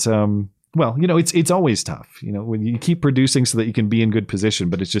say that, it's always tough, when you keep producing so that you can be in good position.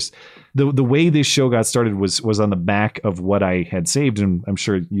 But it's just the way this show got started was on the back of what I had saved. And I'm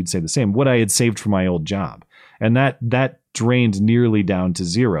sure you'd say the same, what I had saved for my old job. And that drained nearly down to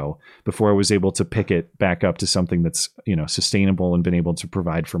zero before I was able to pick it back up to something that's, sustainable and been able to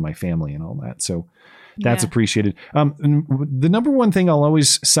provide for my family and all that. So That's appreciated. The number one thing I'll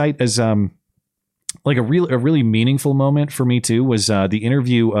always cite as like a really meaningful moment for me too was the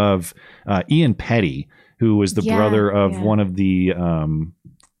interview of Ian Petty, who was the brother of one of the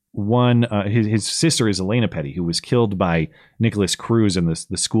his sister is Elena Petty, who was killed by Nicholas Cruz in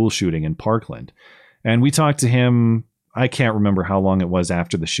the school shooting in Parkland. And we talked to him. I can't remember how long it was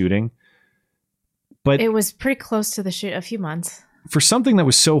after the shooting, but it was pretty close to the shoot, a few months. For something that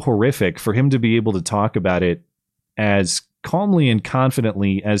was so horrific, for him to be able to talk about it as calmly and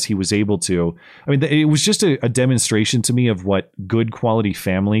confidently as he was able to, I mean, it was just a demonstration to me of what good quality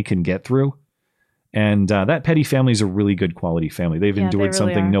family can get through. And that Petty family is a really good quality family. They've endured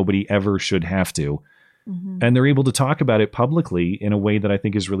something nobody ever should have to. Mm-hmm. And they're able to talk about it publicly in a way that I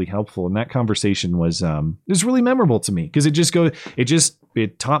think is really helpful. And that conversation was really memorable to me because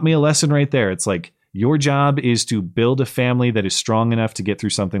it taught me a lesson right there. It's like, your job is to build a family that is strong enough to get through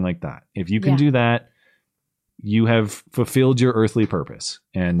something like that. If you can do that, you have fulfilled your earthly purpose.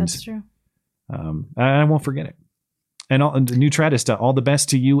 And that's true. I won't forget it. And Nutradis, all the best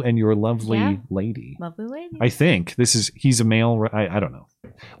to you and your lovely lady. Lovely lady. I think he's a male. I don't know.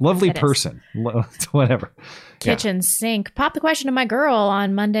 Lovely person. Whatever. Kitchen sink. Pop the question to my girl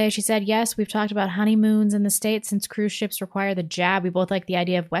on Monday. She said, yes, we've talked about honeymoons in the States since cruise ships require the jab. We both like the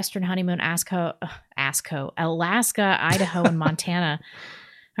idea of Western honeymoon, Alaska, Idaho, and Montana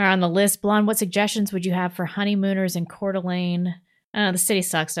are on the list. Blonde, what suggestions would you have for honeymooners in Coeur d'Alene? The city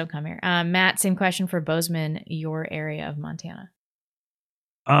sucks. Don't come here. Matt, same question for Bozeman, your area of Montana.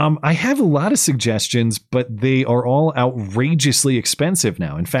 I have a lot of suggestions, but they are all outrageously expensive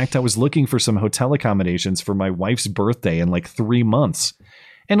now. In fact, I was looking for some hotel accommodations for my wife's birthday in like 3 months.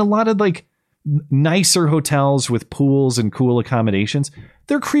 And a lot of like nicer hotels with pools and cool accommodations,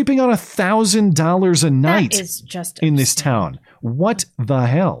 they're creeping on $1,000 a night. That is just in this town. What the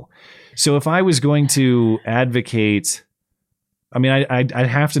hell? So if I was going to advocate, I mean, I'd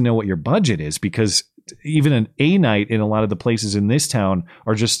have to know what your budget is, because even a night in a lot of the places in this town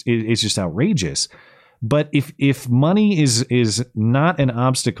it's just outrageous. But if money is not an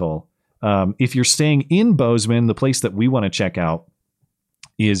obstacle, if you're staying in Bozeman, the place that we want to check out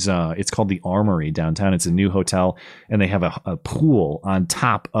is it's called the Armory downtown. It's a new hotel, and they have a pool on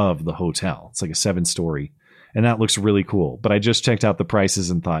top of the hotel. It's like a 7-story, and that looks really cool. But I just checked out the prices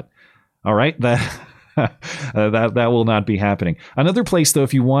and thought, all right, that that will not be happening. Another place, though,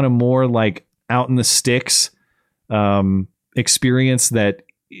 if you want a more like out in the sticks experience that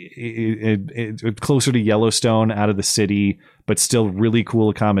it closer to Yellowstone, out of the city, but still really cool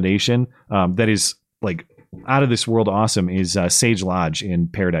accommodation that is like out of this world awesome, is Sage Lodge in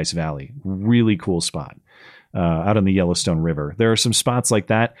Paradise Valley. Really cool spot out on the Yellowstone River. There are some spots like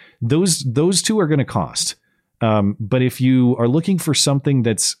that. Those two are going to cost. But if you are looking for something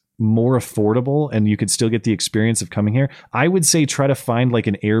that's more affordable and you could still get the experience of coming here, I would say try to find like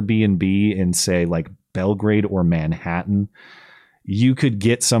an Airbnb in, say, like Belgrade or Manhattan. You could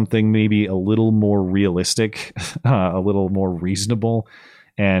get something maybe a little more realistic, a little more reasonable,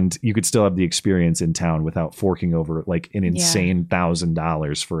 and you could still have the experience in town without forking over like an insane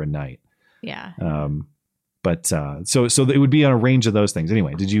 $1,000 for a night. Yeah. But so it would be on a range of those things.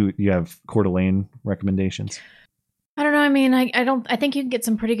 Anyway, did you have Coeur d'Alene recommendations? I don't know. I mean, I think you can get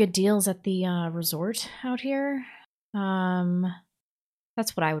some pretty good deals at the resort out here.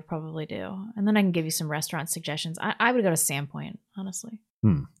 That's what I would probably do. And then I can give you some restaurant suggestions. I would go to Sandpoint, honestly.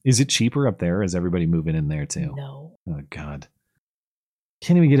 Is it cheaper up there? Is everybody moving in there too? No. Oh God.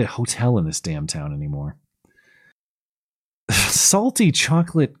 Can't even get a hotel in this damn town anymore. Salty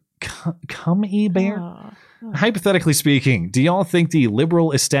chocolate cum-y bear? Oh. Hypothetically speaking, do y'all think the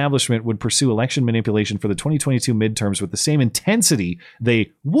liberal establishment would pursue election manipulation for the 2022 midterms with the same intensity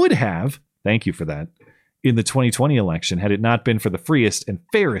they would have, thank you for that, in the 2020 election had it not been for the freest and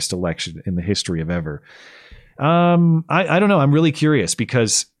fairest election in the history of ever? I don't know. I'm really curious,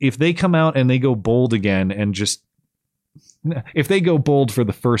 because if they come out and they go bold again and if they go bold for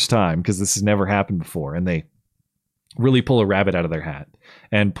the first time, because this has never happened before, and they really pull a rabbit out of their hat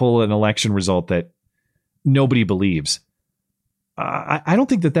and pull an election result that nobody believes, I don't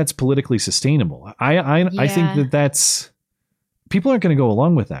think that that's politically sustainable. I think that's people aren't going to go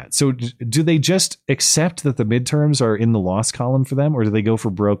along with that. So do they just accept that the midterms are in the loss column for them, or do they go for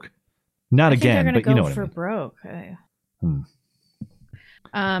broke? Not again, but you know what I mean. Broke.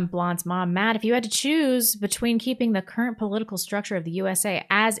 Blonde's mom, Matt, if you had to choose between keeping the current political structure of the USA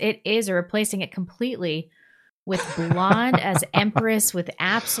as it is or replacing it completely with Blonde as empress with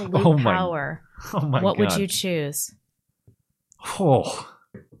absolute power, what would you choose? Oh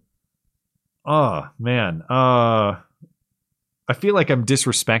man. I feel like I'm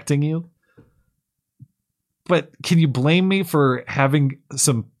disrespecting you, But can you blame me for having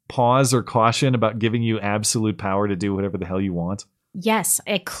some pause or caution about giving you absolute power to do whatever the hell you want? Yes,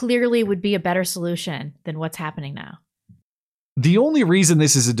 it clearly would be a better solution than what's happening now. The only reason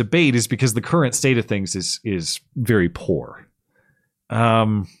this is a debate is because the current state of things is very poor.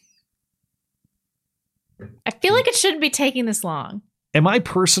 I feel like it shouldn't be taking this long. Am I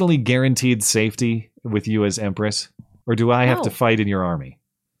personally guaranteed safety with you as Empress? Or do I have to fight in your army?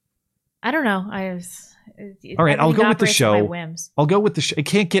 I don't know. All right, I'll go with the show. I'll go with the show. It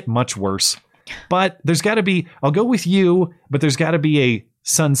can't get much worse. But there's got to be, I'll go with you, but there's got to be a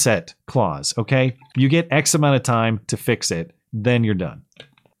sunset clause, okay? You get X amount of time to fix it, then you're done.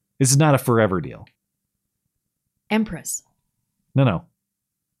 This is not a forever deal. Empress. No.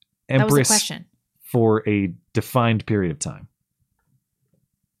 Empress that was the question. For a defined period of time.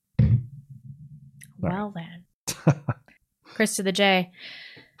 Well then. Chris to the J.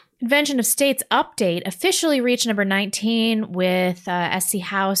 Convention of States update officially reached number 19 with SC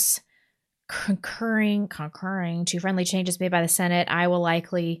House concurring to friendly changes made by the Senate. Iowa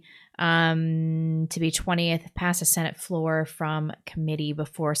likely to be 20th past the Senate floor from committee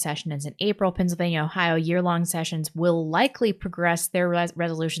before session ends in April. Pennsylvania, Ohio, year-long sessions will likely progress their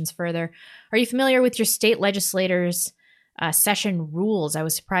resolutions further. Are you familiar with your state legislators' session rules? I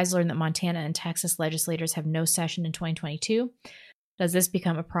was surprised to learn that Montana and Texas legislators have no session in 2022. Does this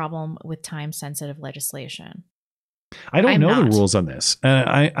become a problem with time-sensitive legislation? I don't know the rules on this.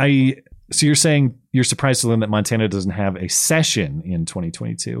 So you're saying you're surprised to learn that Montana doesn't have a session in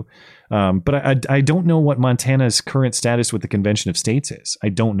 2022. But I don't know what Montana's current status with the Convention of States is. I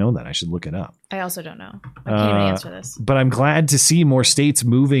don't know that. I should look it up. I also don't know. I can't even answer this. But I'm glad to see more states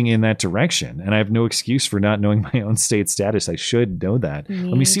moving in that direction. And I have no excuse for not knowing my own state status. I should know that.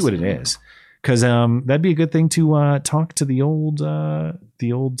 Let me see what it is. Because that'd be a good thing to talk to the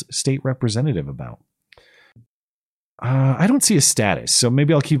old state representative about. I don't see a status, so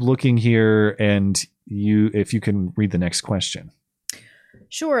maybe I'll keep looking here, and if you can read the next question.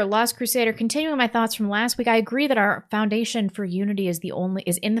 Sure, Lost Crusader. Continuing my thoughts from last week, I agree that our foundation for unity is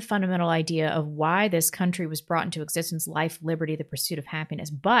in the fundamental idea of why this country was brought into existence: life, liberty, the pursuit of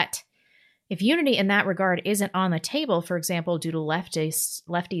happiness. But if unity in that regard isn't on the table, for example, due to lefties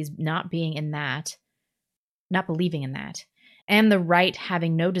not believing in that, and the right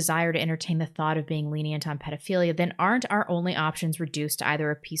having no desire to entertain the thought of being lenient on pedophilia, then aren't our only options reduced to either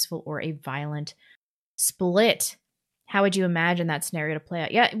a peaceful or a violent split? How would you imagine that scenario to play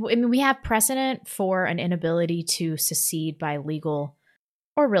out? Yeah, I mean, we have precedent for an inability to secede by legal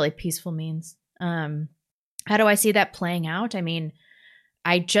or really peaceful means. How do I see that playing out? I mean,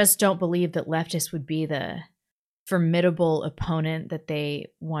 I just don't believe that leftists would be the formidable opponent that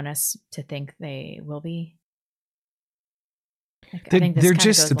they want us to think they will be. They're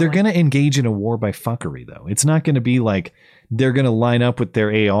going to engage in a war by fuckery, though. It's not going to be like they're going to line up with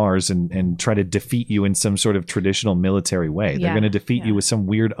their ARs and try to defeat you in some sort of traditional military way. They're going to defeat you with some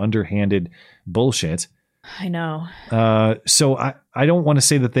weird underhanded bullshit. I know. So I don't want to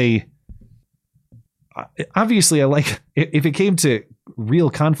say that they... Obviously, if it came to real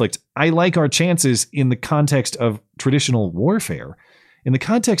conflict, I like our chances in the context of traditional warfare. In the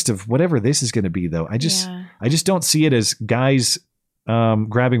context of whatever this is going to be, though, I just don't see it as guys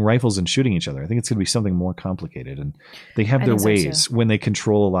grabbing rifles and shooting each other. I think it's going to be something more complicated, and they have their ways when they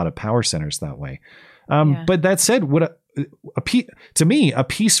control a lot of power centers that way. But that said, to me, a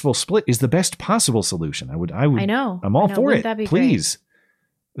peaceful split is the best possible solution. I know. I'm all for it. Please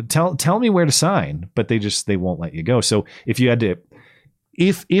tell me where to sign, but they won't let you go. So if you had to.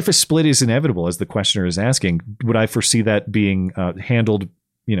 If a split is inevitable, as the questioner is asking, would I foresee that being handled,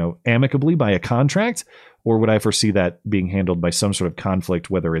 amicably by a contract, or would I foresee that being handled by some sort of conflict,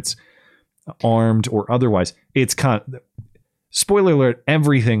 whether it's armed or otherwise? Spoiler alert: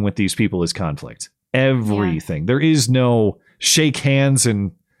 everything with these people is conflict. Everything. Yeah. There is no shake hands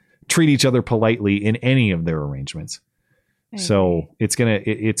and treat each other politely in any of their arrangements. So it's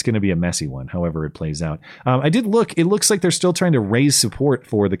gonna be a messy one, however it plays out. I did look. It looks like they're still trying to raise support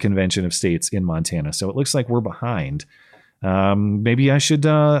for the Convention of States in Montana. So it looks like we're behind. Maybe I should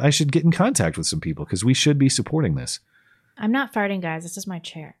get in contact with some people because we should be supporting this. I'm not farting, guys. This is my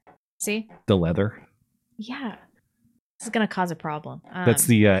chair. See the leather? Yeah, this is gonna cause a problem. That's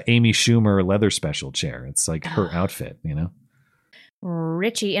the Amy Schumer leather special chair. It's like her outfit,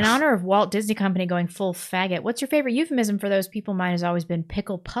 Richie, in honor of Walt Disney Company going full faggot, what's your favorite euphemism for those people? Mine has always been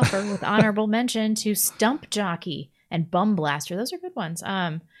pickle puffer, with honorable mention to stump jockey and bum blaster. Those are good ones.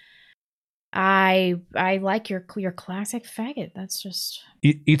 I like your classic faggot. That's just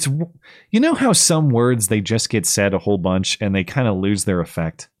it's how some words they just get said a whole bunch and they kind of lose their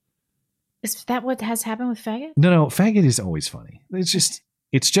effect. Is that what has happened with faggot? No, faggot is always funny.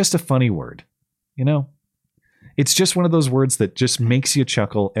 It's just a funny word, you know? It's just one of those words that just makes you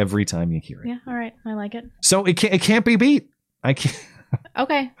chuckle every time you hear it. Yeah, all right. I like it. So it can't be beat. I can't.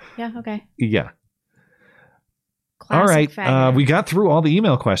 Okay. Yeah, okay. Yeah. Classic all right. faggot. We got through all the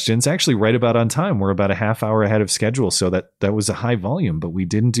email questions actually right about on time. We're about a half hour ahead of schedule. So that was a high volume, but we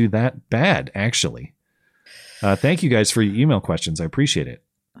didn't do that bad, actually. Thank you guys for your email questions. I appreciate it.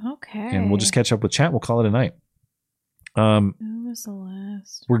 Okay. And we'll just catch up with chat. We'll call it a night. Who was the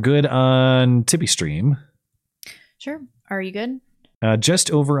last? We're good on Tippy Stream. Sure. Are you good?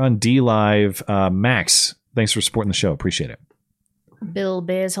 Just over on D Live, Max. Thanks for supporting the show. Appreciate it. Bill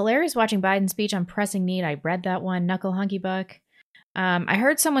Biz, hilarious watching Biden's speech on pressing need. I read that one. Knuckle Hunky Buck. I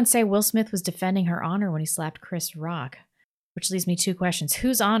heard someone say Will Smith was defending her honor when he slapped Chris Rock, which leaves me two questions.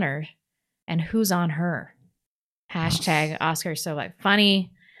 Who's honored and who's on her? Hashtag Oscar so like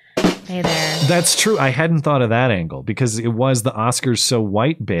funny. Hey there. That's true. I hadn't thought of that angle because it was the Oscars So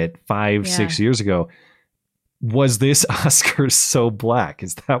White bit 6 years ago. Was this Oscars So Black?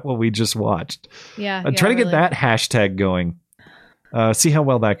 Is that what we just watched? Yeah. Try to get that hashtag going. See how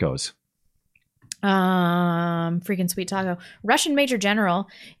well that goes. Freaking sweet taco. Russian Major General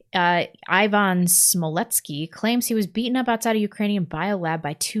Ivan Smoletsky claims he was beaten up outside a Ukrainian biolab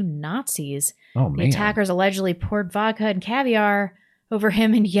by two Nazis. Oh, man. The attackers allegedly poured vodka and caviar over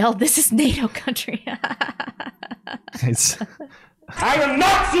him and yelled, "This is NATO country." I am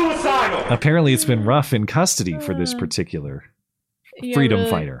not suicidal! Apparently it's been rough in custody for this particular freedom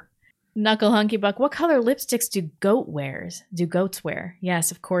fighter. Knuckle Hunky Buck. What color lipsticks do goats wear? Yes,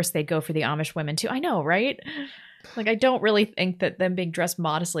 of course they go for the Amish women too. I know, right? Like, I don't really think that them being dressed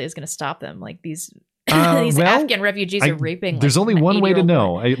modestly is going to stop them. Like these Afghan refugees are raping. There's only one way to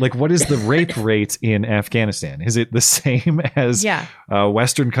know. women. What is the rape rate in Afghanistan? Is it the same as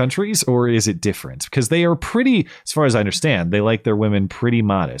Western countries, or is it different? Because they are pretty, as far as I understand, they like their women pretty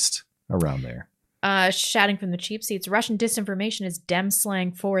modest around there. Shouting from the cheap seats. Russian disinformation is Dem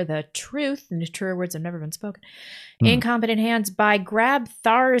slang for the truth. And the truer words have never been spoken. Incompetent hands. By grab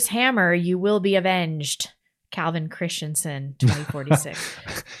Thar's hammer, you will be avenged. Calvin Christensen, 2046.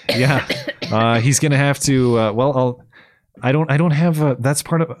 Yeah, he's gonna have to. I don't have. That's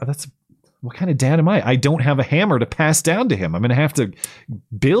part of. That's what kind of dad am I? I don't have a hammer to pass down to him. I'm gonna have to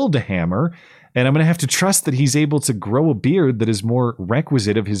build a hammer. And I'm going to have to trust that he's able to grow a beard that is more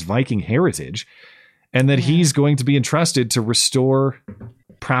requisite of his Viking heritage, and that he's going to be entrusted to restore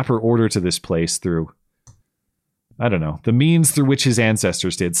proper order to this place through, I don't know, the means through which his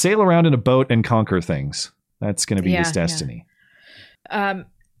ancestors did. Sail around in a boat and conquer things. That's going to be his destiny.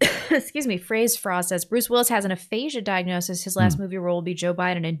 Excuse me. Phrase Frost says, Bruce Willis has an aphasia diagnosis. His last movie role will be Joe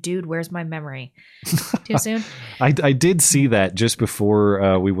Biden and Dude, Where's My Memory? Too soon? I did see that just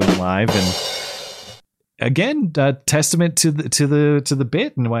before we went live, and again, testament to the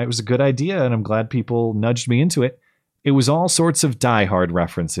bit and why it was a good idea, and I'm glad people nudged me into it. It was all sorts of Die Hard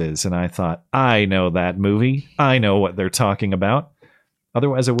references, and I thought, I know that movie. I know what they're talking about.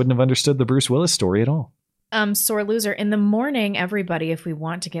 Otherwise, I wouldn't have understood the Bruce Willis story at all. Sore loser. In the morning, everybody, if we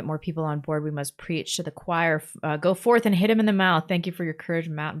want to get more people on board, we must preach to the choir. Go forth and hit him in the mouth. Thank you for your courage,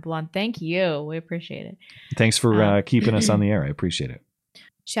 Mountain Blonde. Thank you. We appreciate it. Thanks for keeping us on the air. I appreciate it.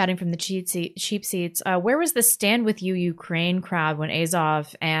 Shouting from the cheap seats. Where was the Stand With You Ukraine crowd when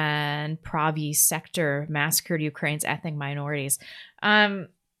Azov and Pravy sector massacred Ukraine's ethnic minorities?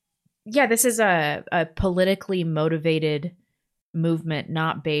 This is a politically motivated movement,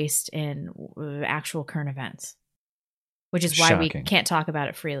 not based in actual current events, which is why we can't talk about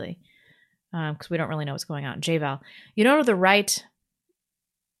it freely, because we don't really know what's going on. J-Val, you don't know the right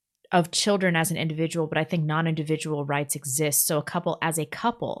of children as an individual, but I think non-individual rights exist. So a couple has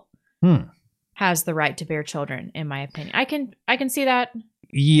the right to bear children, in my opinion. I can see that.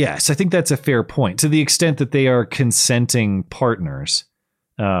 Yes, I think that's a fair point. To the extent that they are consenting partners,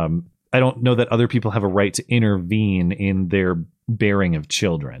 I don't know that other people have a right to intervene in their bearing of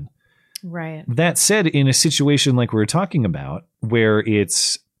children. Right. That said, in a situation like we were talking about, where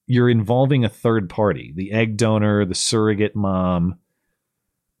you're involving a third party, the egg donor, the surrogate mom,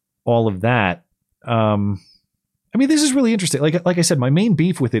 all of that. I mean, this is really interesting. Like I said, my main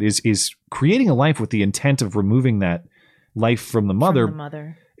beef with it is creating a life with the intent of removing that life from the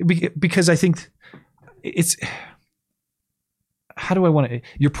mother. Because I think it's, how do I want to,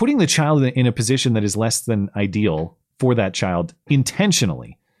 you're putting the child in a position that is less than ideal for that child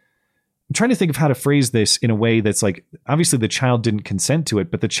intentionally. I'm trying to think of how to phrase this in a way that's like, obviously the child didn't consent to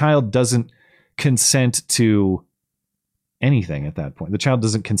it, but the child doesn't consent to anything at that point. The child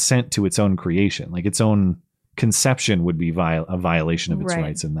doesn't consent to its own creation, like its own conception would be a violation of its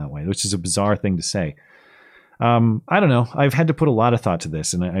rights in that way, which is a bizarre thing to say. I don't know. I've had to put a lot of thought to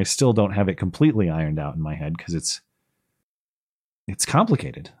this, and I still don't have it completely ironed out in my head because it's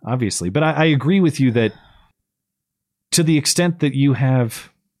complicated, obviously. But I agree with you that to the extent that you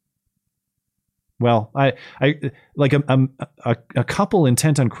have, well, I like a couple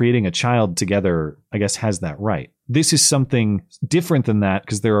intent on creating a child together, I guess, has that right. This is something different than that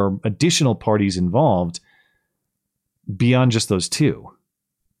because there are additional parties involved beyond just those two.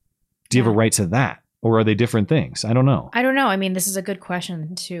 Do you have a right to that? Or are they different things? I don't know. I mean, this is a good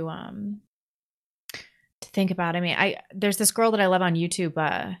question to think about. I mean, there's this girl that I love on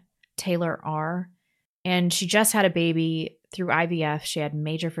YouTube, Taylor R, and she just had a baby through IVF. She had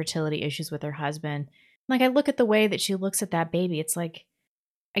major fertility issues with her husband. Like, I look at the way that she looks at that baby. It's like,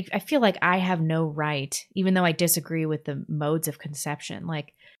 I feel like I have no right, even though I disagree with the modes of conception.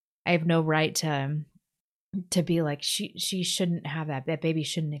 Like, I have no right to be like, she shouldn't have that baby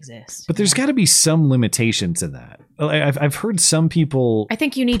shouldn't exist. But there's got to be some limitation to that. I've heard some people. I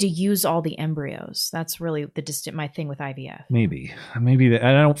think you need to use all the embryos. That's really my thing with IVF. Maybe that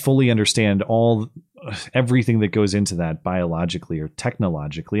I don't fully understand everything that goes into that biologically or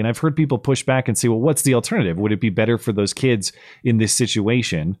technologically. And I've heard people push back and say, well, what's the alternative? Would it be better for those kids in this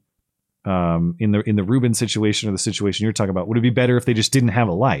situation, in the Ruben situation or the situation you're talking about? Would it be better if they just didn't have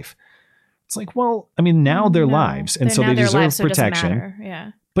a life? It's like, well, I mean, now they're lives, and so they deserve protection.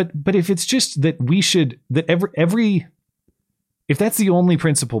 Yeah. But if it's just that we should, that every if that's the only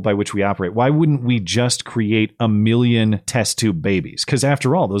principle by which we operate, why wouldn't we just create 1 million test tube babies? Because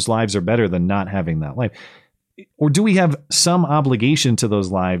after all, those lives are better than not having that life. Or do we have some obligation to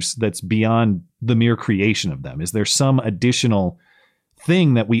those lives that's beyond the mere creation of them? Is there some additional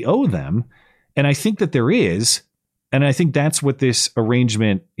thing that we owe them? And I think that there is. And I think that's what this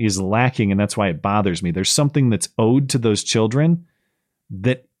arrangement is lacking, and that's why it bothers me. There's something that's owed to those children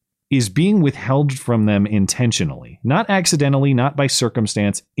that is being withheld from them intentionally. Not accidentally, not by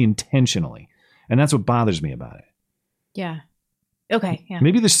circumstance, intentionally. And that's what bothers me about it. Yeah. Okay. Yeah.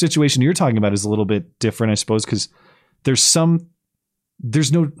 Maybe the situation you're talking about is a little bit different, I suppose, because there's the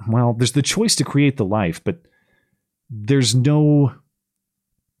choice to create the life, but there's no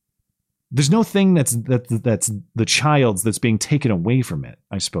thing that's the child's that's being taken away from it,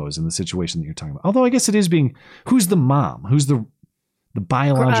 I suppose, in the situation that you're talking about. Although I guess it is who's the mom? Who's the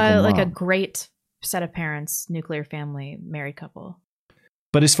biological mom? Like a great set of parents, nuclear family, married couple.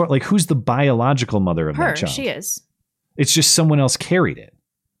 But as far like who's the biological mother of that child? She is. It's just someone else carried it.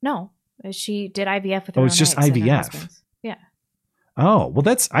 No, she did IVF with her own it's just IVF. Yeah. Oh,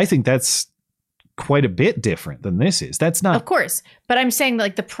 well I think that's quite a bit different than this is. That's not. Of course. But I'm saying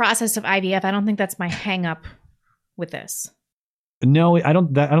like the process of IVF, I don't think that's my hang up with this. No, I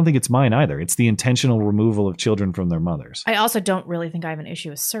don't think it's mine either. It's the intentional removal of children from their mothers. I also don't really think I have an issue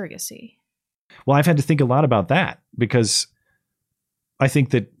with surrogacy. Well, I've had to think a lot about that because I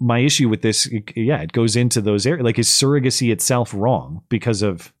think that my issue with this, it goes into those areas. Like, is surrogacy itself wrong because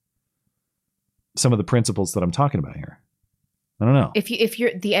of some of the principles that I'm talking about here? I don't know. If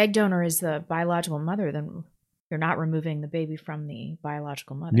you're the egg donor is the biological mother, then you're not removing the baby from the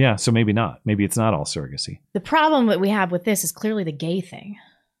biological mother. Yeah, so maybe not. Maybe it's not all surrogacy. The problem that we have with this is clearly the gay thing.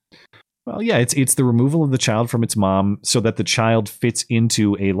 Well, yeah, it's the removal of the child from its mom so that the child fits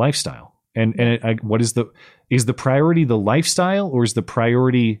into a lifestyle. What is the priority the lifestyle, or is the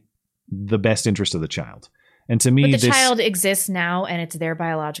priority the best interest of the child? And to me, but the child exists now, and it's their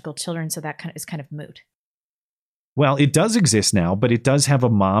biological children, so that is kind of moot. Well, it does exist now, but it does have a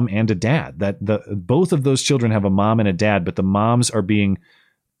mom and a dad. Both of those children have a mom and a dad, but the moms are being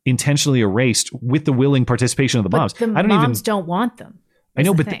intentionally erased with the willing participation of the moms. The moms don't want them. I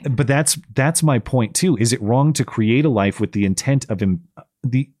know, but that's my point too. Is it wrong to create a life with the intent of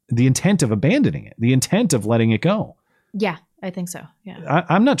the intent of abandoning it, the intent of letting it go? Yeah, I think so. Yeah,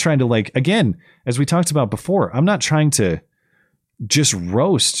 I'm not trying to, like, again, as we talked about before, I'm not trying to just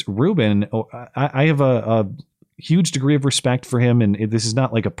roast Ruben. I have a huge degree of respect for him, and this is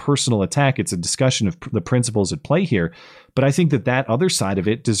not like a personal attack. It's a discussion of the principles at play here. But I think that other side of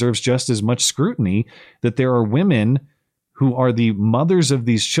it deserves just as much scrutiny, that there are women who are the mothers of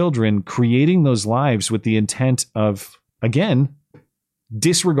these children creating those lives with the intent of, again,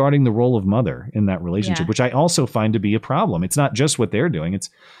 disregarding the role of mother in that relationship, which I also find to be a problem. It's not just what they're doing.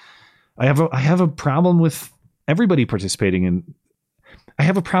 I have a problem with everybody participating in. I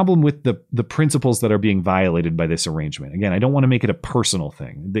have a problem with the principles that are being violated by this arrangement. Again, I don't want to make it a personal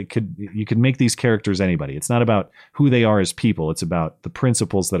thing. You could make these characters anybody. It's not about who they are as people. It's about the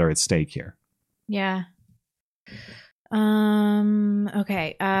principles that are at stake here. Yeah.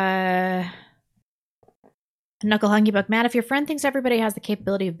 Okay. Knuckle Hunky Buck, Matt, if your friend thinks everybody has the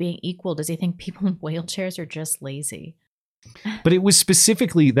capability of being equal, does he think people in wheelchairs are just lazy? But it was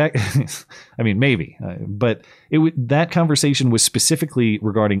specifically that, I mean, maybe, but that conversation was specifically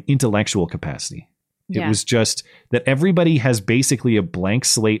regarding intellectual capacity. It was just that everybody has basically a blank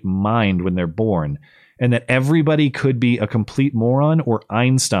slate mind when they're born, and that everybody could be a complete moron or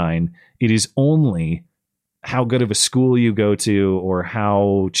Einstein. It is only how good of a school you go to or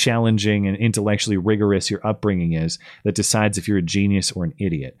how challenging and intellectually rigorous your upbringing is that decides if you're a genius or an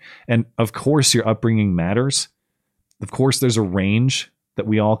idiot. And of course, your upbringing matters. Of course, there's a range that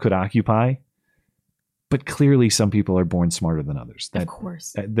we all could occupy, but clearly some people are born smarter than others. Of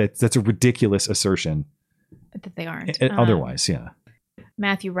course. That's a ridiculous assertion. That they aren't. Otherwise, yeah.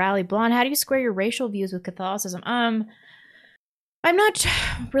 Matthew Riley, Blonde, how do you square your racial views with Catholicism? I'm not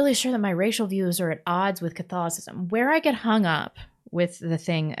really sure that my racial views are at odds with Catholicism. Where I get hung up with the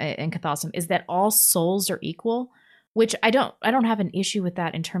thing in Catholicism is that all souls are equal, which I don't have an issue with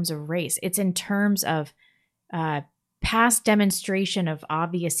that in terms of race. It's in terms of past demonstration of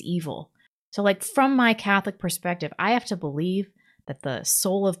obvious evil. So like from my Catholic perspective, I have to believe that the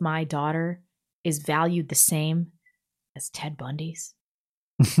soul of my daughter is valued the same as Ted Bundy's.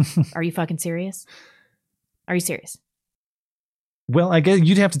 Are you fucking serious? Are you serious? Well, I guess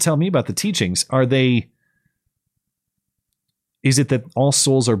you'd have to tell me about the teachings. Is it that all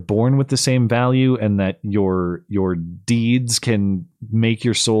souls are born with the same value and that your deeds can make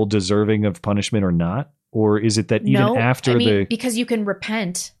your soul deserving of punishment or not? Or is it that even because you can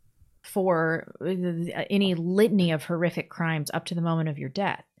repent for any litany of horrific crimes up to the moment of your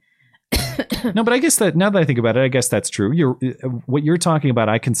death. No, but I guess that now that I think about it, I guess that's true. What you're talking about,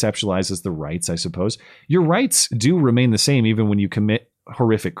 I conceptualize as the rights, I suppose. Your rights do remain the same even when you commit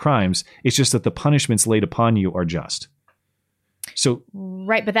horrific crimes. It's just that the punishments laid upon you are just. So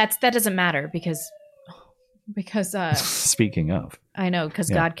right, but that doesn't matter because speaking of, I know because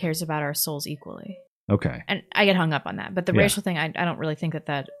God cares about our souls equally. Okay, and I get hung up on that, but the racial thing, I don't really think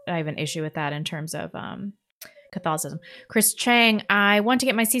that I have an issue with that in terms of Catholicism. Chris Chang, I want to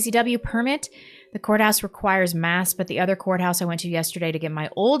get my CCW permit. The courthouse requires masks, but the other courthouse I went to yesterday to get my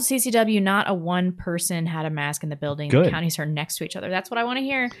old CCW, not a one person had a mask in the building. Good. The counties are next to each other. That's what I want to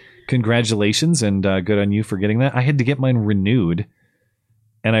hear. Congratulations, and good on you for getting that. I had to get mine renewed,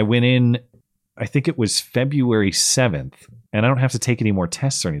 and I went in, I think it was February 7th, and I don't have to take any more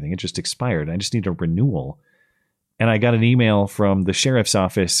tests or anything. It just expired. I just need a renewal. And I got an email from the sheriff's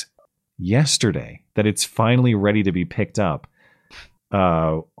office yesterday that it's finally ready to be picked up.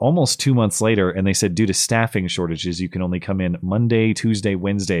 Almost 2 months later, and they said due to staffing shortages, you can only come in Monday, Tuesday,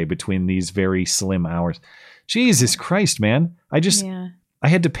 Wednesday between these very slim hours. Jesus Christ, man. I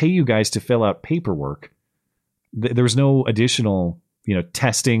had to pay you guys to fill out paperwork. There was no additional,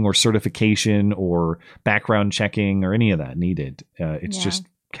 testing or certification or background checking or any of that needed. It's just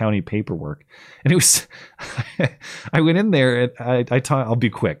county paperwork. And it was, I went in there and I'll be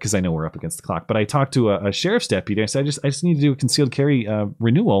quick because I know we're up against the clock, but I talked to a sheriff's deputy. I said, I just need to do a concealed carry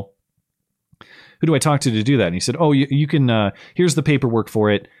renewal. Who do I talk to do that? And he said, oh, you can, here's the paperwork for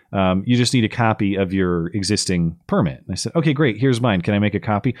it. You just need a copy of your existing permit. And I said, okay, great. Here's mine. Can I make a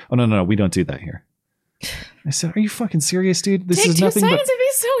copy? Oh, no, we don't do that here. I said, are you fucking serious, dude? This is nothing but, it'd be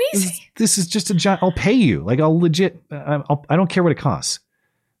so easy. This is just a job. I'll pay you. Like I'll legit, I don't care what it costs.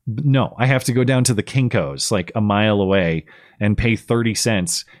 No, I have to go down to the Kinko's like a mile away and pay 30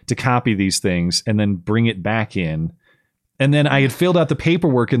 cents to copy these things and then bring it back in. And then I had filled out the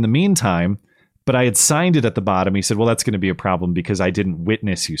paperwork in the meantime, but I had signed it at the bottom. He said, well, that's going to be a problem because I didn't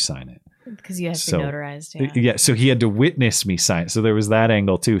witness you sign it. Because you have to be notarized. Yeah, so he had to witness me sign it. So there was that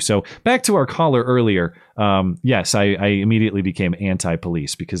angle too. So back to our caller earlier. Yes, I immediately became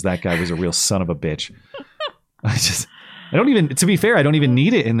anti-police because that guy was a real son of a bitch. To be fair, I don't even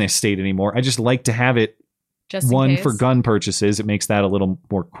need it in this state anymore. I just like to have it. Just one, for gun purchases. It makes that a little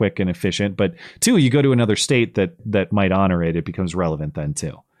more quick and efficient. But two, you go to another state that might honor it. It becomes relevant then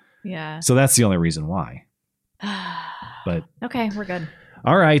too. Yeah. So that's the only reason why. But okay, we're good.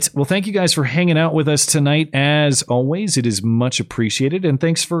 All right. Well, thank you guys for hanging out with us tonight. As always, it is much appreciated. And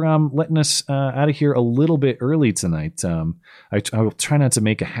thanks for letting us out of here a little bit early tonight. I will try not to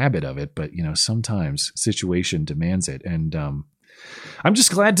make a habit of it, but, sometimes situation demands it. And I'm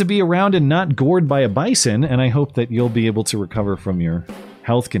just glad to be around and not gored by a bison. And I hope that you'll be able to recover from your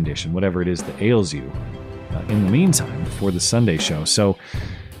health condition, whatever it is that ails you in the meantime before the Sunday show. So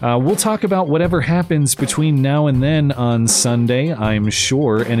We'll talk about whatever happens between now and then on Sunday, I'm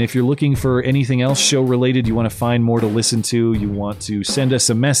sure. And if you're looking for anything else show-related, you want to find more to listen to, you want to send us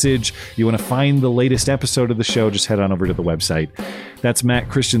a message, you want to find the latest episode of the show, just head on over to the website. That's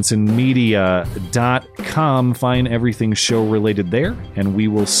mattchristiansenmedia.com. Find everything show-related there, and we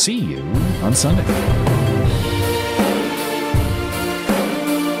will see you on Sunday.